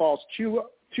unfortunately falls too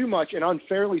much and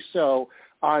unfairly so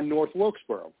on North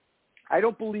Wilkesboro. I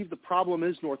don't believe the problem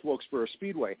is North Wilkesboro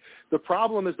Speedway. The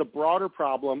problem is the broader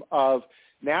problem of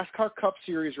NASCAR Cup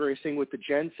Series racing with the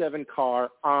Gen 7 car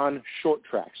on short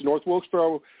tracks. North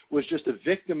Wilkesboro was just a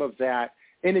victim of that,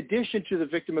 in addition to the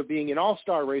victim of being an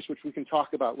all-star race, which we can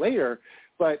talk about later.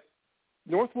 But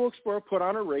North Wilkesboro put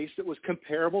on a race that was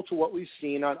comparable to what we've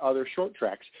seen on other short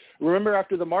tracks. Remember,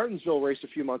 after the Martinsville race a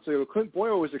few months ago, Clint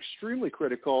Boyle was extremely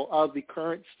critical of the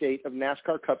current state of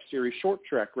NASCAR Cup Series short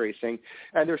track racing,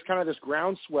 and there's kind of this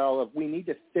groundswell of we need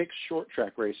to fix short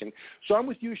track racing. So I'm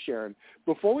with you, Sharon.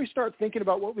 Before we start thinking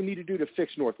about what we need to do to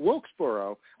fix North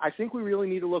Wilkesboro, I think we really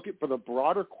need to look at for the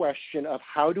broader question of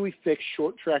how do we fix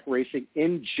short track racing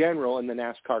in general in the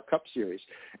NASCAR Cup Series.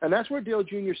 And that's where Dale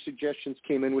Jr.'s suggestions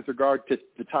came in with regard to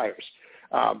the tires.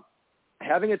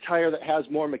 Having a tire that has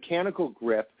more mechanical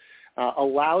grip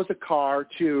allows the car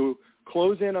to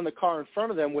close in on the car in front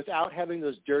of them without having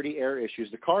those dirty air issues.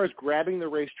 The car is grabbing the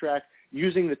racetrack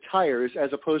using the tires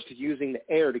as opposed to using the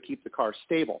air to keep the car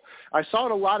stable. I saw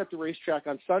it a lot at the racetrack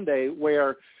on Sunday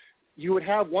where you would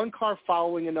have one car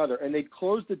following another, and they'd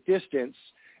close the distance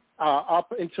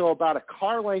up until about a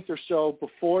car length or so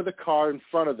before the car in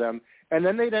front of them, and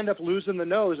then they'd end up losing the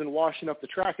nose and washing up the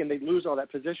track, and they'd lose all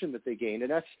that position that they gained. And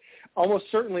that's almost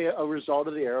certainly a result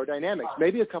of the aerodynamics.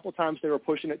 Maybe a couple times they were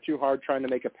pushing it too hard trying to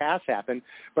make a pass happen,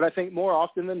 but I think more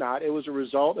often than not, it was a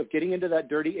result of getting into that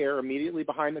dirty air immediately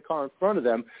behind the car in front of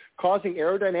them, causing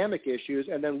aerodynamic issues,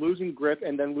 and then losing grip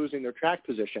and then losing their track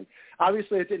position.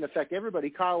 Obviously, it didn't affect everybody.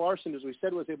 Kyle Larson, as we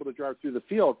said, was able to drive through the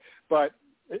field, but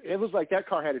it was like that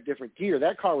car had a different gear.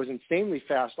 That car was insanely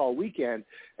fast all weekend,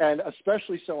 and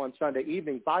especially so on Sunday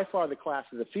evening, by far the class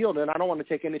of the field. And I don't want to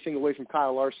take anything away from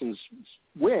Kyle Larson's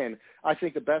win. I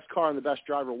think the best car and the best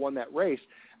driver won that race.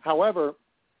 However,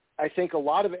 I think a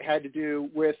lot of it had to do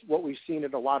with what we've seen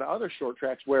at a lot of other short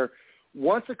tracks where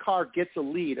once a car gets a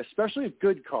lead, especially a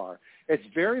good car, it's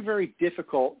very, very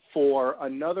difficult for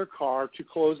another car to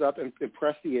close up and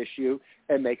press the issue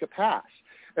and make a pass.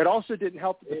 It also didn't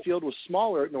help that the field was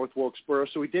smaller at North Wilkesboro,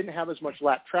 so we didn't have as much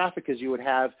lap traffic as you would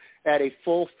have at a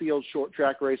full field short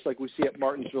track race like we see at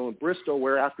Martinsville and Bristol,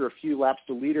 where after a few laps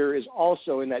the leader is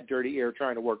also in that dirty air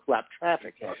trying to work lap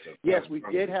traffic. Yes, we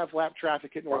did have lap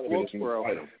traffic at North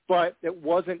Wilkesboro, but it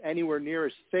wasn't anywhere near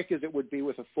as thick as it would be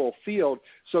with a full field,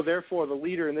 so therefore the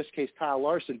leader, in this case Kyle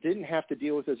Larson, didn't have to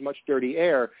deal with as much dirty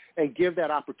air and give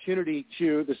that opportunity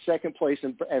to the second place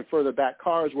and further back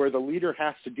cars where the leader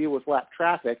has to deal with lap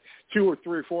traffic 2 or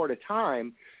 3 or 4 at a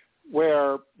time,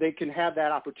 where they can have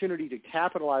that opportunity to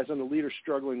capitalize on the leader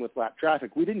struggling with lap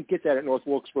traffic. We didn't get that at North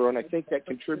Wilkesboro, and I think that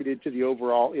contributed to the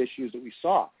overall issues that we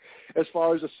saw. As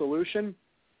far as a solution,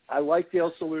 I like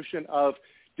Dale's solution of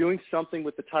doing something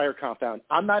with the tire compound.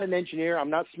 I'm not an engineer.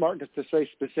 I'm not smart enough to say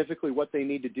specifically what they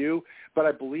need to do, but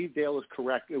I believe Dale is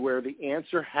correct where the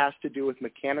answer has to do with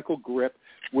mechanical grip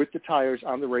with the tires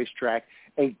on the racetrack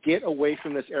and get away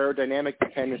from this aerodynamic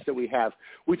dependence that we have.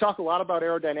 We talk a lot about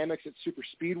aerodynamics at super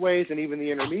speedways and even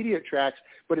the intermediate tracks,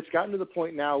 but it's gotten to the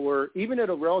point now where even at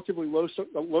a relatively low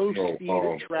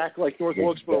speed track like North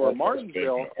Wilkesboro or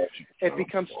Martinsville, it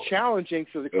becomes challenging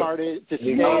for the car to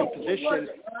stay in position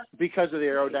because of the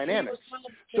aerodynamics.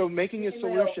 So making a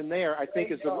solution there, I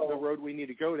think, is the road we need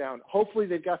to go down. Hopefully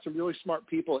they've got some really smart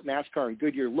people at NASCAR and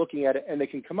Goodyear looking at it, and they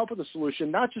can come up with a solution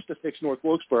not just to fix North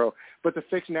Wilkesboro, but to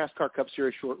fix NASCAR Cup Series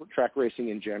short track racing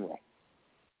in general.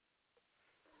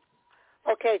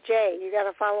 Okay, Jay, you got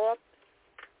a follow-up?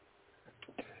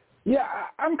 Yeah,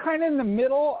 I'm kind of in the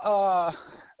middle, a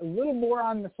little more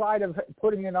on the side of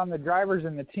putting it on the drivers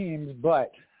and the teams,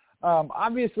 but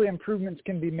obviously improvements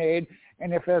can be made,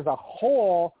 and if as a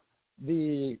whole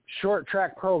the short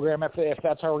track program, if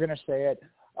that's how we're going to say it,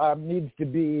 needs to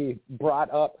be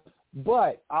brought up.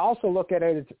 But I also look at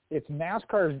it, it's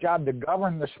NASCAR's job to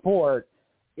govern the sport.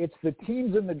 It's the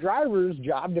teams and the drivers'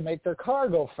 job to make their car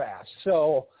go fast.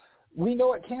 So we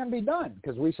know it can be done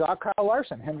because we saw Kyle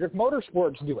Larson, Hendrick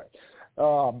Motorsports do it.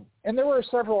 And there were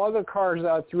several other cars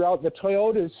throughout. The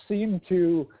Toyotas seemed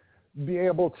to be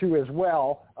able to as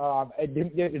well. It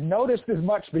didn't get noticed as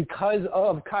much because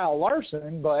of Kyle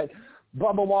Larson, but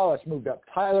Bubba Wallace moved up.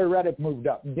 Tyler Reddick moved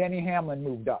up. Denny Hamlin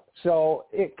moved up. So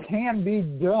it can be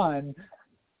done.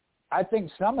 I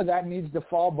think some of that needs to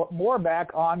fall more back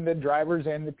on the drivers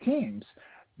and the teams.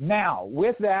 Now,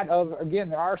 with that, again,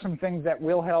 there are some things that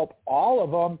will help all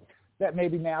of them that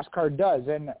maybe NASCAR does.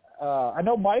 And I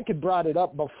know Mike had brought it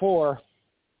up before.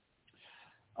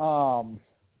 I'm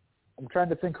trying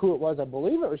to think who it was. I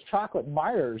believe it was Chocolate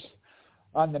Myers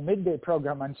on the midday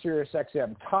program on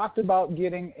SiriusXM, talked about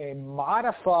getting a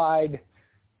modified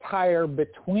tire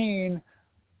between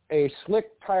a slick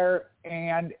tire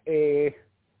and a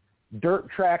dirt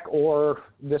track, or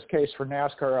in this case for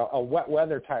NASCAR, a wet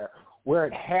weather tire, where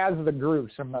it has the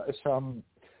grooves, some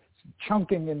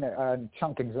chunking in the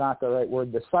chunking's not the right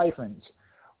word, the siphons,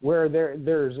 where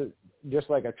there's just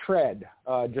like a tread,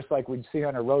 just like we'd see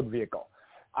on a road vehicle.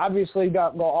 Obviously,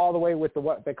 don't go all the way with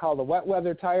what they call the wet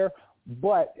weather tire,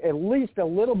 but at least a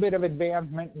little bit of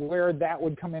advancement where that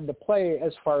would come into play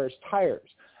as far as tires.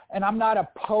 And I'm not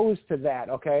opposed to that,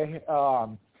 okay?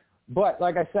 But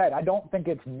like I said, I don't think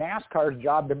it's NASCAR's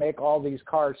job to make all these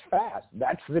cars fast.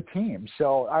 That's the team.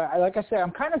 So, like I said,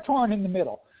 I'm kind of torn in the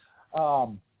middle.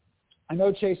 I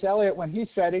know Chase Elliott, when he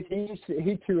said it,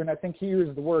 he too, and I think he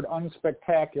used the word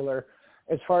unspectacular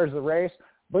as far as the race.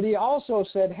 But he also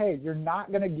said, hey, you're not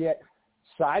going to get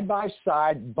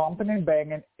side-by-side bumping and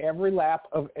banging every lap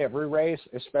of every race,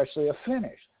 especially a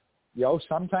finish.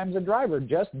 Sometimes a driver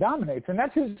just dominates, and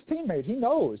that's his teammate. He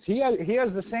knows. He has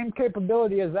the same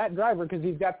capability as that driver because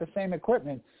he's got the same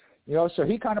equipment, so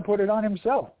he kind of put it on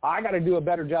himself. I got to do a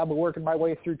better job of working my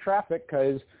way through traffic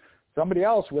because somebody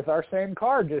else with our same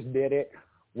car just did it.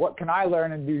 What can I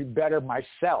learn and do better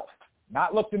myself?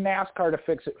 Not look to NASCAR to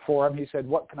fix it for him. He said,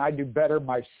 what can I do better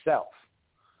myself?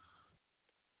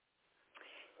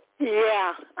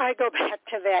 Yeah, I go back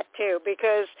to that too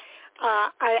because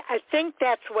I think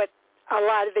that's what a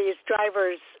lot of these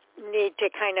drivers need to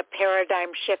kind of paradigm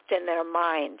shift in their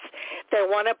minds. They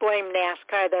want to blame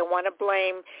NASCAR. They want to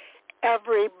blame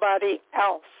everybody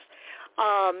else.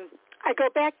 I go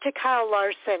back to Kyle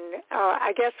Larson.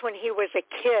 I guess when he was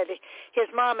a kid, his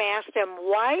mom asked him,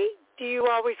 why do you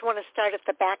always want to start at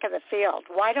the back of the field?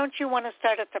 Why don't you want to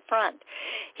start at the front?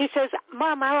 He says,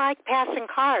 Mom, I like passing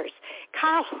cars.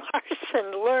 Kyle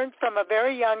Larson learned from a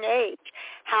very young age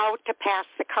how to pass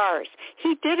the cars. He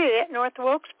did it at North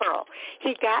Wilkesboro.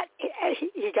 He got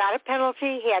a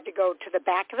penalty. He had to go to the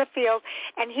back of the field,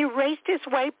 and he raced his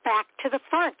way back to the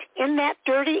front in that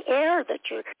dirty air that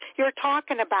you're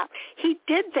talking about. He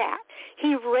did that.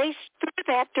 He raced through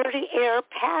that dirty air,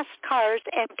 passed cars,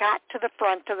 and got to the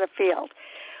front of the field.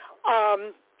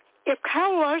 If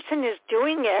Kyle Larson is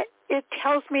doing it, it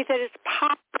tells me that it's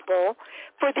possible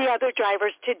for the other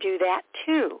drivers to do that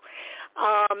too.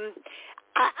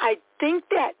 I think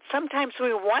that sometimes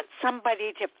we want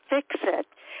somebody to fix it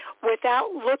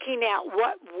without looking at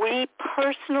what we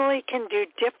personally can do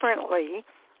differently.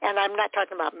 And I'm not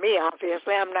talking about me,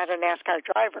 obviously. I'm not a NASCAR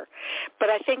driver. But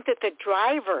I think that the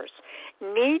drivers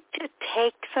need to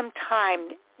take some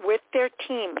time with their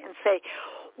team and say,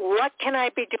 what can I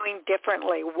be doing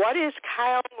differently? What is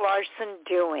Kyle Larson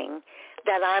doing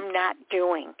that I'm not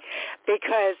doing?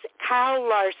 Because Kyle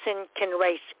Larson can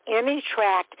race any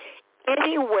track,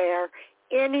 anywhere,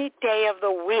 any day of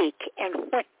the week and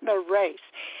win the race.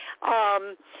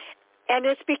 And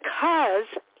it's because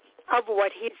of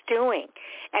what he's doing.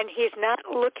 And he's not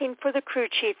looking for the crew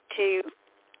chief to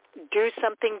do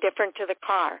something different to the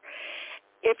car.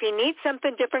 If he needs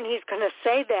something different, he's going to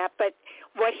say that. But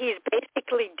what he's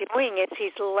basically doing is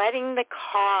he's letting the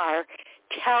car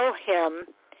tell him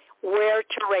where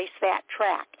to race that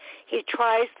track. He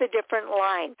tries the different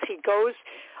lines. He goes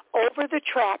over the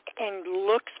track and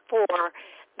looks for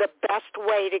the best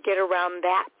way to get around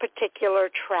that particular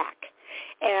track.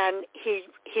 And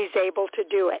he's able to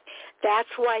do it. That's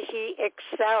why he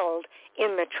excelled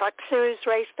in the Truck Series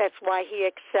race. That's why he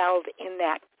excelled in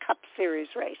that Cup Series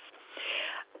race.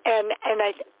 And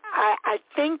I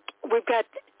think we've got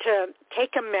to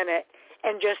take a minute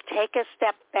and just take a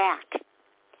step back.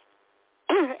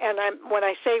 And when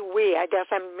I say we, I guess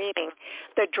I'm meaning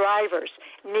the drivers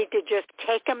need to just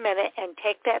take a minute and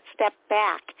take that step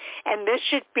back. And this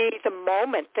should be the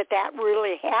moment that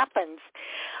really happens,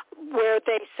 where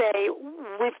they say,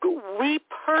 we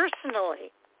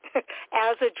personally,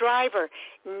 as a driver,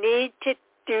 need to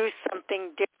do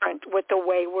something different with the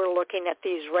way we're looking at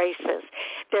these races.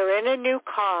 They're in a new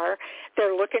car.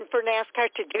 They're looking for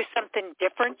NASCAR to do something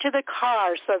different to the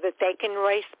car so that they can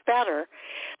race better.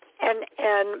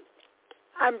 And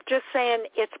I'm just saying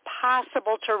it's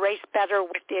possible to race better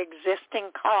with the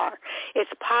existing car. It's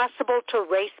possible to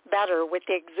race better with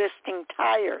the existing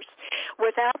tires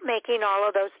without making all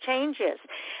of those changes.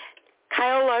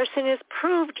 Kyle Larson has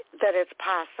proved that it's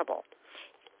possible.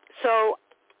 So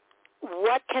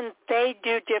what can they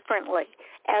do differently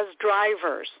as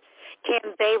drivers?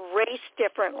 Can they race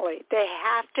differently? They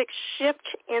have to shift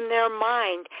in their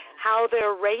mind how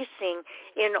they're racing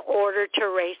in order to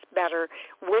race better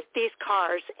with these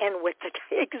cars and with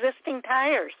the existing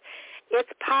tires.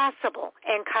 It's possible,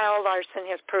 and Kyle Larson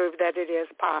has proved that it is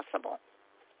possible.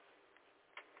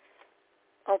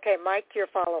 Okay, Mike, your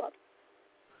follow-up.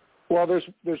 Well,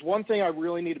 there's one thing I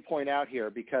really need to point out here,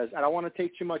 because I don't want to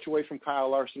take too much away from Kyle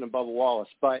Larson and Bubba Wallace,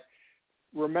 but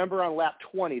remember on lap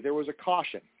 20 there was a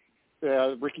caution.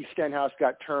 Ricky Stenhouse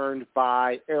got turned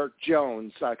by Eric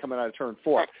Jones coming out of turn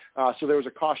 4. So there was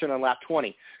a caution on lap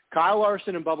 20. Kyle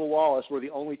Larson and Bubba Wallace were the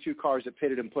only two cars that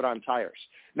pitted and put on tires.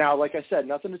 Now, like I said,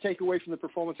 nothing to take away from the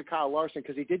performance of Kyle Larson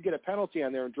because he did get a penalty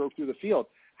on there and drove through the field.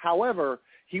 However,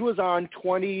 he was on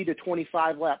 20 to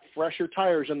 25 lap fresher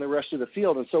tires than the rest of the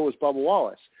field, and so was Bubba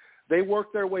Wallace. They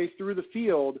worked their way through the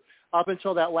field up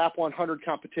until that lap 100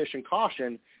 competition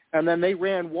caution, and then they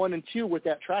ran 1 and 2 with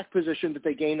that track position that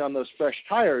they gained on those fresh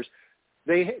tires.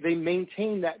 They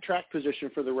maintained that track position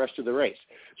for the rest of the race.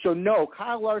 So, no,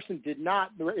 Kyle Larson did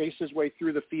not race his way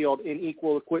through the field in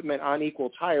equal equipment on equal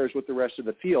tires with the rest of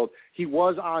the field. He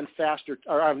was on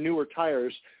newer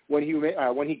tires when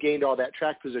he gained all that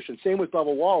track position. Same with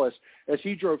Bubba Wallace as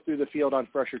he drove through the field on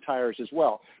fresher tires as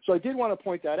well. So I did want to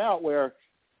point that out where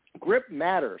grip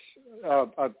matters.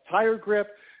 Tire grip,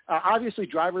 obviously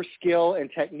driver skill and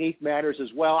technique matters as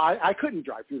well. I couldn't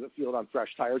drive through the field on fresh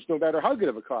tires no matter how good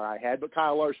of a car I had, but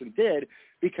Kyle Larson did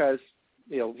because,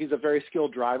 he's a very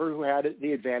skilled driver who had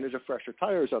the advantage of fresher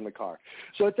tires on the car.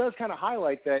 So it does kind of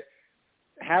highlight that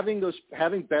having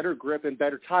better grip and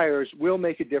better tires will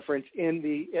make a difference in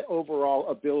the overall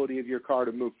ability of your car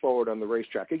to move forward on the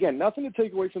racetrack. Again, nothing to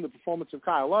take away from the performance of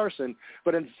Kyle Larson,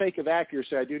 but in the sake of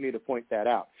accuracy, I do need to point that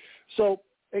out. So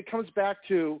it comes back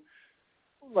to,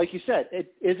 like you said,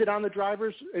 is it on the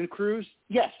drivers and crews?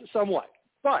 Yes, somewhat.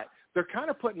 But they're kind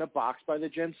of put in a box by the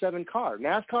Gen 7 car.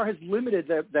 NASCAR has limited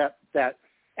that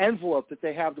envelope that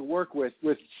they have to work with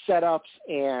setups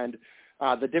and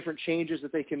the different changes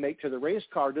that they can make to the race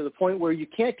car to the point where you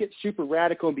can't get super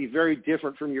radical and be very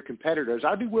different from your competitors.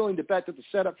 I'd be willing to bet that the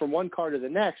setup from one car to the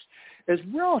next is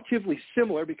relatively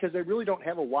similar because they really don't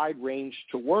have a wide range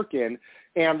to work in,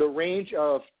 and the range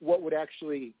of what would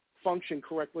actually function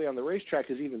correctly on the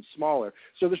racetrack is even smaller.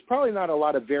 So there's probably not a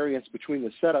lot of variance between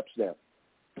the setups there.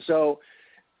 So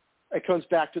it comes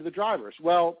back to the drivers.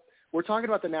 Well, we're talking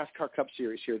about the NASCAR Cup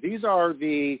Series here. These are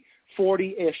the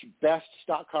 40-ish best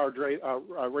stock car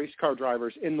race car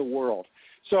drivers in the world.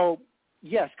 So,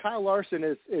 yes, Kyle Larson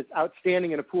is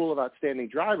outstanding in a pool of outstanding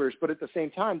drivers, but at the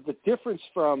same time, the difference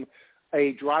from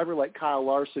a driver like Kyle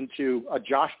Larson to a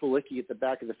Josh Bilicki at the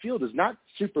back of the field is not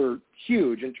super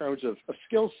huge in terms of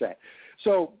skill set.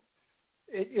 So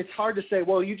it's hard to say,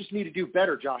 well, you just need to do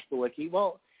better, Josh Bilicki.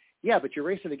 Well, yeah, but you're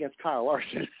racing against Kyle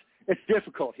Larson. It's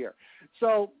difficult here.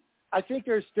 So I think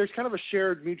there's kind of a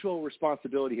shared mutual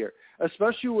responsibility here,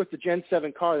 especially with the Gen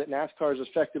 7 car that NASCAR has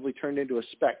effectively turned into a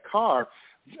spec car.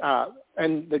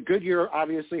 And the Goodyear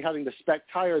obviously having the spec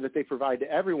tire that they provide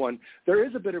to everyone, there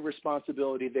is a bit of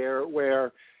responsibility there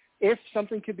where if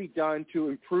something could be done to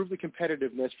improve the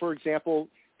competitiveness, for example,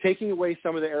 taking away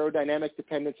some of the aerodynamic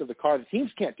dependence of the car, the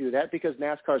teams can't do that because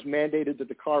NASCAR's mandated that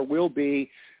the car will be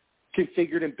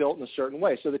configured and built in a certain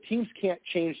way. So the teams can't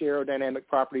change the aerodynamic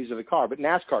properties of the car, but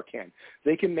NASCAR can.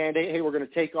 They can mandate, hey, we're going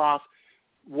to take off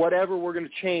whatever we're going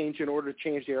to change in order to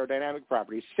change the aerodynamic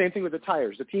properties. Same thing with the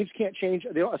tires. The teams can't change,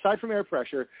 aside from air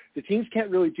pressure, the teams can't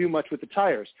really do much with the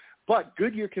tires. But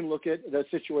Goodyear can look at the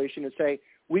situation and say,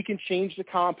 we can change the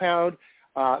compound,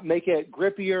 make it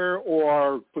grippier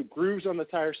or put grooves on the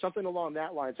tires, something along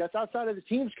that line. That's outside of the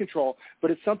team's control,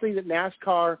 but it's something that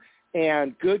NASCAR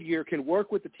and Goodyear can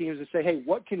work with the teams and say, hey,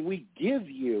 what can we give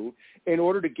you in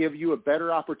order to give you a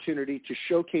better opportunity to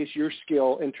showcase your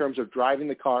skill in terms of driving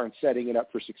the car and setting it up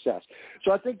for success?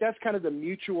 So I think that's kind of the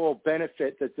mutual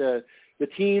benefit that the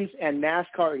teams and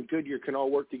NASCAR and Goodyear can all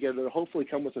work together to hopefully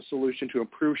come with a solution to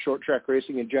improve short track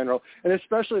racing in general, and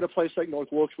especially at a place like North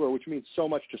Wilkesboro, which means so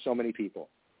much to so many people.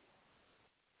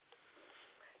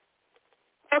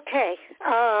 Okay.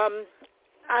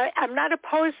 I'm not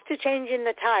opposed to changing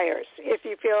the tires if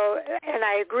you feel, and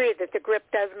I agree that the grip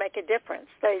does make a difference.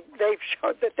 They've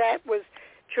showed that was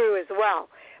true as well.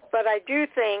 But I do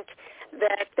think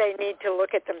that they need to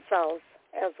look at themselves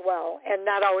as well and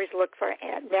not always look for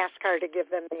NASCAR to give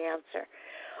them the answer.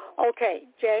 Okay,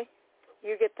 Jay,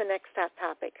 you get the next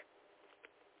topic.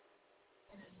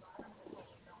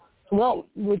 Well,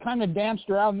 we kind of danced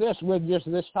around this with just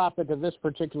this topic of this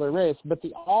particular race, but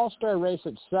the All-Star race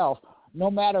itself, no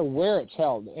matter where it's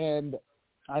held, and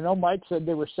I know Mike said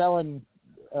they were selling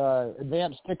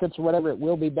advanced tickets or whatever. It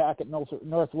will be back at North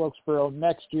Wilkesboro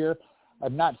next year.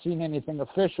 I've not seen anything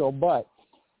official, but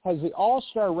has the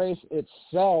All-Star race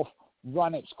itself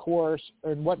run its course,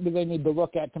 and what do they need to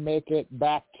look at to make it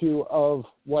back to of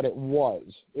what it was,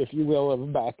 if you will,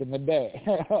 of back in the day?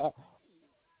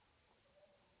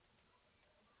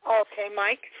 Okay,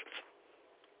 Mike?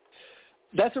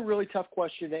 That's a really tough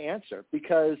question to answer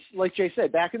because, like Jay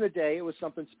said, back in the day, it was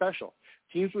something special.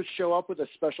 Teams would show up with a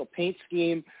special paint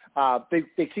scheme.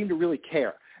 They seemed to really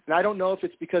care. And I don't know if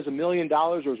it's because $1 million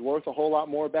was worth a whole lot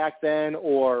more back then,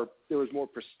 or there was more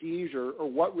prestige, or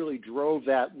what really drove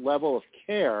that level of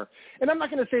care. And I'm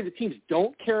not going to say the teams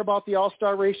don't care about the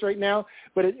All-Star race right now,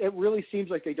 but it really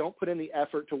seems like they don't put in the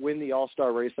effort to win the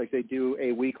All-Star race like they do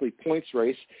a weekly points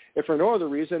race. If for no other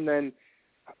reason, then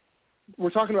we're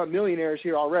talking about millionaires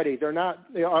here already. They're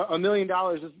not, $1 million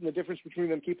isn't the difference between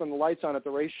them keeping the lights on at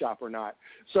the race shop or not.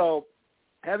 So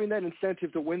having that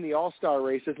incentive to win the All-Star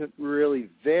race isn't really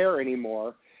there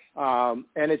anymore, and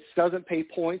it doesn't pay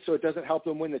points, so it doesn't help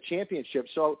them win the championship.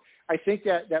 So I think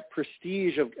that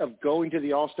prestige of going to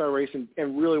the All-Star race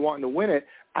and really wanting to win it,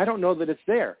 I don't know that it's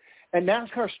there. And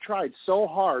NASCAR's tried so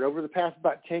hard over the past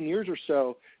about 10 years or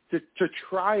so to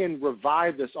try and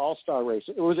revive this All-Star race.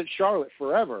 It was at Charlotte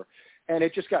forever, and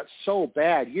it just got so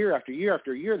bad year after year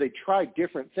after year. They tried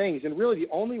different things, and really the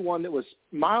only one that was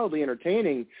mildly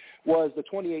entertaining was the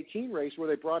 2018 race, where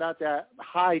they brought out that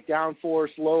high downforce,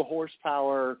 low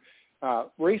horsepower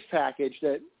race package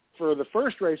that for the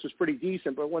first race was pretty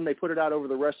decent, but when they put it out over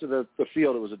the rest of the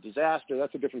field, it was a disaster.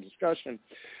 That's a different discussion.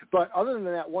 But other than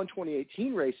that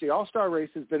 2018 race, the All-Star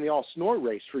race has been the all-snore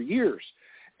race for years.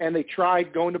 And they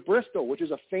tried going to Bristol, which is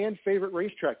a fan-favorite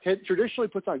racetrack. It traditionally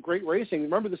puts on great racing.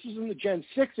 Remember, this is in the Gen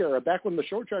 6 era, back when the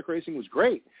short track racing was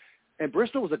great. And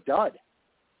Bristol was a dud.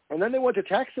 And then they went to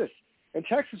Texas. And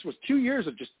Texas was 2 years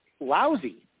of just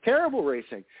lousy, terrible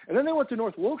racing. And then they went to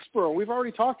North Wilkesboro. And we've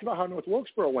already talked about how North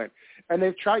Wilkesboro went. And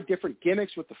they've tried different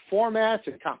gimmicks with the formats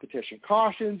and competition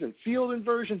cautions and field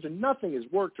inversions, and nothing has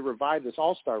worked to revive this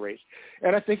all-star race.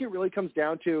 And I think it really comes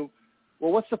down to,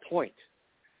 well, what's the point?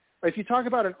 If you talk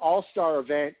about an all-star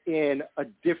event in a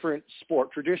different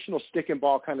sport, traditional stick and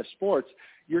ball kind of sports,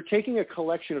 you're taking a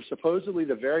collection of supposedly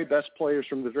the very best players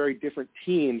from the very different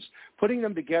teams, putting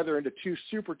them together into two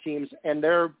super teams, and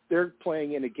they're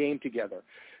playing in a game together.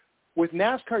 With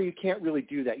NASCAR, you can't really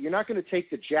do that. You're not going to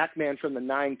take the jackman from the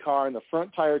 9 car and the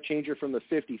front tire changer from the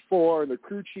 54 and the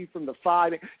crew chief from the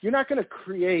 5. You're not going to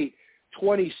create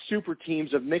 20 super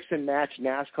teams of mix and match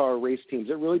NASCAR race teams.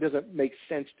 It really doesn't make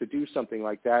sense to do something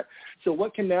like that. So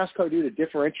what can NASCAR do to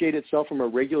differentiate itself from a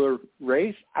regular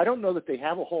race? I don't know that they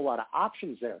have a whole lot of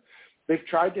options there. They've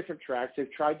tried different tracks.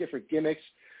 They've tried different gimmicks.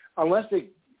 Unless they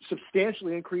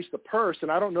substantially increase the purse,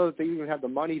 and I don't know that they even have the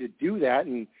money to do that.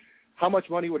 And how much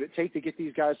money would it take to get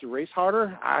these guys to race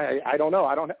harder? I don't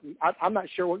know. I'm not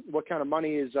sure what kind of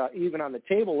money is even on the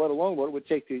table, let alone what it would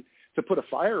take to put a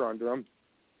fire under them.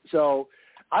 So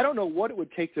I don't know what it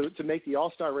would take to make the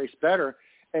All-Star race better,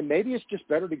 and maybe it's just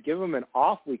better to give them an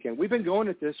off weekend. We've been going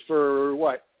at this for,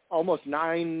 almost 3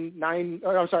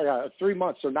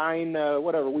 months, so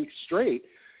 9 weeks straight,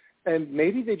 and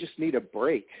maybe they just need a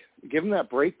break. Give them that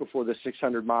break before the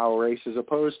 600-mile race, as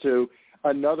opposed to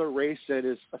another race that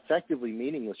is effectively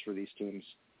meaningless for these teams.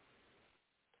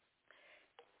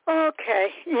 Okay,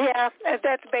 yeah,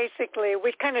 that's basically,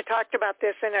 we kind of talked about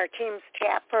this in our team's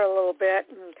chat for a little bit,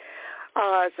 and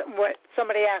what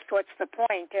somebody asked, what's the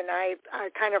point? And I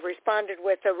kind of responded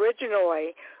with,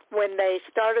 originally, when they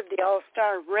started the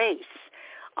All-Star race,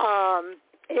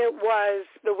 it was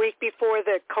the week before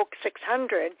the Coke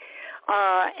 600,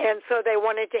 and so they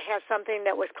wanted to have something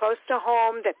that was close to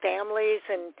home, that families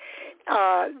and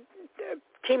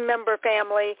team member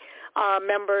family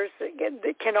members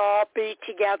can all be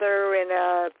together in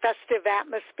a festive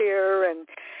atmosphere, and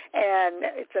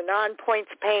it's a non-points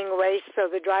paying race, so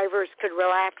the drivers could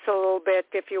relax a little bit,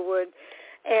 if you would.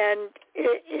 And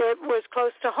it was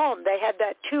close to home. They had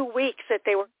that 2 weeks that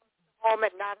they were home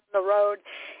and not on the road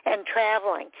and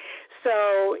traveling.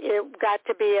 So it got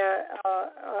to be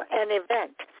an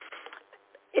event.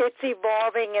 It's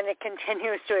evolving, and it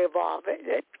continues to evolve.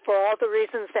 For all the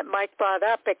reasons that Mike brought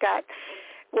up, it got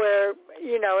where,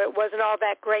 it wasn't all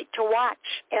that great to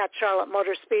watch at Charlotte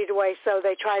Motor Speedway, so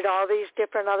they tried all these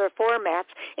different other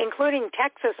formats, including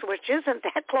Texas, which isn't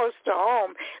that close to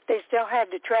home. They still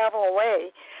had to travel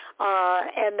away,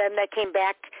 and then they came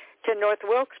back to North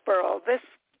Wilkesboro this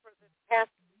past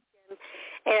weekend,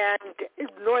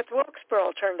 and North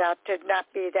Wilkesboro turned out to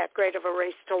not be that great of a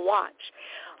race to watch.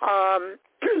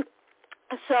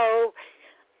 So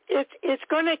it's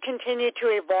going to continue to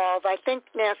evolve. I think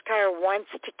NASCAR wants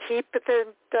to keep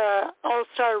the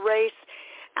All-Star race.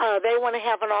 They want to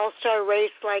have an All-Star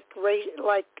race like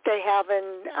they have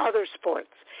in other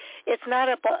sports. It's not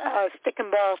a stick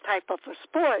and ball type of a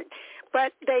sport,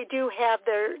 but they do have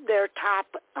their top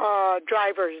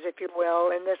drivers, if you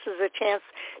will, and this is a chance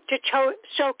to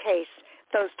showcase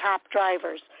those top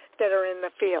drivers that are in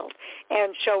the field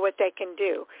and show what they can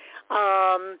do.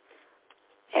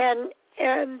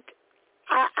 And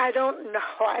I don't know.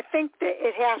 I think that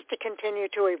it has to continue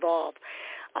to evolve.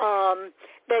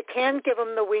 They can give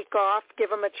them the week off, give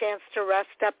them a chance to rest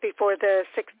up before the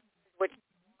 6th, which is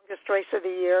the longest race of the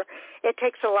year. It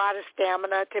takes a lot of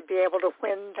stamina to be able to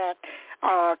win that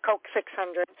Coke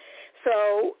 600.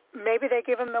 So maybe they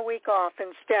give them the week off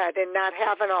instead and not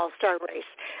have an all-star race.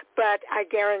 But I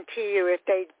guarantee you, if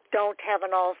they don't have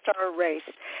an all-star race,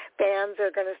 fans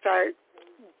are going to start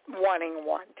wanting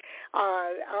one,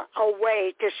 a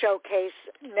way to showcase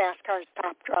NASCAR's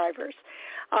top drivers.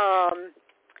 I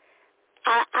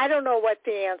don't know what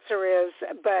the answer is,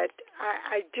 but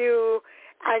I know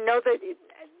that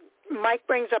Mike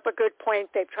brings up a good point.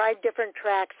 They've tried different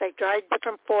tracks. They've tried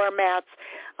different formats.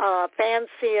 Fans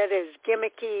see it as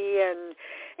gimmicky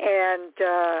and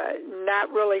not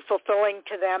really fulfilling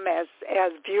to them as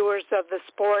viewers of the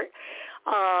sport.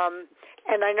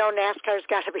 And I know NASCAR's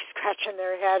got to be scratching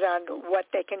their head on what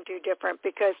they can do different,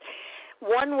 because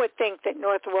one would think that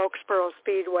North Wilkesboro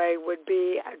Speedway would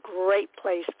be a great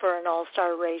place for an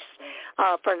all-star race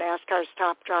for NASCAR's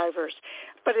top drivers,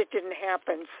 but it didn't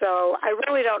happen. So I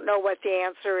really don't know what the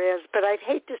answer is, but I'd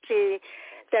hate to see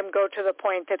them go to the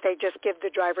point that they just give the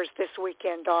drivers this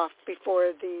weekend off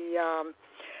before the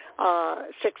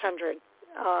 600,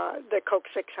 the Coke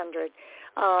 600.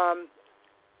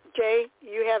 Jay,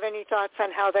 you have any thoughts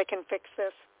on how they can fix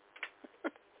this?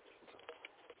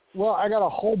 Well, I got a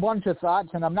whole bunch of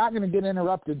thoughts, and I'm not going to get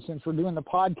interrupted since we're doing the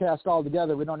podcast all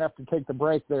together. We don't have to take the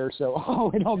break there,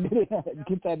 so we don't get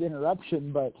that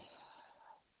interruption. But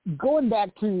going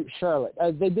back to Charlotte,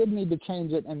 they did need to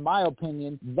change it, in my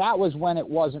opinion. That was when it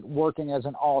wasn't working as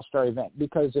an all-star event,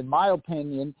 because in my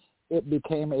opinion, it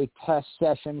became a test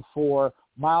session for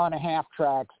mile-and-a-half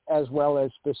tracks as well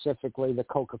as specifically the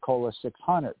Coca-Cola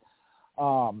 600.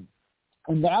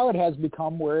 And now it has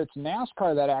become where it's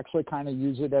NASCAR that actually kind of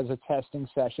use it as a testing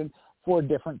session for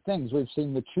different things. We've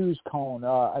seen the choose cone,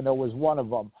 I know was one of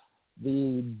them.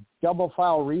 The double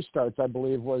file restarts, I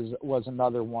believe, was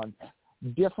another one.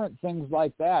 Different things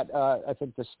like that. I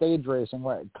think the stage racing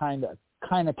kind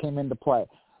of came into play.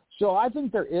 So I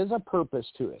think there is a purpose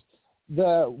to it.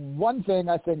 The one thing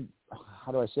I think,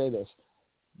 how do I say this,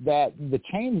 that the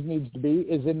change needs to be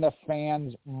is in the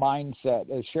fans' mindset.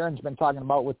 As Sharon's been talking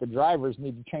about with the drivers,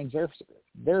 need to change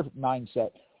their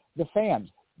mindset. The fans,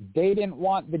 they didn't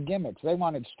want the gimmicks. They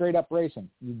wanted straight-up racing.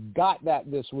 You got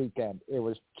that this weekend. It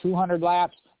was 200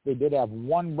 laps. They did have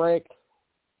one break.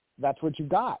 That's what you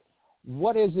got.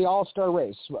 What is the all-star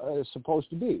race supposed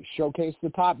to be? Showcase the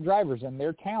top drivers and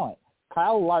their talent.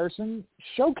 Kyle Larson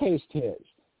showcased his.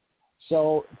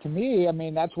 So to me, I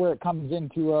mean, that's where it comes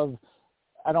into of,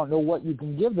 I don't know what you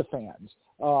can give the fans.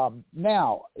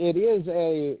 Now, it is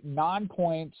a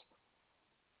non-points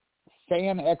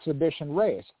fan exhibition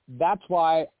race. That's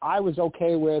why I was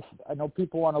okay with, I know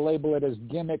people want to label it as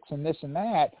gimmicks and this and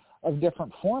that of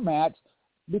different formats,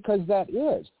 because that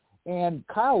is. And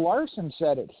Kyle Larson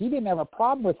said it. He didn't have a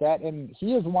problem with that, and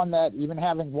he is one that, even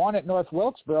having won at North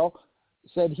Wilkesboro,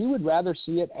 said he would rather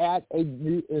see it at a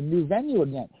new venue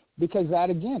again, because that,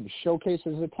 again,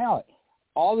 showcases the talent.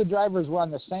 All the drivers were on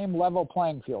the same level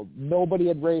playing field. Nobody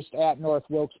had raced at North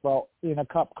Wilkesboro in a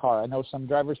cup car. I know some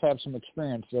drivers have some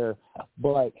experience there,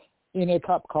 but in a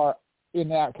cup car, in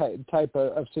that type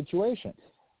of situation.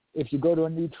 If you go to a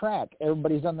new track,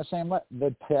 everybody's on the same level.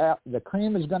 The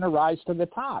cream is going to rise to the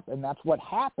top, and that's what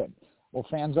happened. Well,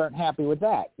 fans aren't happy with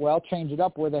that. Well, change it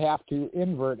up where they have to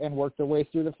invert and work their way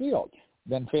through the field.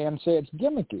 Then fans say it's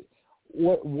gimmicky.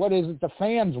 What is it the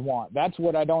fans want? That's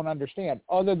what I don't understand,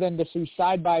 other than to see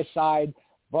side-by-side,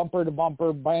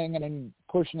 bumper-to-bumper, banging and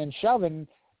pushing and shoving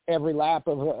every lap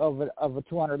of a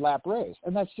 200-lap race.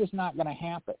 And that's just not going to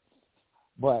happen.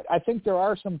 But I think there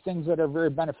are some things that are very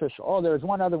beneficial. Oh, there's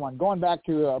one other one. Going back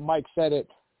to Mike said it,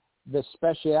 the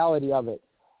speciality of it.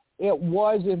 It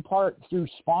was in part through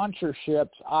sponsorships.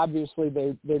 Obviously,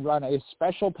 they run a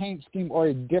special paint scheme or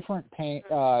a different paint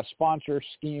sponsor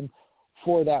scheme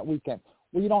for that weekend.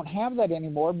 Well, you don't have that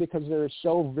anymore because there are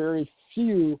so very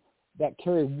few that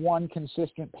carry one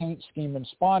consistent paint scheme and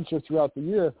sponsor throughout the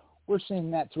year. We're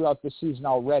seeing that throughout the season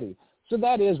already. So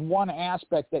that is one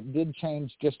aspect that did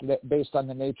change just based on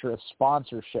the nature of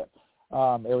sponsorship. It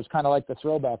was kind of like the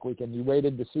throwback weekend. You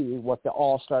waited to see what the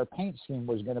all-star paint scheme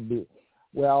was going to be.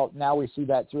 Well, now we see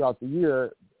that throughout the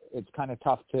year. It's kind of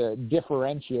tough to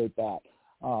differentiate that.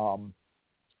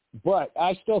 But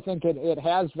I still think it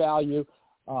has value.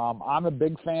 I'm a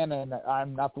big fan, and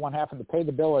I'm not the one having to pay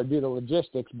the bill or do the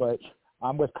logistics, but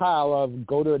I'm with Kyle of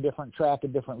go to a different track, a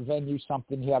different venue,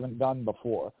 something you haven't done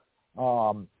before.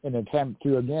 In an attempt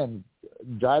to, again,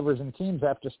 drivers and teams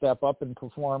have to step up and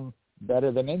perform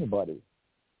better than anybody.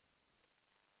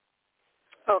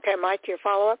 Okay, Mike, your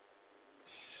follow-up?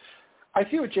 I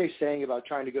see what Jay's saying about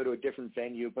trying to go to a different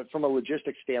venue, but from a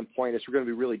logistics standpoint, it's going to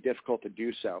be really difficult to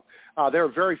do so. There are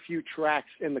very few tracks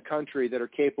in the country that are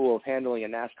capable of handling a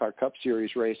NASCAR Cup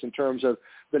Series race in terms of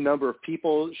the number of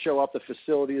people show up, the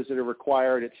facilities that are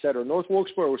required, et cetera. North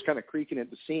Wilkesboro was kind of creaking at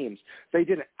the seams. They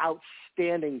did an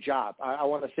outstanding job. I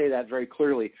want to say that very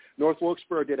clearly. North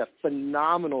Wilkesboro did a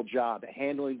phenomenal job at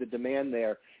handling the demand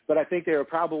there, but I think they were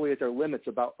probably at their limits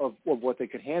of what they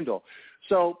could handle.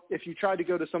 So if you tried to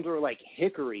go to somewhere like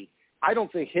Hickory, I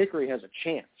don't think Hickory has a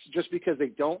chance just because they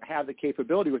don't have the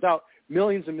capability without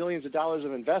millions and millions of dollars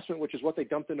of investment, which is what they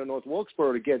dumped into North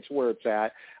Wilkesboro to get to where it's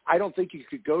at. I don't think you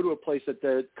could go to a place that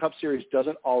the Cup Series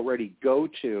doesn't already go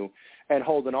to and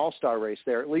hold an all-star race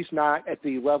there, at least not at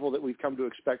the level that we've come to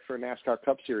expect for a NASCAR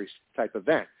Cup Series type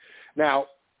event. Now,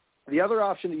 the other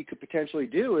option that you could potentially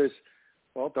do is,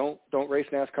 well, don't race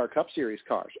NASCAR Cup Series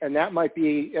cars. And that might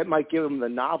give them the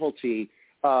novelty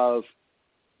of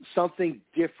something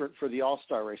different for the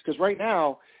All-Star race. Because right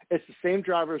now, it's the same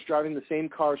drivers driving the same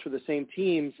cars for the same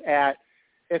teams at,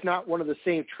 if not one of the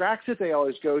same tracks that they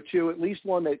always go to, at least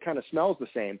one that kind of smells the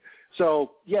same.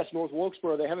 So, yes, North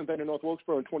Wilkesboro, they haven't been to North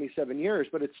Wilkesboro in 27 years,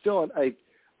 but it's still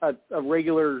a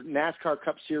regular NASCAR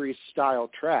Cup Series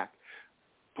style track.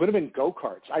 Put them in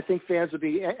go-karts. I think fans would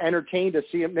be entertained to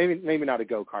see them. Maybe not a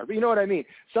go-kart, but you know what I mean?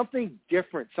 Something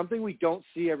different, something we don't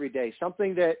see every day,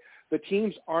 something that the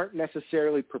teams aren't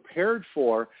necessarily prepared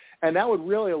for, and that would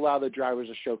really allow the drivers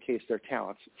to showcase their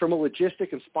talents. From a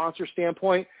logistic and sponsor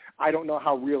standpoint, I don't know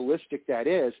how realistic that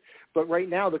is, but right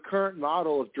now the current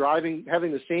model of having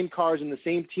the same cars and the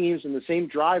same teams and the same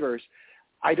drivers,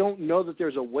 I don't know that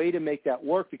there's a way to make that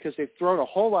work because they've thrown a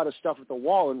whole lot of stuff at the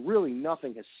wall and really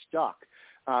nothing has stuck.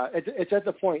 It's at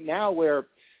the point now where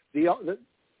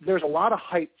there's a lot of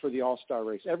hype for the All-Star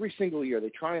race. Every single year they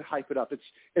try and hype it up.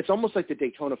 It's almost like the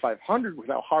Daytona 500 with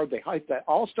how hard they hype that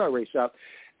All-Star race up,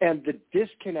 and the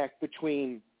disconnect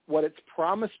between what it's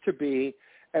promised to be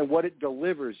and what it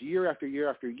delivers year after year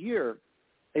after year,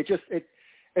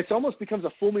 it's almost becomes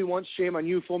a fool me once, shame on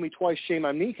you, fool me twice, shame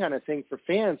on me kind of thing for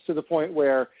fans, to the point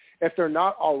where if they're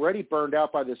not already burned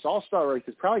out by this All-Star race,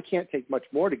 it probably can't take much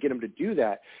more to get them to do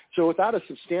that. So without a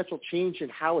substantial change in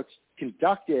how it's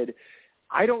conducted,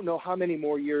 I don't know how many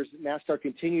more years NASCAR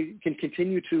can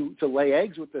continue to lay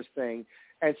eggs with this thing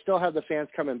and still have the fans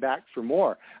coming back for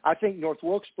more. I think North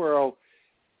Wilkesboro,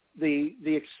 the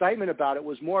excitement about it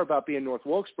was more about being North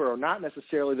Wilkesboro, not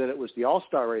necessarily that it was the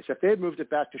All-Star race. If they had moved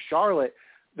it back to Charlotte,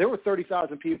 there were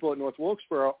 30,000 people at North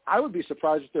Wilkesboro. I would be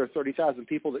surprised if there are 30,000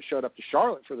 people that showed up to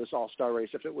Charlotte for this All-Star race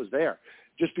if it was there,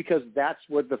 just because that's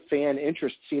what the fan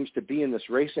interest seems to be in this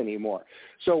race anymore.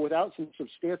 So without some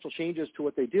substantial changes to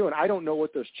what they do, and I don't know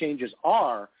what those changes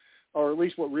are, or at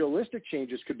least what realistic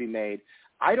changes could be made,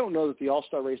 I don't know that the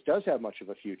All-Star race does have much of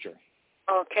a future.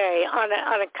 Okay. On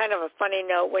a kind of a funny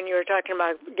note, when you were talking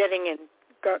about getting in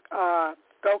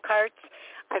go-karts,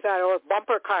 I thought, oh,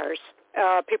 bumper cars.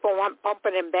 People want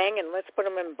bumping and banging. Let's put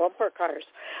them in bumper cars.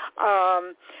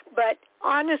 But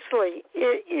honestly,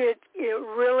 it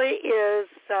really is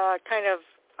kind of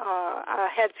a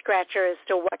head scratcher as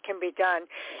to what can be done.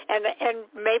 And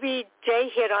maybe Jay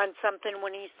hit on something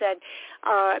when he said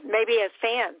maybe as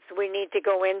fans we need to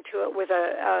go into it with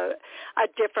a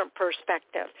different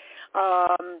perspective.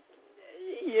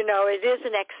 You know, it is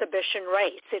an exhibition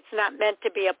race. It's not meant to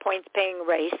be a points-paying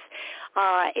race.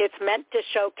 It's meant to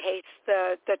showcase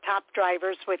the top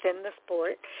drivers within the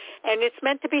sport, and it's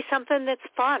meant to be something that's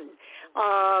fun.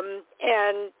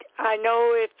 And I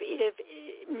know if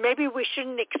maybe we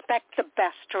shouldn't expect the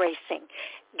best racing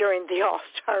during the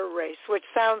All-Star race, which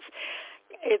sounds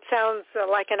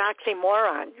like an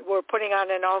oxymoron. We're putting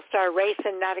on an All-Star race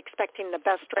and not expecting the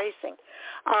best racing.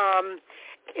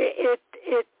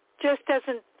 It just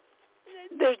doesn't,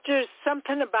 there's just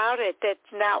something about it that's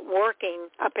not working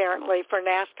apparently for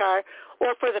NASCAR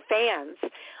or for the fans.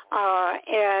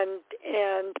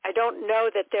 And I don't know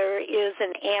that there is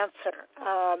an answer.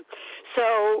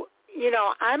 So, you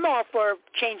know, I'm all for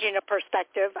changing a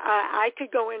perspective. I could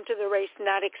go into the race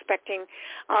not expecting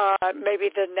maybe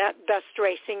the best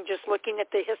racing, just looking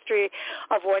at the history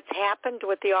of what's happened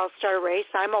with the All-Star race.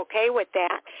 I'm okay with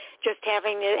that, just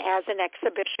having it as an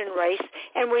exhibition race,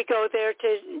 and we go there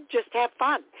to just have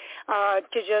fun,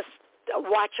 to just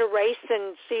watch a race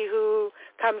and see who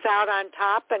comes out on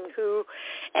top and who,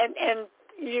 and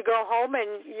you go home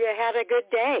and you had a good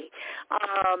day,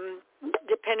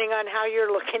 depending on how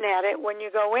you're looking at it when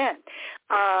you go in.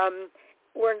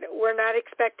 we're not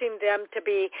expecting them to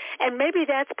be, and maybe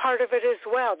that's part of it as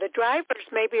well. The drivers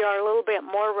maybe are a little bit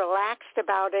more relaxed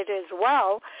about it as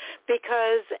well,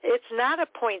 because it's not a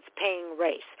points-paying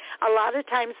race. A lot of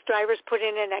times drivers put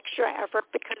in an extra effort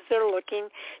because they're looking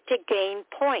to gain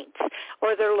points,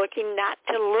 or they're looking not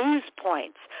to lose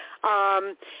points.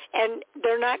 And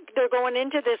they're going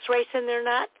into this race and they're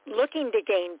not looking to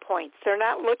gain points. They're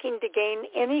not looking to gain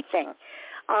anything.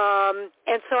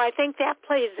 And so I think that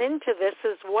plays into this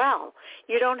as well.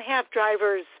 You don't have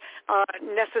drivers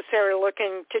necessarily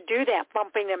looking to do that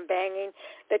bumping and banging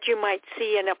that you might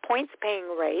see in a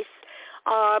points-paying race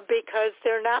because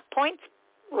they're not points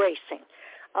racing.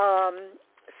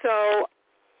 So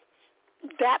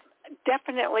that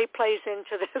definitely plays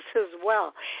into this as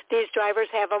well. These drivers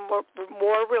have a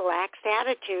more relaxed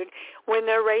attitude when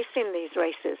they're racing these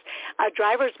races. A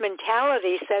driver's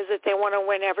mentality says that they want to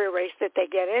win every race that they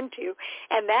get into,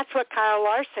 and that's what Kyle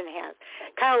Larson has.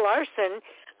 Kyle Larson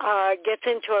gets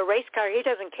into a race car. He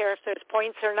doesn't care if there's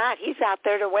points or not. He's out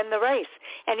there to win the race,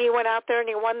 and he went out there and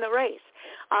he won the race.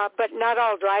 But not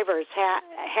all drivers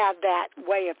have that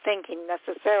way of thinking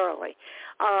necessarily.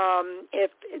 If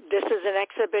this is an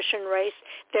exhibition race,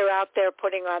 they're out there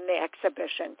putting on the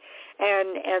exhibition,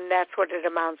 and that's what it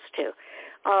amounts to.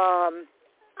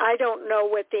 I don't know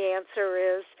what the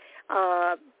answer is,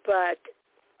 but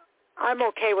I'm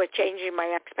okay with changing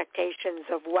my expectations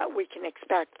of what we can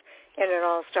expect in an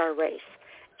all-star race.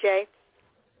 Jay?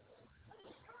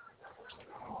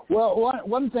 Well,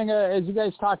 one thing, as you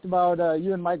guys talked about,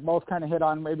 you and Mike both kind of hit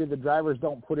on, maybe the drivers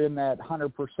don't put in that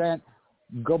 100%.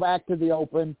 Go back to the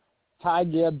Open, Ty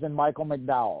Gibbs and Michael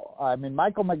McDowell. I mean,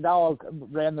 Michael McDowell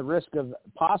ran the risk of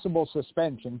possible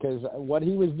suspension because what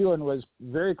he was doing was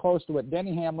very close to what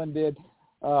Denny Hamlin did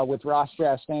with Ross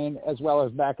Chastain, as well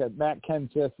as back at Matt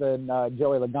Kenseth and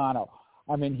Joey Logano.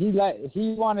 I mean,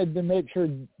 he wanted to make sure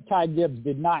Ty Gibbs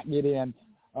did not get in,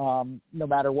 no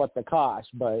matter what the cost,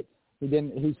 but he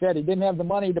didn't. He said he didn't have the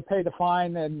money to pay the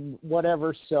fine and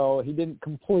whatever, so he didn't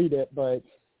complete it, but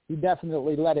he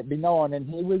definitely let it be known, and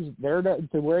he was there to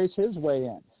race his way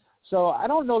in. So I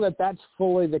don't know that that's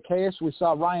fully the case. We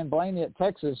saw Ryan Blaney at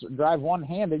Texas drive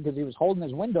one-handed because he was holding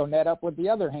his window net up with the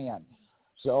other hand.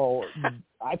 So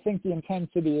I think the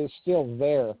intensity is still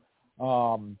there.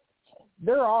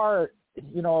 There are,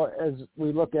 you know, as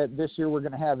we look at this year, we're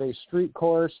going to have a street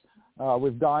course.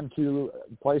 We've gone to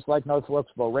a place like North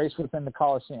Wilkesboro, race within the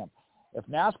Coliseum. If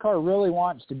NASCAR really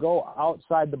wants to go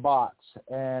outside the box,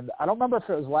 and I don't remember if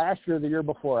it was last year or the year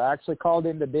before, I actually called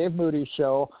into Dave Moody's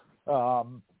show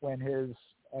when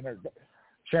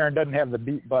Sharon doesn't have the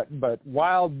beat button, but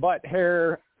wild butt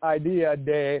hair idea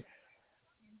day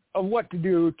of what to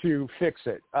do to fix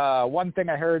it. One thing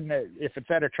I heard, if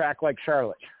it's at a track like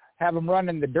Charlotte, have them run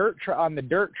in the on the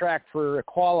dirt track for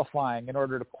qualifying in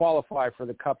order to qualify for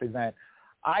the Cup event.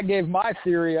 I gave my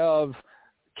theory of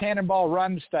Cannonball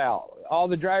Run style. All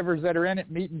the drivers that are in it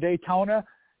meet in Daytona,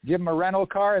 give them a rental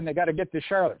car, and they got to get to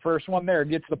Charlotte. First one there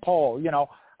gets the pole. You know,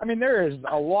 I mean, there is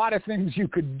a lot of things you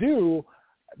could do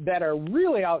that are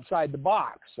really outside the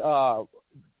box.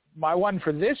 My one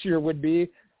for this year would be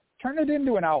turn it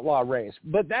into an outlaw race,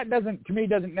 but that doesn't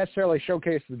necessarily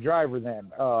showcase the driver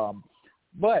then.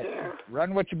 But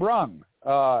run what you brung.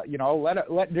 You know,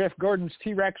 let Jeff Gordon's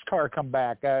T-Rex car come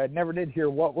back. I never did hear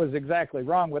what was exactly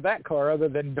wrong with that car other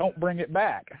than don't bring it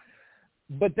back.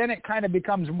 But then it kind of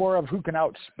becomes more of who can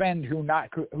outspend who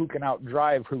can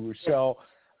outdrive who. So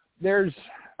there's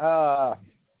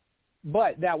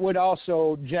but that would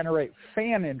also generate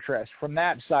fan interest from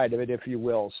that side of it, if you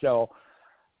will. So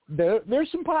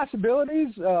there's some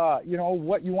possibilities, you know,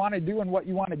 what you want to do and what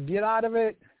you want to get out of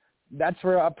it. That's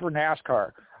up for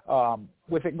NASCAR.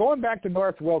 With it going back to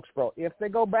North Wilkesboro, if they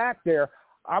go back there,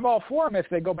 I'm all for them if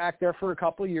they go back there for a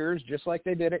couple of years, just like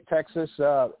they did at Texas,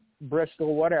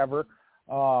 Bristol, whatever,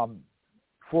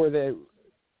 for the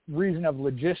reason of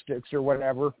logistics or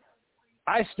whatever.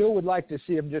 I still would like to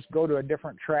see them just go to a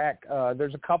different track.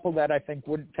 There's a couple that I think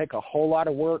wouldn't take a whole lot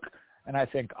of work, and I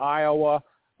think Iowa,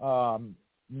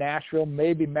 Nashville,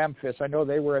 maybe Memphis. I know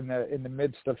they were in the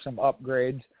midst of some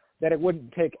upgrades, that it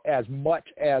wouldn't take as much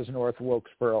as North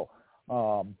Wilkesboro.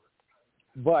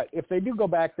 But if they do go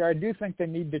back there, I do think they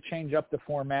need to change up the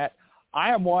format. I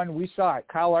am one, we saw it.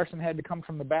 Kyle Larson had to come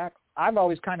from the back. I've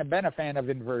always kind of been a fan of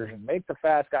inversion. Make the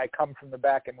fast guy come from the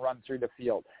back and run through the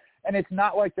field. And it's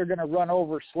not like they're going to run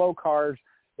over slow cars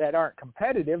that aren't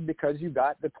competitive because you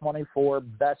got the 24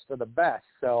 best of the best.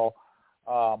 So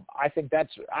I think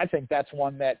that's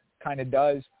one that kind of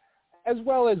does, as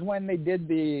well as when they did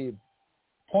the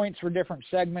points for different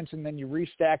segments and then you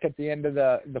restack at the end of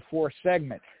the fourth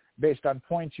segment. based on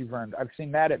points you've earned. I've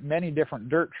seen that at many different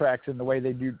dirt tracks in the way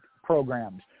they do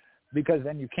programs, because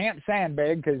then you can't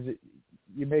sandbag because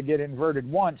you may get inverted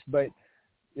once, but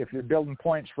if you're building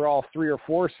points for all 3 or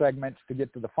 4 segments to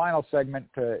get to the final segment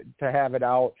to have it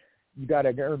out, you got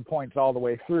to earn points all the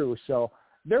way through. So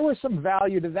there was some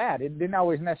value to that. It didn't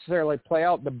always necessarily play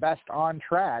out the best on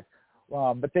track,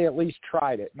 but they at least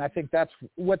tried it. And I think that's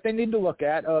what they need to look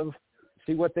at, of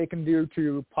see what they can do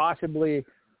to possibly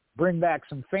bring back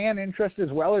some fan interest as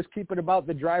well as keep it about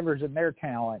the drivers and their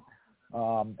talent.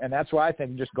 And that's why I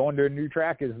think just going to a new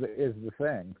track is the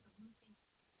thing.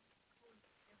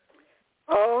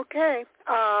 Okay.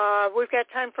 We've got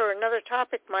time for another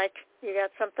topic, Mike. You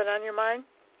got something on your mind?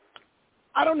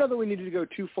 I don't know that we needed to go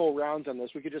 2 full rounds on this.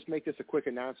 We could just make this a quick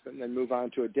announcement and then move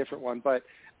on to a different one. But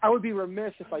I would be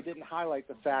remiss if I didn't highlight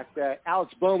the fact that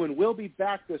Alex Bowman will be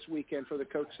back this weekend for the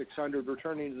Coke 600,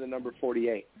 returning to the number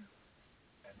 48.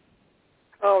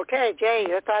 Okay, Jay,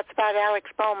 your thoughts about Alex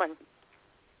Bowman?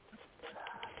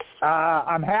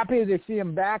 I'm happy to see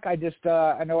him back. I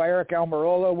know Eric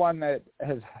Almirola, one that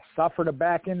has suffered a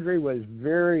back injury, was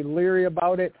very leery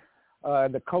about it.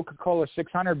 The Coca-Cola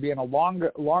 600 being a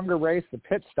longer race, the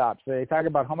pit stops. They talk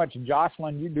about how much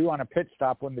jostling you do on a pit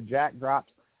stop when the jack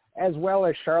drops, as well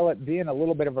as Charlotte being a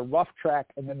little bit of a rough track,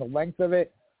 and then the length of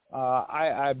it.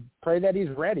 I pray that he's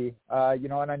ready.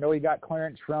 And I know he got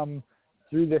clearance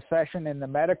through this session in the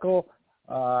medical.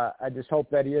 I just hope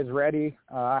that he is ready.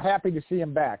 Happy to see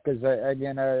him back because,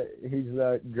 he's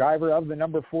the driver of the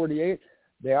number 48.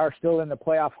 They are still in the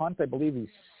playoff hunt. I believe he's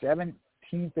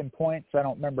 17th in points. I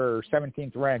don't remember,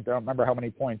 17th ranked. I don't remember how many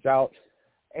points out,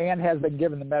 and has been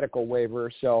given the medical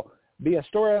waiver. So be a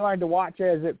storyline to watch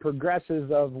as it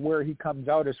progresses of where he comes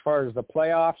out as far as the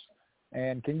playoffs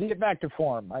and can get back to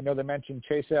form. I know they mentioned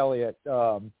Chase Elliott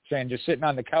saying just sitting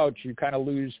on the couch, you kind of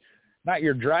lose not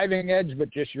your driving edge, but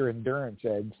just your endurance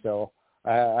edge. So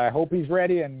I hope he's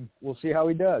ready, and we'll see how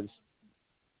he does.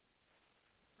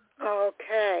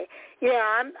 Okay.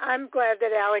 Yeah, I'm glad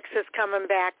that Alex is coming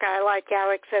back. I like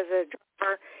Alex as a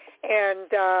driver, and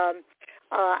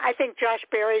I think Josh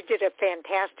Berry did a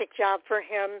fantastic job for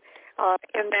him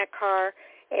in that car,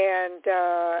 and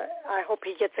I hope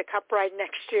he gets a cup ride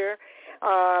next year.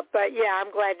 But, yeah,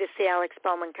 I'm glad to see Alex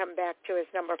Bowman come back to his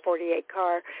number 48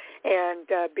 car and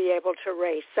be able to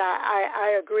race.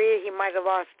 I agree he might have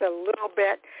lost a little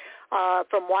bit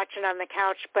from watching on the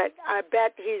couch, but I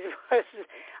bet he was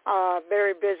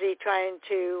very busy trying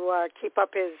to keep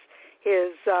up his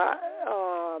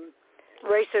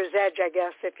racer's edge, I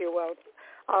guess, if you will,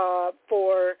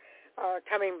 for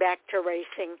coming back to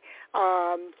racing.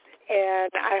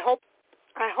 And I hope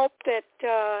that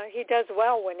he does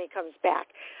well when he comes back.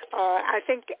 I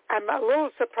think I'm a little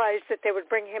surprised that they would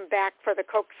bring him back for the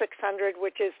Coke 600,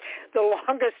 which is the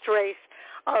longest race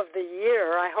of the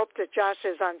year. I hope that Josh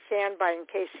is on standby in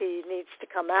case he needs to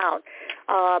come out.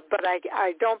 But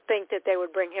I don't think that they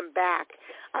would bring him back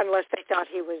unless they thought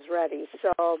he was ready.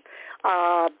 So,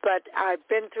 but I've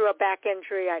been through a back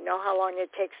injury. I know how long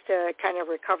it takes to kind of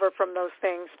recover from those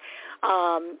things.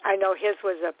 I know his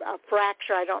was a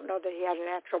fracture. I don't know that he had an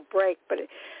actual break, but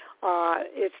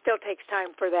it still takes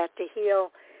time for that to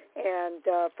heal and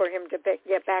for him to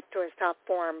get back to his top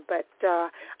form. But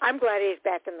I'm glad he's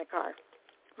back in the car.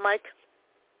 Mike?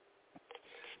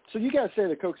 So you guys say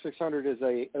the Coke 600 is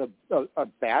a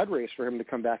bad race for him to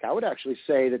come back. I would actually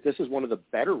say that this is one of the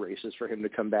better races for him to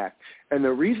come back. And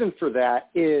the reason for that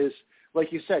is,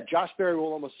 like you said, Josh Berry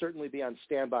will almost certainly be on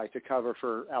standby to cover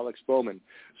for Alex Bowman.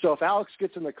 So if Alex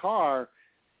gets in the car,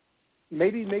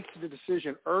 maybe makes the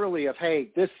decision early of, hey,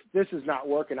 this is not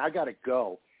working, I got to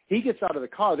go. He gets out of the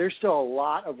car, there's still a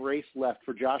lot of race left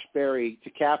for Josh Berry to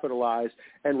capitalize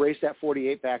and race that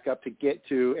 48 back up to get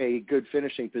to a good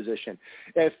finishing position.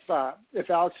 If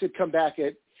Alex had come back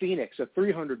at Phoenix, a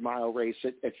 300-mile race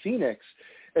at Phoenix,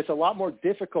 it's a lot more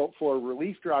difficult for a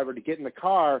relief driver to get in the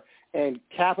car and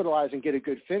capitalize and get a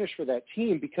good finish for that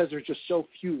team because there's just so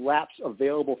few laps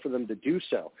available for them to do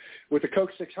so. With the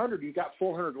Coke 600, you got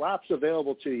 400 laps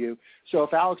available to you. So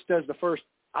if Alex does the first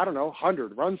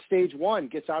 100, runs stage one,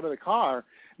 gets out of the car,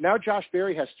 now Josh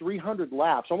Berry has 300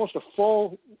 laps, almost a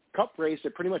full cup race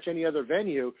at pretty much any other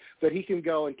venue that he can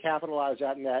go and capitalize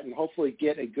on that and hopefully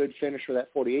get a good finish for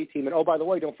that 48 team. And, oh, by the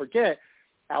way, don't forget,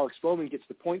 Alex Bowman gets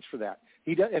the points for that.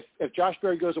 He does, if Josh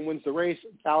Berry goes and wins the race,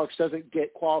 Alex doesn't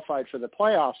get qualified for the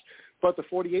playoffs, but the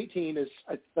 48 team is,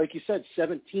 like you said,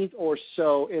 17th or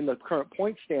so in the current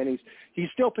point standings. He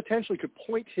still potentially could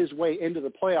point his way into the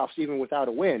playoffs even without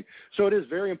a win. So it is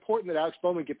very important that Alex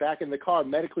Bowman get back in the car,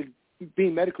 medically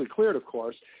being medically cleared, of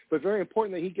course, but very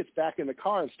important that he gets back in the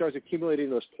car and starts accumulating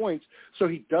those points so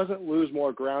he doesn't lose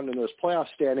more ground in those playoff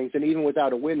standings. And even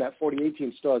without a win, that 48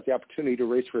 team still has the opportunity to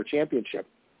race for a championship.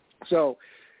 So,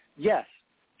 yes,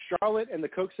 Charlotte and the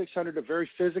Coke 600 are very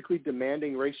physically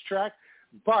demanding racetrack,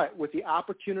 but with the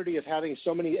opportunity of having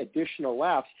so many additional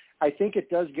laps, I think it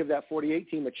does give that 48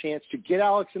 team a chance to get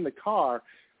Alex in the car,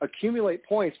 accumulate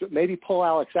points, but maybe pull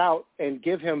Alex out and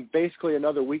give him basically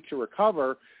another week to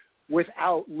recover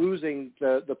without losing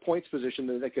the points position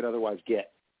that they could otherwise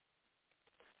get.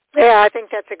 Yeah, I think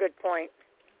that's a good point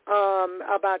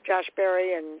about Josh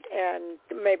Berry, and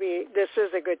maybe this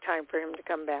is a good time for him to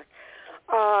come back.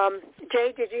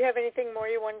 Jay, did you have anything more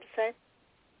you wanted to say?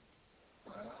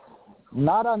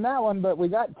 Not on that one, but we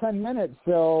got 10 minutes,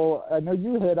 so I know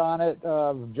you hit on it.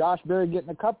 Josh Berry getting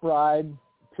a cup ride.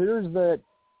 Appears that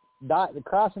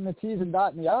crossing the T's and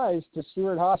dotting the I's to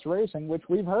Stewart-Haas Racing, which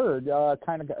we've heard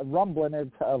kind of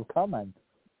rumbling of coming.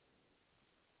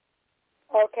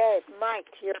 Okay, Mike,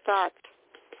 your thoughts?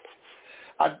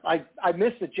 I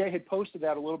missed that Jay had posted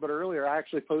that a little bit earlier. I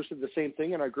actually posted the same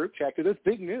thing in our group chat because it's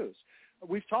big news.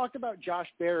 We've talked about Josh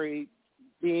Berry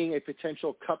being a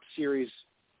potential Cup Series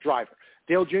driver.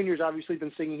 Dale Jr. has obviously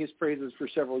been singing his praises for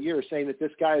several years, saying that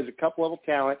this guy is a Cup-level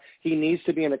talent. He needs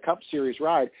to be in a Cup Series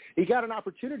ride. He got an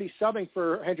opportunity subbing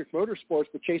for Hendrick Motorsports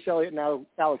with Chase Elliott and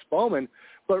Alex Bowman,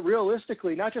 but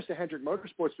realistically, not just at Hendrick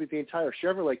Motorsports, but the entire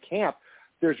Chevrolet camp,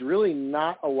 there's really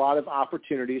not a lot of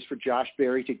opportunities for Josh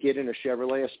Berry to get in a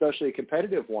Chevrolet, especially a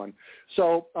competitive one.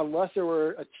 So unless there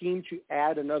were a team to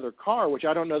add another car, which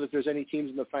I don't know that there's any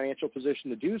teams in the financial position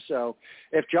to do so,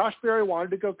 if Josh Berry wanted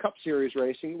to go Cup Series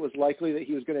racing, it was likely that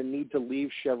he was going to need to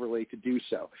leave Chevrolet to do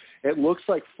so. It looks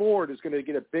like Ford is going to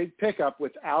get a big pickup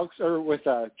with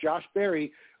Josh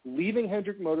Berry leaving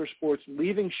Hendrick Motorsports,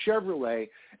 leaving Chevrolet,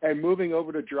 and moving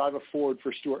over to drive a Ford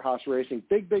for Stewart-Haas Racing.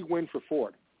 Big win for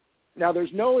Ford. Now, there's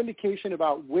no indication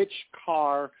about which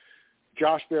car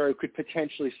Josh Berry could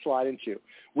potentially slide into.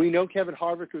 We know Kevin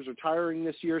Harvick is retiring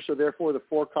this year, so therefore the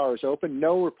 4-car is open.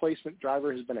 No replacement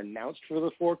driver has been announced for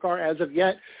the 4-car as of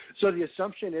yet. So the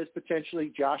assumption is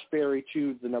potentially Josh Berry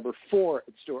to the number 4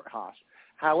 at Stewart-Haas.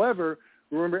 However,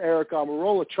 remember Eric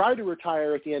Almirola tried to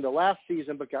retire at the end of last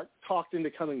season but got talked into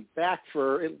coming back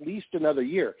for at least another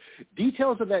year.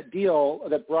 Details of that deal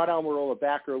that brought Almirola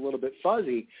back are a little bit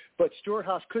fuzzy, but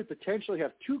Stewart-Haas could potentially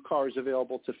have 2 cars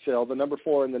available to fill, the number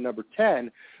 4 and the number 10.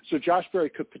 So Josh Berry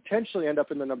could potentially end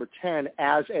up in the number 10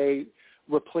 as a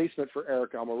replacement for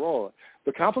Eric Almirola.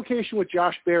 The complication with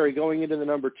Josh Berry going into the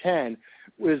number 10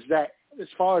 was that, as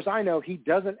far as I know, he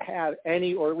doesn't have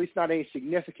any, or at least not any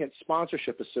significant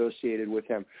sponsorship associated with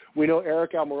him. We know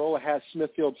Eric Almirola has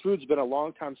Smithfield Foods, been a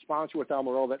longtime sponsor with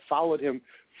Almirola that followed him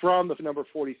from the number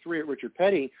 43 at Richard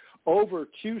Petty over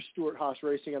to Stewart-Haas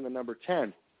Racing on the number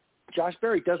 10. Josh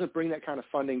Berry doesn't bring that kind of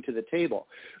funding to the table.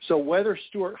 So whether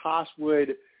Stewart-Haas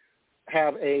would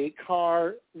have a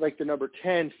car like the number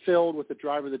 10 filled with a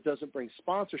driver that doesn't bring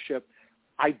sponsorship,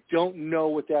 I don't know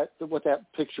what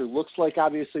that picture looks like.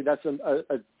 Obviously, that's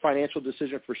a financial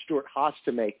decision for Stewart-Haas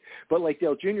to make. But like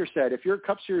Dale Jr. said, if you're a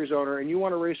Cup Series owner and you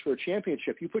want to race for a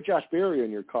championship, you put Josh Berry in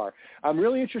your car. I'm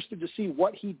really interested to see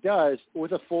what he does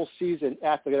with a full season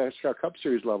at the NASCAR Cup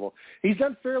Series level. He's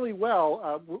done fairly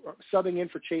well subbing in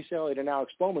for Chase Elliott and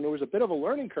Alex Bowman. It was a bit of a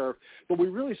learning curve, but we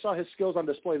really saw his skills on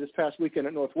display this past weekend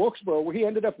at North Wilkesboro, where he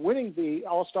ended up winning the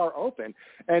All-Star Open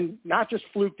and not just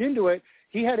fluked into it.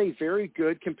 He had a very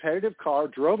good competitive car,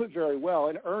 drove it very well,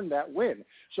 and earned that win.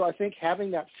 So I think having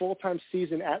that full-time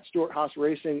season at Stewart-Haas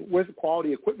Racing with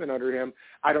quality equipment under him,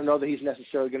 I don't know that he's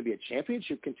necessarily going to be a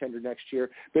championship contender next year,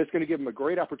 but it's going to give him a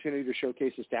great opportunity to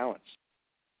showcase his talents.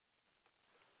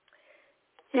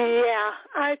 Yeah,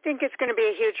 I think it's going to be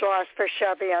a huge loss for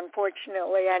Chevy,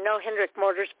 unfortunately. I know Hendrick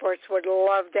Motorsports would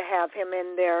love to have him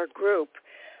in their group,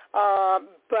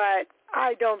 but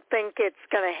I don't think it's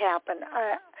going to happen.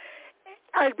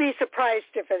 I'd be surprised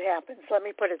if it happens. Let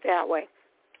me put it that way.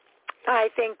 I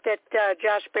think that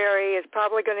Josh Berry is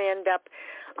probably going to end up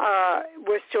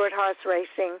with Stewart-Haas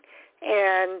Racing,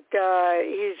 and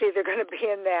he's either going to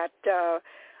be in that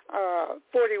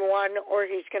 41 or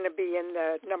he's going to be in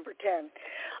the number 10.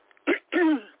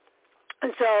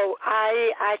 And so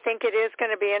I think it is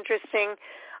going to be interesting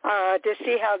to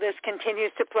see how this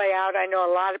continues to play out. I know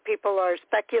a lot of people are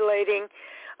speculating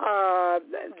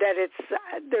that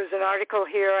there's an article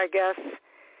here, I guess,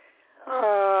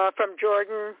 from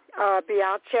Jordan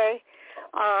Biache,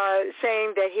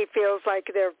 saying that he feels like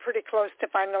they're pretty close to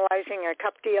finalizing a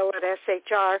cup deal at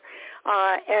SHR.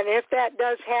 And if that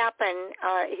does happen,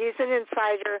 he's an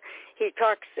insider. He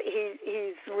talks.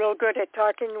 He's real good at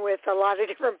talking with a lot of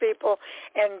different people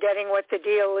and getting what the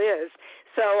deal is.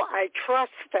 So I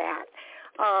trust that.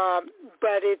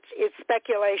 But it's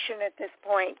speculation at this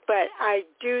point. But I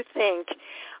do think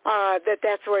that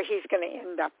that's where he's going to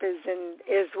end up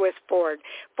is with Ford.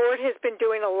 Ford has been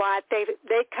doing a lot. They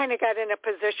kind of got in a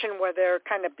position where they're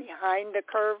kind of behind the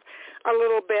curve a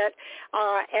little bit,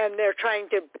 and they're trying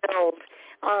to build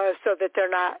so that they're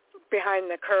not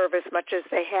behind the curve as much as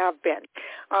they have been.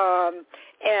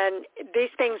 And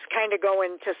these things kind of go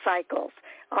into cycles.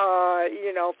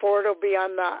 Ford will be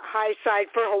on the high side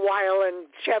for a while, and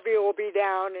Chevy will be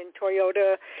down, and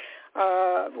Toyota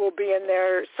will be in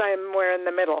there somewhere in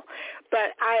the middle.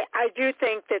 But I do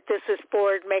think that this is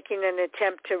Ford making an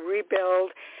attempt to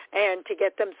rebuild and to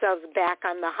get themselves back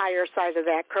on the higher side of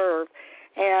that curve.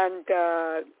 And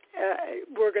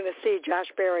we're going to see Josh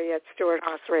Berry at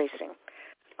Stewart-Haas Racing.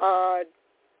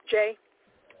 Jay?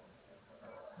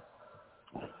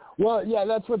 Well, yeah,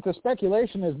 that's what the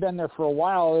speculation has been there for a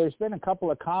while. There's been a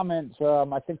couple of comments.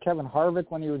 I think Kevin Harvick,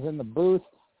 when he was in the booth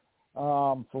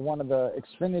for one of the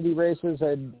Xfinity races,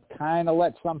 had kind of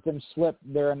let something slip.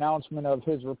 Their announcement of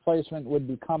his replacement would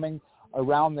be coming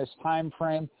around this time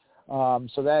frame.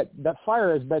 So that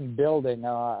fire has been building.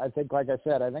 I think, like I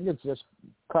said, I think it's just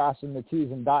crossing the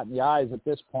T's and dotting the I's at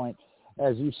this point.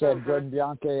 As you said, Jordan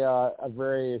Bianchi, a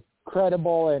very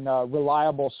credible and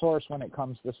reliable source when it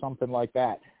comes to something like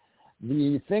that.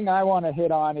 The thing I want to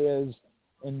hit on is,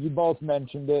 and you both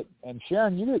mentioned it, and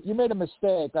Sharon, you made a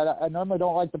mistake. I normally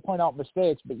don't like to point out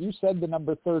mistakes, but you said the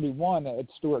number 31 at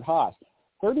Stewart-Haas.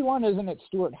 31 isn't at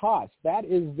Stewart-Haas. That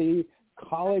is the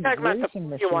college racing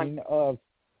machine of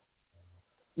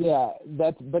 – yeah,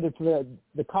 but it's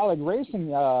the college racing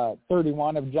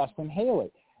 31 of Justin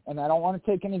Haley. And I don't want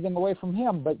to take anything away from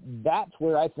him, but that's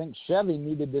where I think Chevy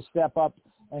needed to step up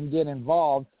and get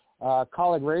involved.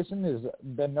 College racing has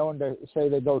been known to say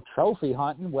they go trophy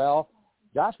hunting. Well,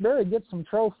 Josh Berry gets some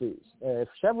trophies. If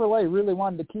Chevrolet really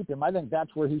wanted to keep him, I think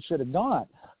that's where he should have gone.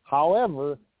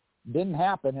 However, didn't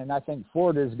happen, and I think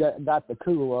Ford has got the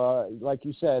coup, like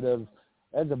you said,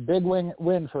 as a big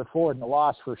win for Ford and a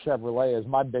loss for Chevrolet is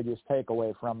my biggest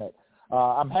takeaway from it.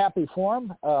 I'm happy for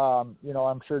him.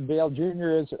 I'm sure Dale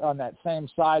Jr. is on that same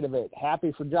side of it.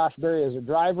 Happy for Josh Berry as a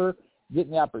driver,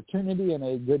 getting the opportunity and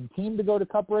a good team to go to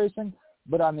Cup racing,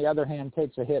 but on the other hand,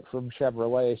 takes a hit from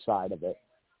Chevrolet's side of it.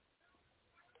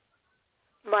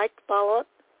 Mike, follow up?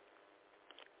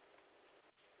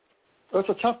 Well, it's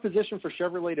a tough position for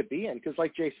Chevrolet to be in because,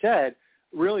 like Jay said,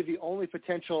 really the only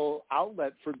potential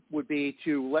outlet would be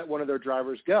to let one of their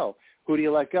drivers go. Who do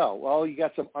you let go? Well, you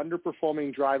got some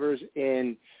underperforming drivers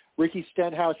in Ricky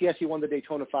Stenhouse. Yes, he won the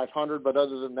Daytona 500, but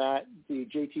other than that, the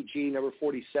JTG number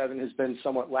 47 has been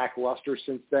somewhat lackluster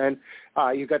since then.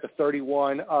 You've got the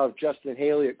 31 of Justin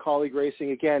Haley at Colleague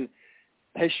Racing. Again,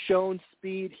 has shown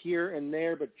speed here and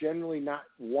there, but generally not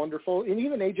wonderful. And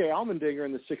even A.J. Allmendinger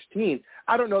in the 16,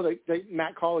 I don't know that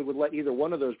Matt Colleague would let either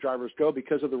one of those drivers go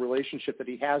because of the relationship that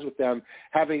he has with them,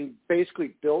 having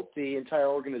basically built the entire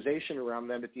organization around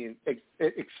them at the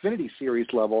Xfinity Series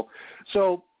level.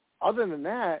 So other than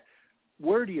that,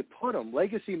 where do you put them?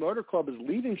 Legacy Motor Club is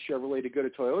leaving Chevrolet to go to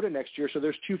Toyota next year, so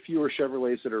there's two fewer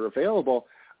Chevrolets that are available.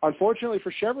 Unfortunately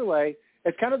for Chevrolet,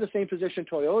 it's kind of the same position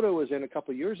Toyota was in a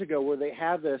couple of years ago where they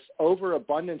have this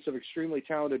overabundance of extremely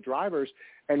talented drivers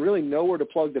and really nowhere to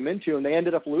plug them into, and they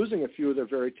ended up losing a few of their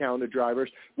very talented drivers.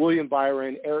 William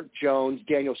Byron, Eric Jones,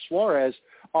 Daniel Suarez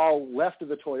all left of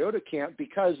the Toyota camp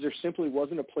because there simply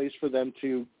wasn't a place for them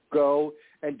to go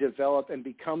and develop and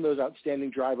become those outstanding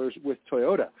drivers with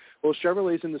Toyota. Well,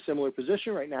 Chevrolet's in the similar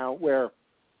position right now where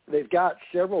they've got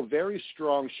several very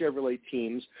strong Chevrolet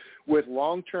teams with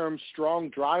long-term strong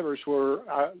drivers who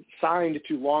are signed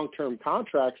to long-term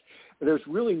contracts. There's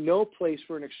really no place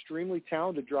for an extremely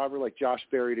talented driver like Josh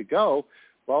Berry to go.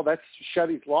 Well, that's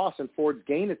Chevy's loss and Ford's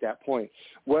gain at that point.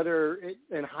 Whether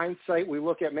in hindsight we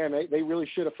look at, man, they really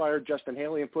should have fired Justin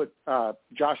Haley and put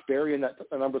Josh Berry in that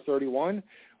number 31.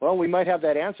 Well, we might have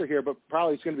that answer here, but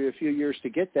probably it's going to be a few years to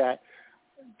get that.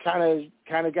 Kind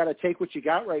of got to take what you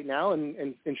got right now. And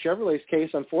in Chevrolet's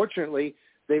case, unfortunately,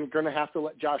 they're going to have to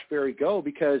let Josh Berry go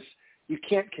because you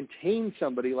can't contain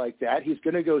somebody like that. He's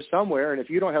going to go somewhere, and if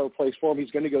you don't have a place for him,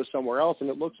 he's going to go somewhere else. And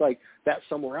it looks like that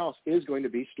somewhere else is going to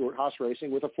be Stewart-Haas Racing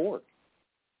with a Ford.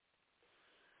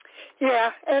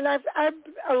 Yeah, and I've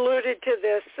alluded to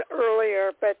this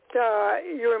earlier, but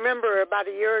you remember about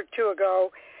a year or two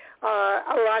ago,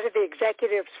 a lot of the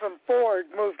executives from Ford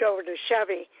moved over to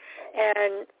Chevy.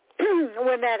 And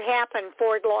when that happened,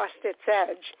 Ford lost its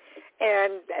edge.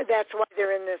 And that's why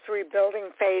they're in this rebuilding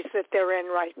phase that they're in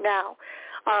right now.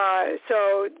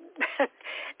 So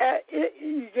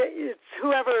it's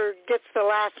whoever gets the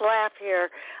last laugh here.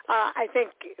 I think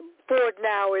Ford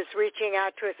now is reaching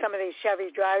out to some of these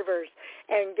Chevy drivers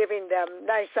and giving them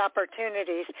nice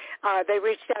opportunities. They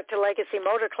reached out to Legacy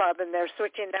Motor Club, and they're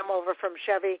switching them over from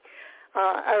Chevy.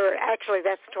 Or actually,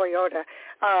 that's Toyota.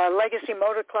 Legacy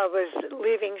Motor Club is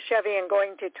leaving Chevy and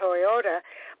going to Toyota,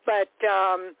 but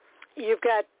you've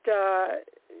got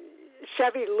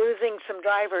Chevy losing some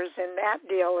drivers in that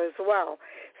deal as well.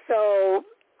 So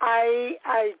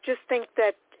I just think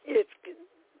that it's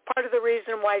part of the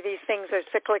reason why these things are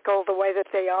cyclical the way that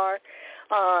they are.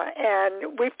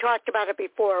 And we've talked about it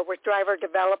before with driver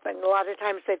development. A lot of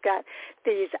times they've got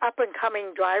these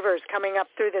up-and-coming drivers coming up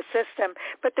through the system,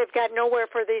 but they've got nowhere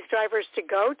for these drivers to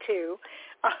go to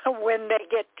when they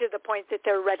get to the point that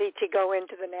they're ready to go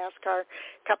into the NASCAR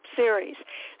Cup Series.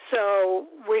 So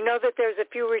we know that there's a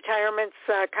few retirements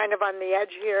kind of on the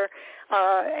edge here,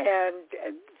 and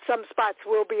some spots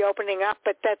will be opening up,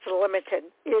 but that's limited.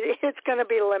 It's going to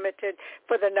be limited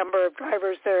for the number of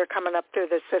drivers that are coming up through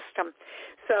the system.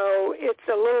 So it's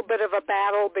a little bit of a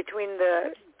battle between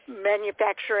the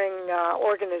manufacturing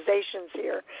organizations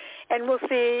here, and we'll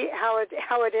see how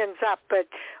it ends up. But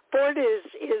Ford is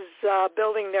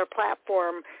building their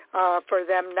platform for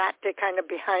them not to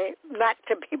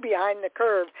be behind the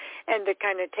curve and to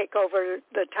kind of take over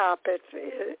the top. It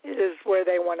is where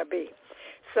they want to be.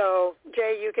 So,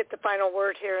 Jay, you get the final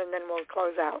word here, and then we'll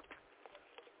close out.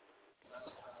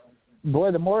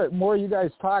 Boy, the more you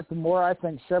guys talk, the more I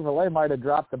think Chevrolet might have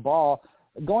dropped the ball.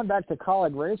 Going back to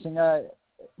college racing,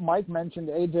 Mike mentioned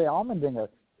A.J. Allmendinger.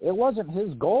 It wasn't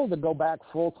his goal to go back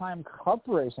full-time Cup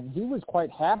racing. He was quite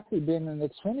happy being in the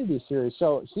Xfinity Series,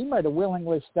 so he might have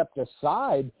willingly stepped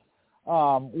aside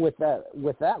with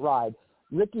that ride.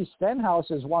 Ricky Stenhouse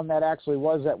is one that actually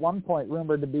was at one point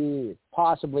rumored to be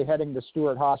possibly heading to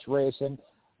Stewart-Haas Racing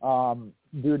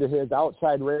due to his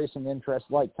outside racing interest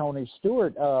like Tony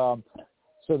Stewart.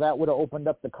 So that would have opened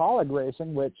up the college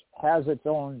racing, which has its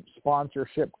own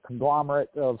sponsorship conglomerate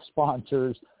of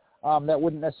sponsors that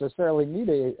wouldn't necessarily need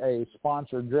a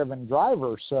sponsor-driven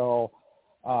driver. So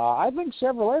I think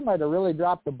Chevrolet might have really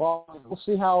dropped the ball. We'll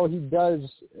see how he does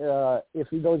if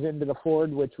he goes into the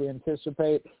Ford, which we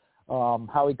anticipate,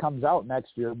 how he comes out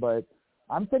next year. But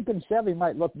I'm thinking Chevy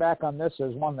might look back on this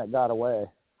as one that got away.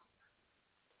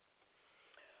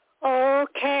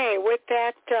 Okay, with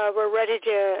that, we're ready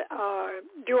to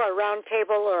do our round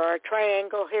table or our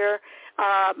triangle here.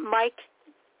 Mike,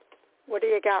 what do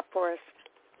you got for us?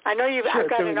 I know I've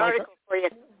got an article for you.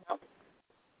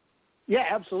 Yeah,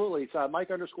 absolutely. It's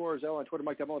Mike_O on Twitter,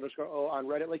 Mike_O on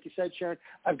Reddit. Like you said, Sharon,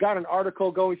 I've got an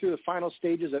article going through the final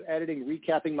stages of editing,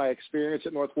 recapping my experience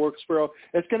at North Wilkesboro.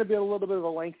 It's going to be a little bit of a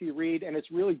lengthy read, and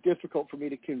it's really difficult for me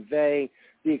to convey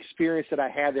the experience that I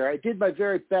had there. I did my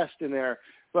very best in there,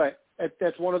 but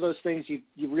that's one of those things you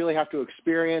really have to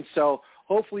experience. So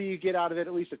hopefully you get out of it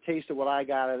at least a taste of what I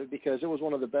got out of it, because it was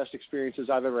one of the best experiences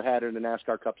I've ever had in a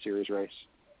NASCAR Cup Series race.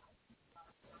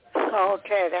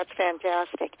 Okay, that's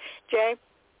fantastic. Jay?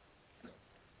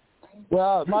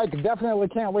 Well, Mike, definitely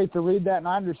can't wait to read that, and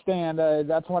I understand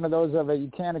that's one of those of it you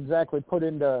can't exactly put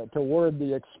into word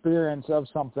the experience of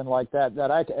something like that.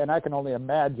 I can only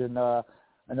imagine. I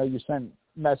know you sent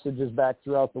messages back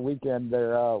throughout the weekend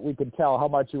there. We could tell how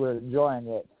much you were enjoying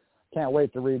it. Can't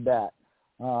wait to read that.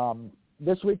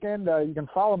 This weekend, you can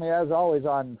follow me, as always,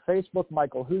 on Facebook,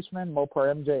 Michael Husmann,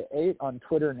 MoparMJ8 on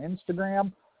Twitter and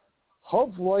Instagram.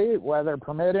 Hopefully, weather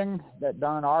permitting, that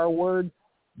darn R word,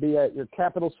 be at your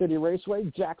Capital City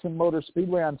Raceway, Jackson Motor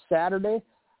Speedway on Saturday.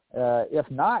 If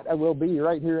not, I will be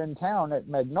right here in town at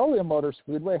Magnolia Motor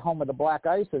Speedway, home of the Black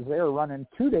Ice, as they are running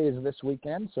 2 days this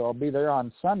weekend. So I'll be there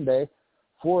on Sunday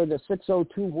for the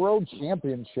 602 World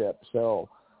Championship. So,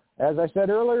 as I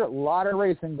said earlier, a lot of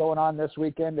racing going on this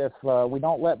weekend if we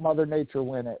don't let Mother Nature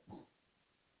win it.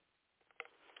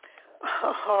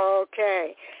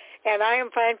 Okay. And I am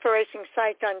Fan4Racing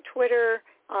Site on Twitter,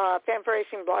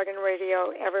 Fan4Racing Blog and Radio,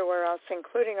 everywhere else,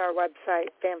 including our website,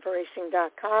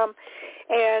 fan4racing.com.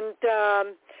 And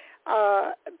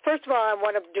first of all, I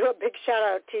want to do a big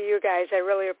shout-out to you guys. I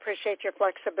really appreciate your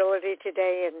flexibility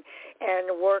today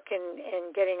and work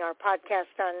in getting our podcast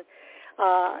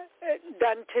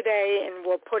done today, and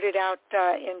we'll put it out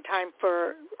in time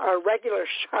for our regular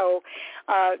show,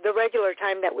 the regular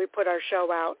time that we put our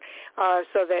show out,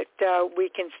 so that we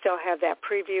can still have that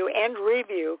preview and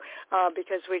review,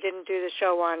 because we didn't do the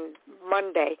show on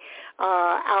Monday,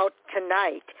 out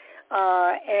tonight.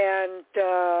 And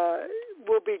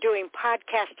we'll be doing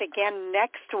podcast again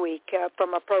next week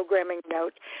from a programming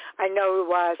note. I know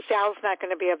Sal's not going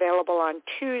to be available on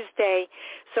Tuesday,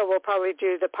 so we'll probably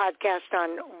do the podcast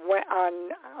on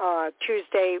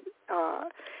Tuesday,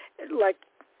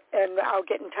 and I'll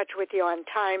get in touch with you on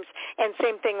times. And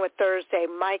same thing with Thursday.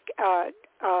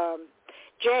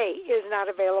 Jay is not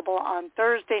available on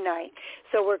Thursday night,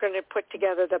 so we're going to put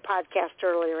together the podcast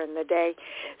earlier in the day.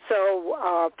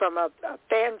 So from a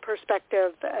fan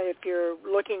perspective, if you're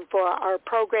looking for our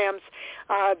programs,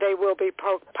 they will be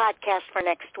podcast for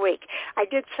next week. I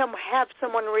did have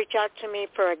someone reach out to me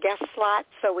for a guest slot,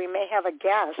 so we may have a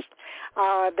guest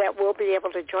that will be able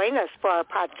to join us for our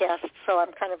podcast, so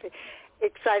I'm kind of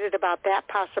excited about that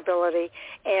possibility,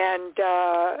 and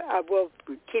I will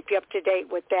keep you up to date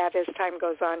with that as time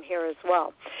goes on here as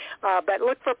well. But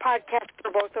look for podcasts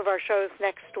for both of our shows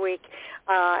next week,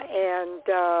 and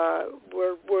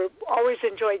we're always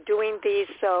enjoy doing these,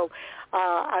 so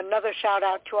another shout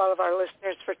out to all of our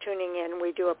listeners for tuning in.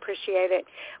 We do appreciate it,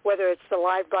 whether it's the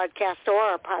live broadcast or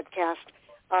our podcast.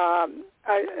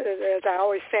 As I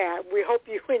always say, we hope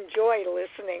you enjoy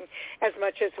listening as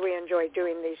much as we enjoy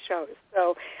doing these shows.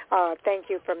 So thank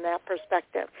you from that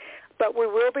perspective. But we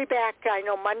will be back. I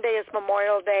know Monday is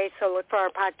Memorial Day, so look for our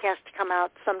podcast to come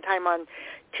out sometime on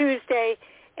Tuesday,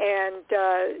 and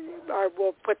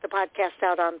we'll put the podcast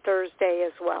out on Thursday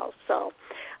as well. So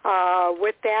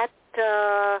with that,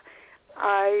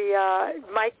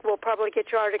 Mike will probably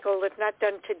get your article. If not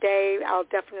done today, I'll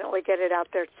definitely get it out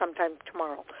there sometime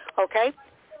tomorrow. Okay?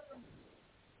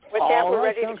 With that, we're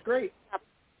ready. Sounds great.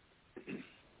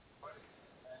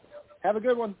 Have a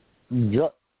good one.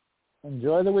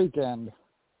 Enjoy the weekend.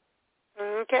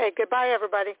 Okay. Goodbye,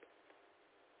 everybody.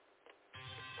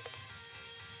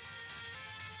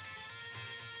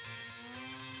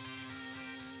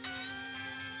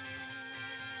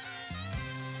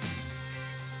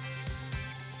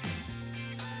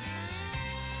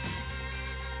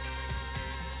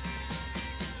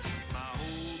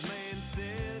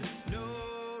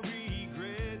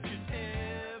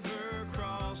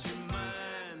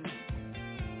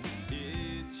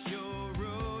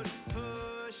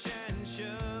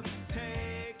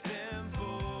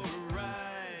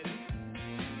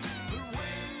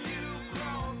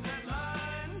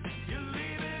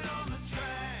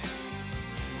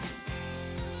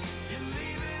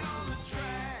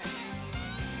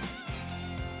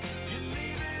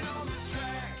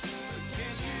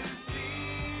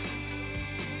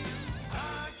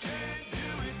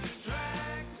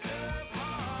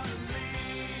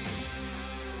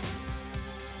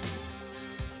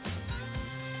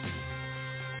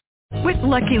 With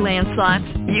Lucky Land Slots,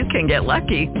 you can get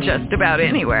lucky just about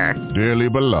anywhere. Dearly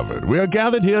beloved, we are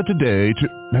gathered here today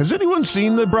to... Has anyone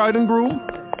seen the bride and groom?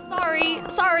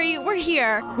 Sorry, we're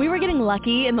here. We were getting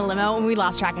lucky in the limo and we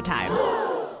lost track of time.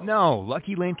 No,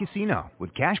 Lucky Land Casino,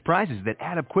 with cash prizes that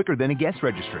add up quicker than a guest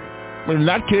registry. In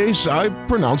that case, I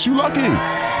pronounce you lucky.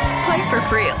 Play for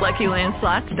free at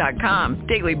LuckyLandSlots.com.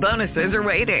 Daily bonuses are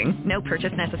waiting. No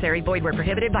purchase necessary. Void where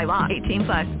prohibited by law.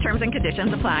 18+. Terms and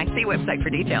conditions apply. See website for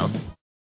details.